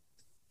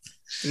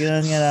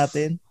 Tingnan nga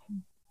natin.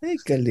 Ay,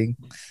 galing.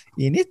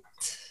 Init.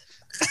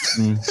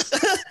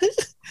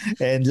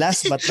 And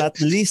last but not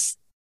least,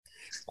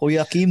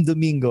 Kuya Kim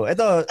Domingo.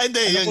 Ito. Hindi,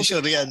 yun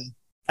sure yan.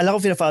 Alam ko,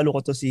 pinafollow ko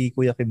to si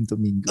Kuya Kim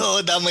Domingo.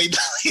 Oo,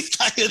 damay-damay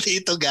tayo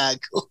dito,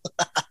 gago.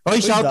 Oy,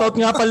 shoutout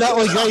nga pala.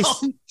 Oy, guys.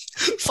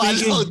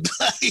 Followed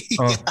by...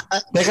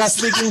 Teka,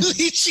 speaking...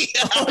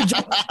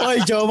 Oy,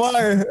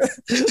 Jomar.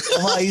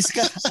 Umayos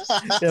ka.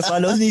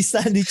 Pinafollow ni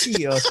Stanley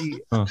Chi.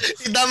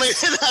 Idamay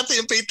na natin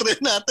yung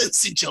Patreon natin,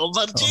 si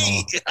Jomar G.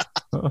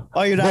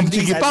 Oy,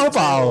 Randy. Sige pa.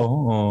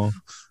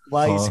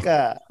 Wise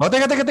ka.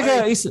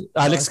 Teka.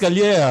 Alex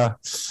Calleja.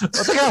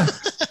 Teka.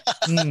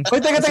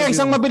 Teka.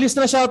 Isang mabilis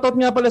na shoutout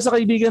nga pala sa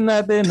kaibigan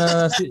natin.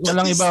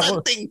 Walang iba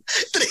ako.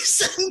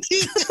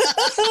 Trisanding.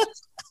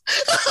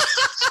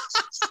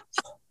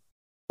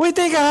 Wait,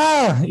 teka.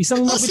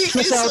 Isang mabilis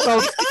na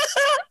shoutout.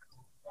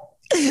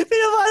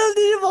 Pinapalo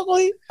din yung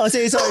Makoy.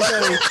 Sorry.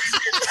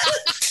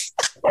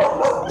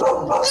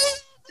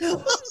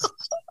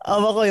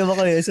 Makoy.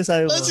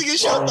 Sasabi mo. Sige,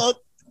 shoutout.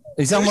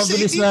 Isang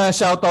mabilis na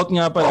shoutout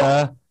nga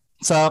pala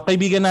sa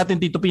kaibigan natin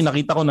Tito P.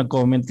 Nakita ko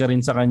nag-comment ka rin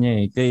sa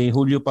kanya kay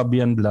Julio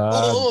Pabian Vlog.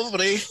 Oo,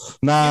 pre.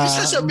 Yung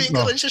sasabihin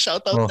ko rin siya,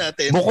 shoutout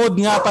natin. Bukod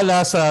nga pala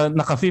sa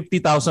naka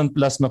 50,000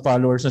 plus na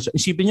followers na siya.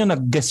 Isipin nyo,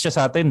 nag-guest siya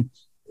sa atin.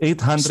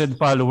 800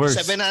 followers.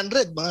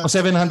 700 mga.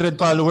 700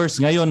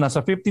 followers. Ngayon, nasa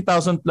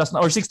 50,000 plus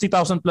na or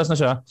 60,000 plus na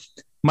siya.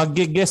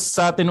 Mag-guest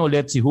sa atin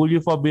ulit si Julio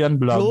Fabian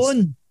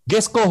Vlogs.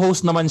 Guest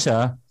co-host naman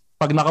siya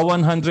pag naka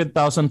 100,000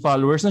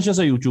 followers na siya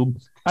sa YouTube.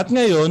 At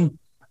ngayon,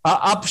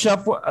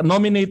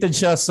 nominated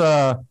siya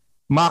sa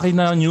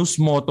Makina News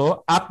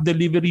Moto, App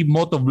Delivery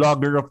Moto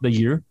Vlogger of the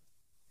Year.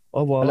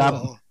 Oh,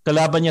 wow.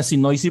 Kalaban niya si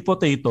Noisy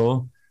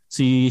Potato,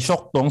 si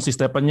Shoktong, si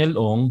Stepaniel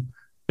Ong.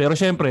 Pero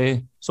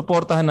syempre,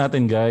 suportahan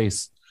natin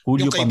guys.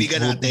 Julio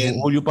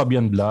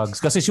Pabian Vlogs.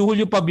 Kasi si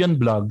Julio Pabian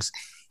Vlogs,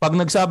 pag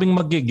nagsabing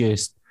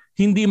mag-guest,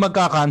 hindi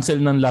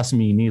magka-cancel ng last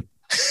minute.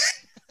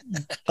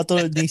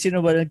 Katulad din, sino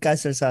ba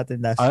nag-cancel sa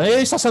atin last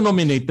minute? Sa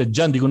nominated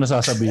dyan, di ko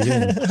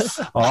nasasabihin.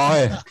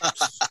 Okay.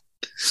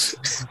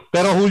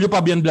 Pero Julio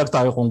Pabian Vlog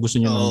tayo kung gusto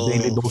niyo ng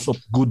daily dose of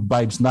good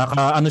vibes.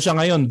 Siya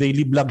ngayon,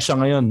 daily vlog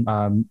siya ngayon.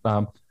 9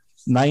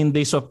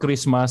 days of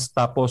Christmas,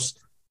 tapos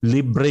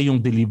libre yung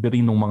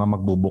delivery ng mga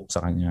magbubook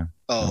sa kanya.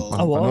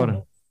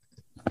 Wow.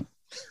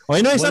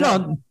 Okay,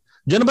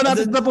 diyan na ba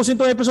natin tapusin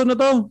itong episode na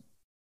to?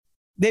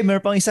 Hindi,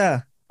 meron pang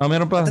isa.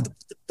 Meron pa.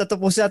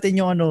 Tatapusin natin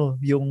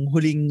yung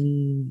huling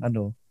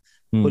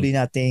huli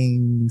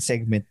nating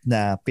segment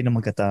na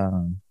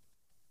pinamagatang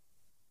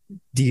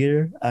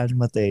Dear Ann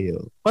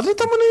Mateo.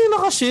 Palitan mo na yung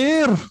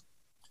nakashare.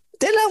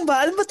 Lang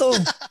ba? Ano ba to?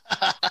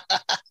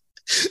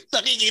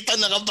 Nakikita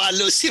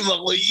nakapalo si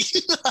Makoy.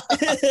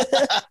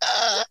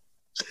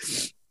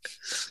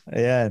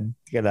 Ayan.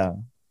 Tika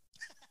lang.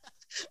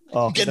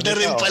 Ganda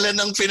rin pala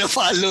ng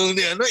pinafollow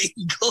ni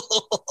Ingo.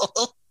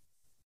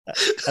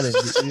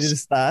 Yung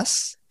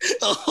stas?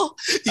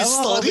 Yung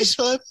story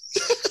shot.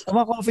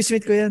 Office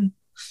mate ko yan.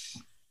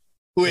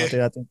 Uwe.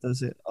 Natin ito.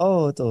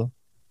 Ito.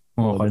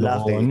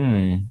 Lalaki.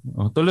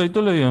 Tuloy.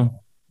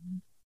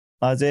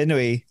 So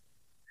anyway,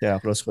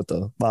 close ko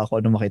to. Baka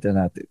kung ano makita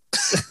natin.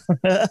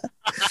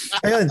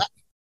 Ayun.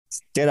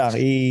 Kaya lang,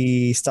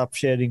 i-stop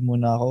sharing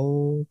muna ako.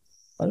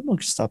 Paano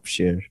mag-stop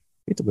share?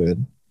 Ito ba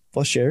yun?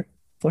 Pause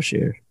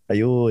share.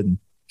 Ayun.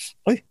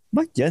 Ay,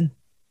 bakit yan?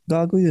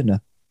 Gago yun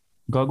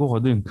Gago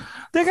ka din.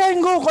 Teka,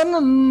 Ingo,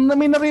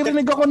 may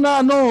naririnig ako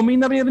na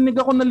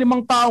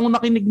 5 taong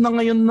nakinig na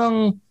ngayon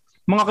ng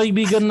mga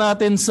kaibigan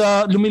natin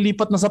sa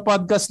lumilipat na sa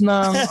podcast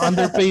ng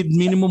underpaid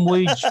minimum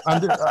wage.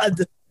 Under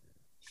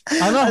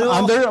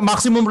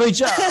maximum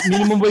wage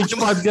minimum wage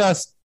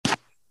podcast.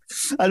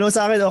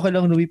 Sa akin okay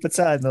lang lumipat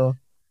sa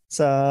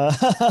sa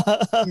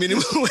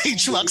minimum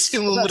wage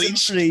maximum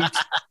wage.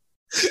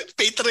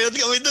 Patreon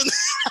kami dun.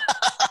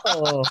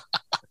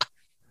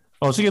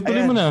 Sige,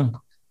 tuloy mo na.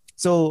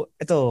 So,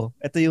 ito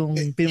yung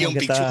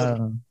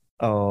pinamagatang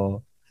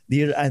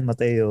Dear Ann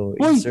Mateo.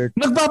 Insert.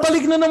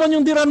 Nagbabalik na naman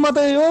yung Dear Ann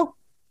Mateo?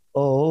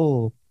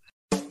 Oo.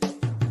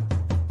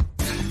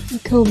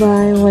 Ikaw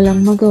ba ay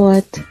walang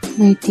magawa't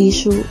may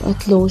tissue at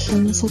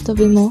lotion sa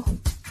tabi mo?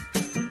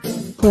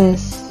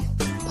 Pues,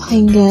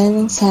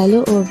 pakinggan ang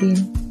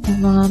saloobin ng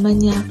mga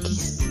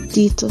manyakis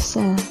dito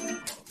sa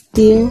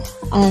Dear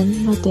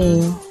Ann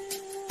Mateo.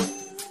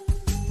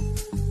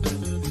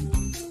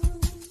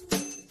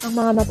 Ang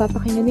mga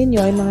mapapakinggan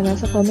ninyo ay mga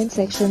nasa comment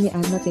section ni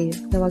Ann Mateo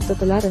na huwag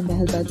tutularan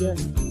dahil bad yun.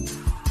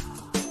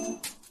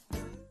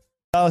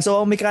 So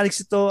ang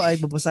mechanics ito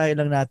ay babasahin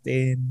lang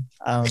natin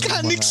ang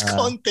mechanics mga,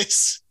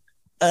 contest.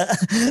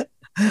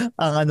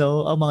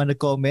 ang mga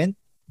nag-comment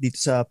dito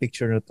sa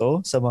picture na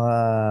to, sa mga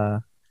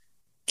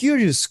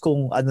curious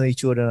kung ano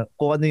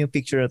yung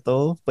picture na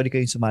to, pwede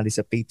kayong sumali sa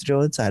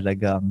Patreon sa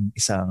halagang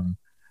isang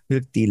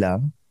milk tea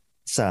lang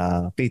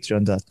sa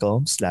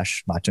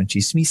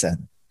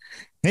patreon.com/machongchismisan.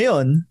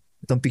 Ngayon,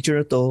 itong picture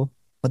na to,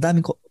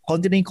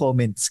 konti na yung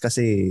comments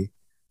kasi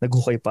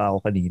naghukay pa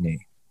ako kanina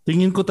eh.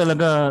 Tingin ko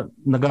talaga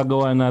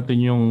nagagawa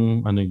natin yung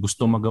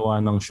gusto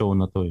magawa ng show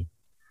na to eh.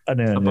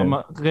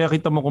 Kaya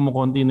kita mo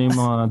kumukonti na yung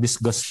mga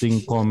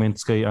disgusting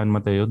comments kay Ann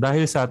Mateo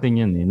dahil sa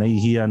atin yan eh.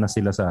 Nahihiya na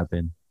sila sa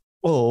atin.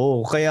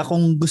 Oo, kaya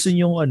kung gusto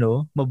niyo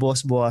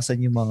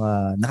mabawas-bawasan yung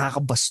mga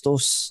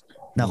nakakabastos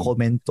na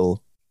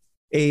komento,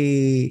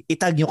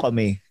 itag nyo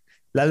kami.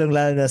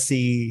 Lalong-lalo na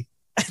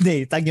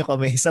itag nyo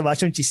kami sa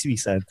Machong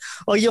Chismisan.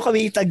 O nyo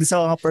kami itag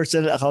sa mga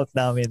personal account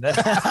namin.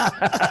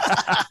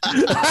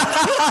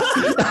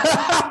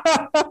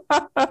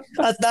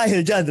 At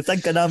dahil dyan, itag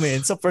ka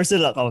namin sa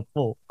personal account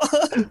mo.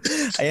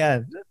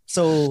 Ayan.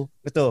 So,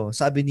 ito,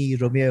 sabi ni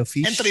Romeo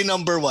Fish. Entry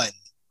number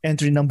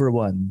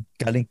 1.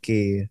 Galing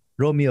kay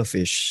Romeo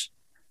Fish.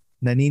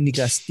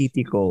 Naninigas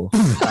titi ko.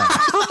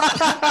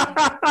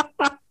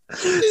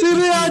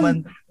 Sino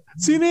yan?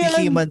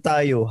 Ikiman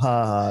tayo.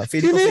 Ha.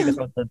 Feel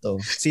account na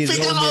to. Si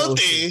Romeo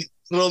Fish.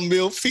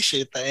 Romeo Fish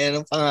eh. Tayo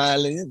ng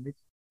pangalan yan.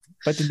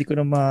 Pati hindi ko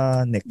na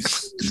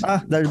ma-next.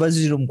 Dahil ba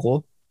si room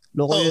ko?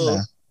 Loko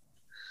yun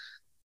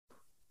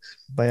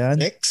Ba yan?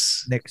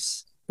 Next.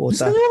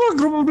 Puta. Gusto nyo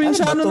mag-group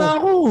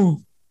na ako.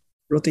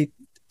 Rotate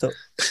to.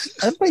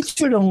 Ano pa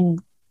itsure ng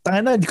tanga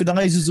na, hindi ko na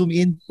nga i-zoom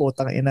in po,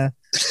 tanga ina.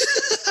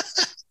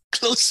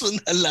 Close mo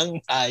na lang,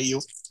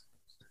 hayop.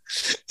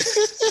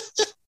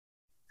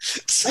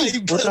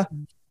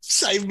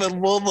 Cyber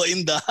Momo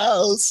in the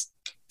house.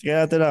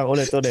 Kaya ito lang,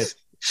 ulit.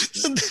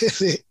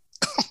 Sandali.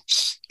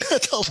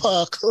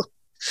 Natawa ako.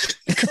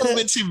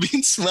 Comment si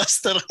Vince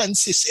Master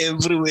Hans is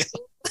everywhere.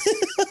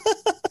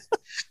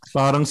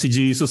 Parang si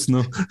Jesus,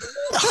 no?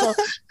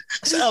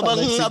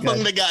 Habang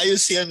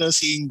nag-aayos si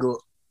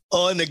Ingo.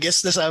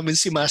 Nag-guest na sa amin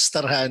si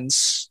Master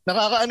Hans.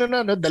 Nakakaano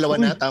na, no? 2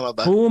 na, tama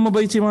ba? Oo,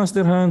 mabait si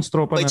Master Hans.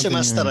 Tropa mabait natin si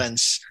Master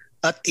Hans.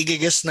 At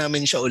i-guest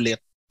namin siya ulit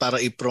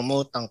para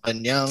i-promote ang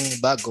kanyang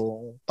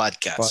bagong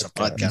podcast sa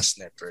Podcast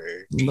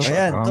Network.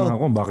 Ayan.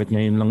 Ako, bakit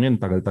ngayon lang yan?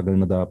 Tagal-tagal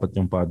na dapat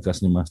yung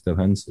podcast ni Master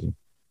Hans. Eh.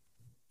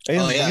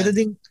 Ayun, maganda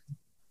din.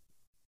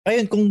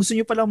 Ayun, kung gusto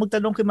nyo palang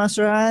magtanong kay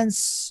Master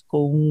Hans,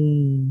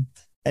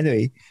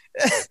 anyway,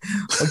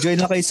 mag-join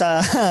lang kayo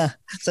sa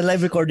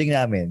live recording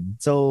namin.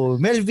 So,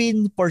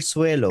 Melvin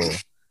Porzuelo,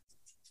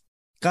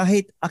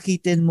 kahit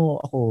akitin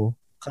mo ako,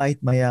 kahit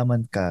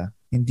mayaman ka,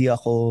 hindi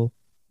ako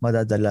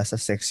madadala sa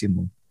sexy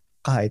mo.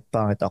 Kahit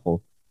pangit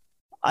ako.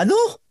 Ano?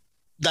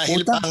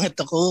 Dahil pangit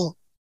ako.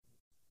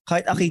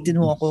 Kahit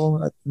akitin mo ako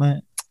at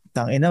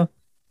tangina.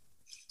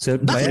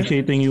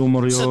 Self-depreciating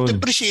humor yun.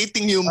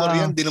 Self-depreciating humor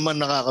yan. Di naman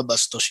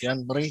nakakabastos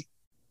yan, pre.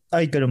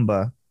 Ay, ganun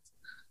ba?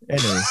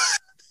 Anyway.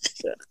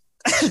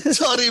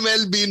 Sorry,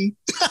 Melvin.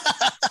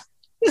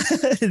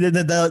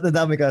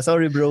 Nadami ka.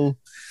 Sorry, bro.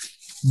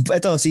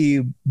 Ito,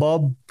 si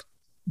Bob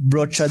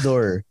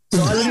Brochador.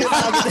 So, alam niyo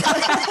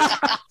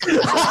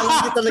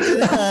talaga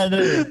na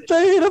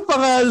tayo na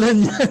pangalan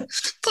niya.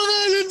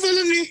 Pangalan pa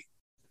lang eh.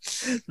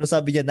 So,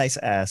 sabi niya, nice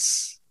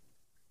ass.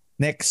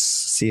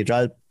 Next, si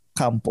Ralph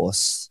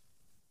Campos.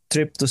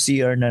 Trip to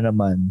CR na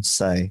naman,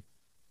 Sai.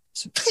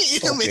 Okay.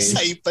 May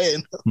Sai pa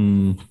eh.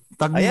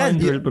 Tag mo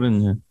yung girlfriend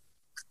niya.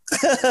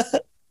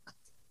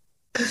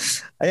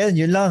 Ayan,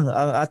 yun lang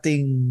ang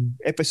ating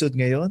episode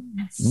ngayon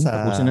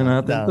sa tapusin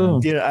na natin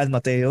to. Dear Ann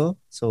Mateo.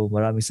 So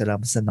maraming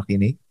salamat sa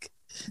nakinig.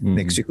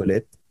 Next week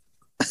ulit.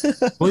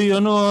 Uy,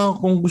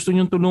 kung gusto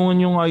nyo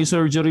tulungan yung eye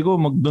surgery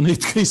ko, mag-donate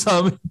kayo sa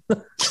amin.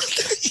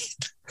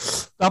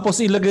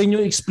 Tapos ilagay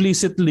nyo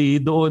explicitly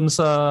doon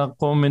sa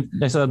comment,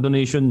 sa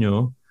donation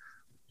nyo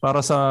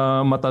para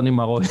sa mata ni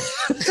Makoy.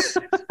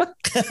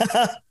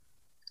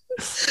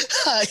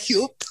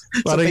 Hayop.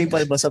 Sa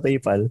PayPal ba? Sa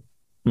PayPal?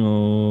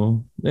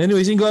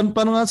 Anyway,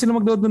 paano nga sila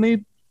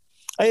mag-donate?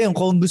 Ayun,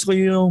 kung gusto ko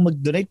yung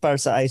mag-donate para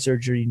sa eye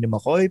surgery ni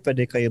Makoy,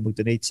 pwede kayo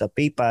mag-donate sa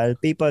PayPal,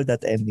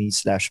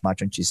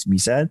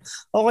 paypal.me/machonchismisan,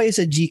 o kayo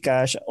sa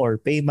GCash or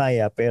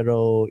PayMaya,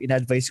 pero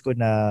in-advise ko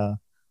na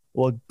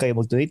huwag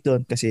kayo mag-donate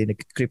doon kasi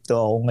nag-crypto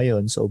ako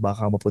ngayon, so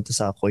baka mapunta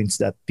sa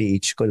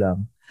coins.ph ko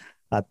lang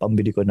at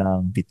pambili ko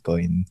ng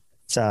Bitcoin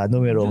sa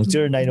numerong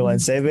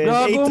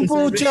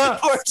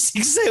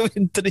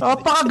 0917-827-4673.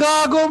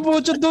 Apakagagong po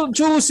siya doon,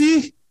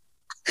 Chusi.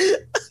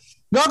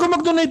 Gago,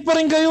 mag-donate pa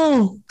rin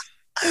kayo.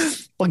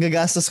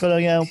 Paggagastos ko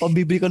lang yan,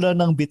 pambibili ko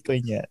lang ng Bitcoin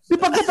niya. Di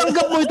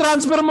pagkatanggap mo,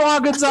 i-transfer mo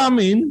agad sa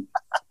amin.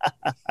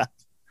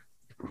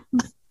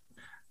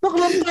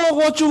 Nakalanta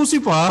ako,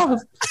 choosy pa.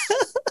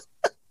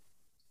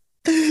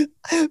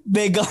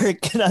 Beggar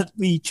cannot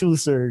be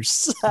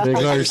choosers.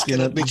 Beggars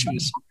cannot be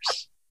choosers.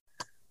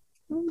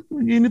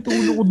 Init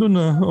ulo ko dun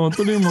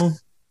tuloy mo.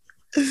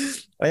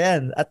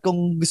 Ayan, at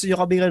kung gusto nyo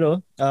kami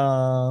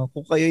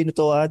kung kayo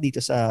natuwa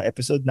dito sa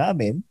episode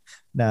namin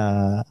na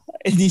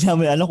hindi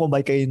namin alam kung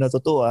bakit kayo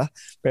natutuwa,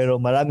 pero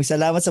maraming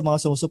salamat sa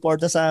mga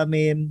sumusuporta sa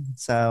amin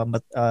sa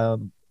 8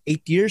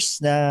 years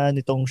na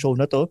nitong show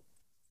na to.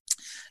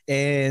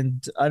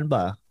 And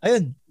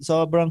ayun,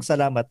 sobrang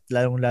salamat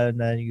lalong-lalo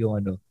na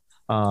yung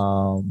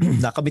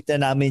nakamit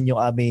na namin yung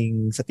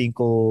aming sa tingin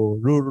ko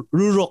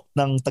rurok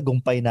ng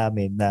tagumpay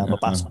namin na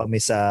mapasok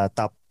kami sa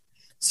top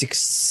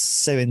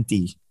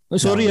 670.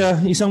 Sorry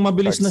isang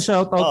mabilis na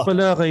shoutout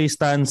pala kay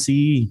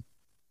Stancy.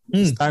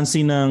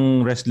 Stancy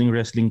ng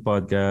Wrestling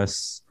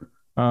Podcast.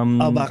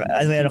 Bakit?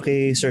 Ano meron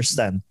kay Sir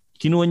Stan?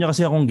 Kinuha niya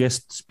kasi akong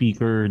guest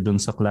speaker doon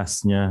sa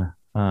class niya.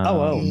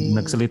 Wow.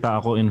 Nagsalita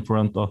ako in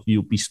front of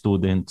UP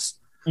students.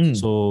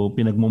 So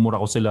pinagmumura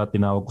ko sila,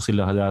 tinawag ko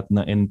sila lahat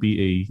na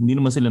NPA. Hindi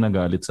naman sila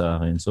nagalit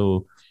sa akin.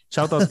 So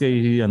shoutout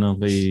kay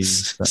kay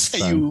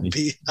sa UP.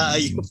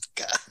 Ayop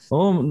ka.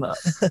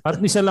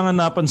 At isa lang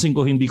ang napansin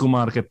ko, hindi ko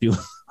market yun.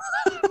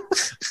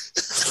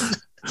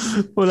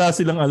 Wala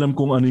silang alam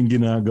kung ano yung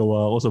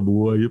ginagawa ko sa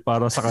buhay.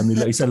 Para sa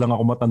kanila, isa lang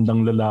ako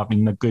matandang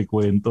lalaking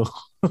nagkikwento.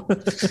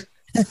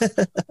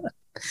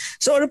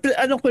 So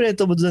anong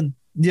kwento mo dun?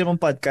 Hindi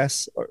naman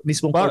podcast or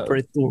mismong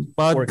corporate tour?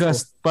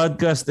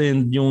 Podcast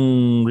and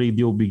yung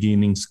radio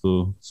beginnings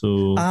ko.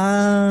 So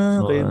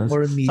okay.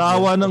 More media. Sa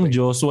awa ng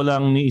Diyos,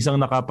 walang ni isang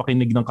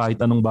nakapakinig ng kahit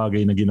anong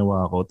bagay na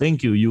ginawa ko.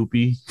 Thank you, UP.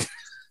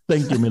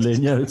 Thank you,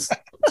 millennials.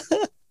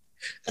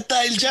 At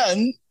dahil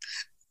dyan,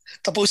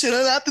 tapusin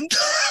na natin to.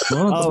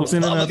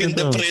 Tapusin na natin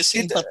to.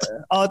 Depressing pa to.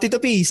 Tito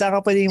P, saan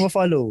ka pwede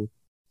ma-follow?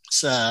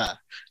 Sa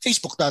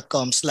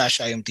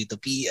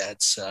facebook.com/IamTitoP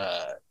at sa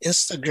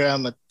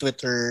Instagram at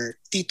Twitter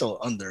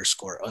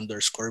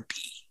Tito__P.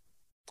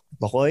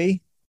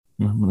 Bakoy?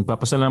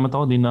 Nagpapasalamat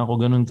ako. Di na ako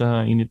ganun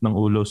kainit ng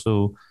ulo.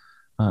 So,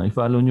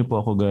 i-follow nyo po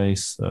ako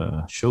guys.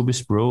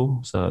 Showbiz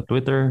Bro sa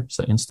Twitter,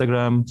 sa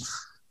Instagram,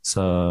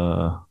 sa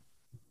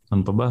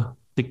ano pa ba?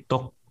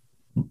 TikTok.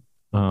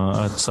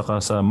 At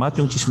saka sa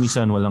Matyong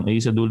Chismisan, walang A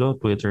sa dulo,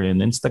 Twitter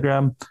and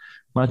Instagram.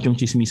 Matyong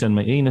Chismisan,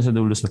 may A na sa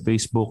dulo sa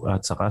Facebook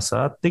at saka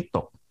sa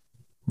TikTok.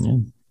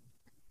 Yan.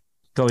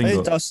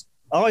 Ingo.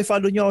 Okay,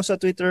 follow nyo ako sa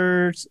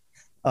Twitter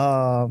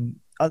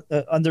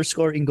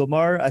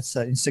 _Ingomar at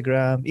sa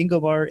Instagram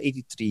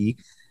Ingomar83.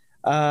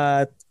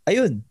 At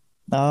ayun.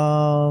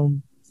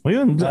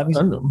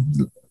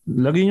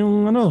 Lagi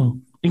yung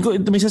Ingo,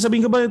 may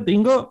sasabihin ka ba,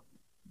 Ingo?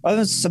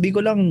 Sabihin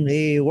ko lang,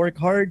 work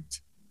hard,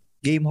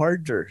 game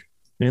harder.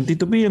 Yan,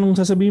 Tito P, anong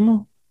sasabihin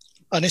mo?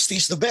 Honesty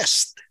is the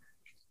best.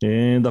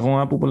 And ako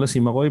nga po pala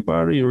si Makoy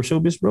Pare, your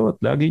showbiz bro.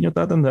 At lagi nyo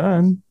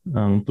tatandaan,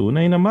 ang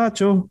tunay na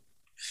macho,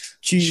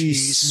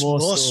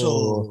 chismoso.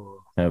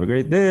 Have a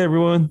great day,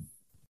 everyone.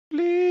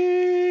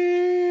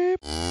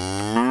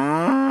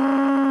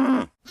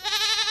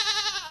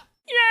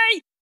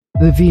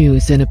 The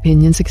views and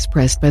opinions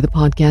expressed by the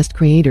podcast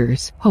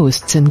creators,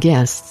 hosts, and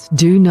guests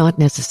do not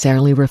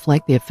necessarily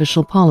reflect the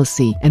official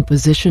policy and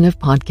position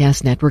of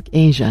Podcast Network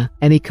Asia.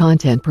 Any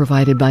content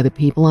provided by the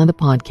people on the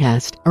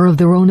podcast are of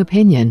their own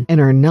opinion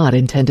and are not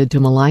intended to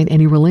malign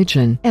any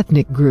religion,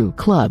 ethnic group,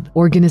 club,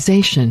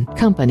 organization,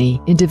 company,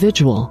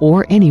 individual,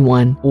 or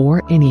anyone or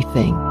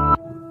anything.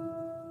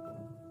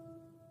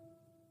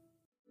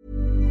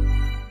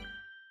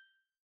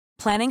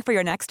 Planning for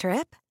your next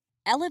trip?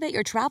 Elevate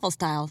your travel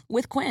style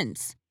with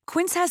Quince.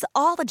 Quince has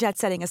all the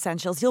jet-setting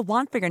essentials you'll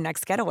want for your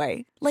next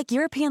getaway, like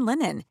European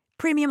linen,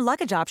 premium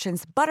luggage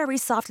options, buttery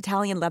soft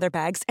Italian leather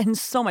bags, and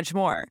so much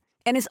more.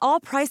 And is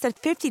all priced at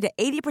 50 to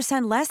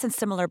 80% less than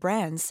similar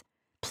brands.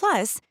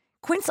 Plus,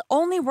 Quince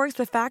only works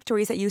with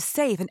factories that use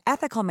safe and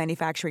ethical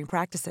manufacturing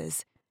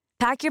practices.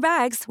 Pack your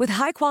bags with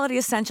high-quality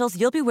essentials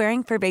you'll be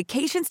wearing for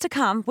vacations to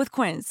come with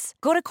Quince.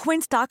 Go to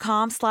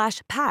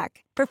quince.com/pack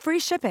for free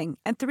shipping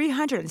and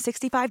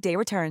 365-day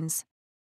returns.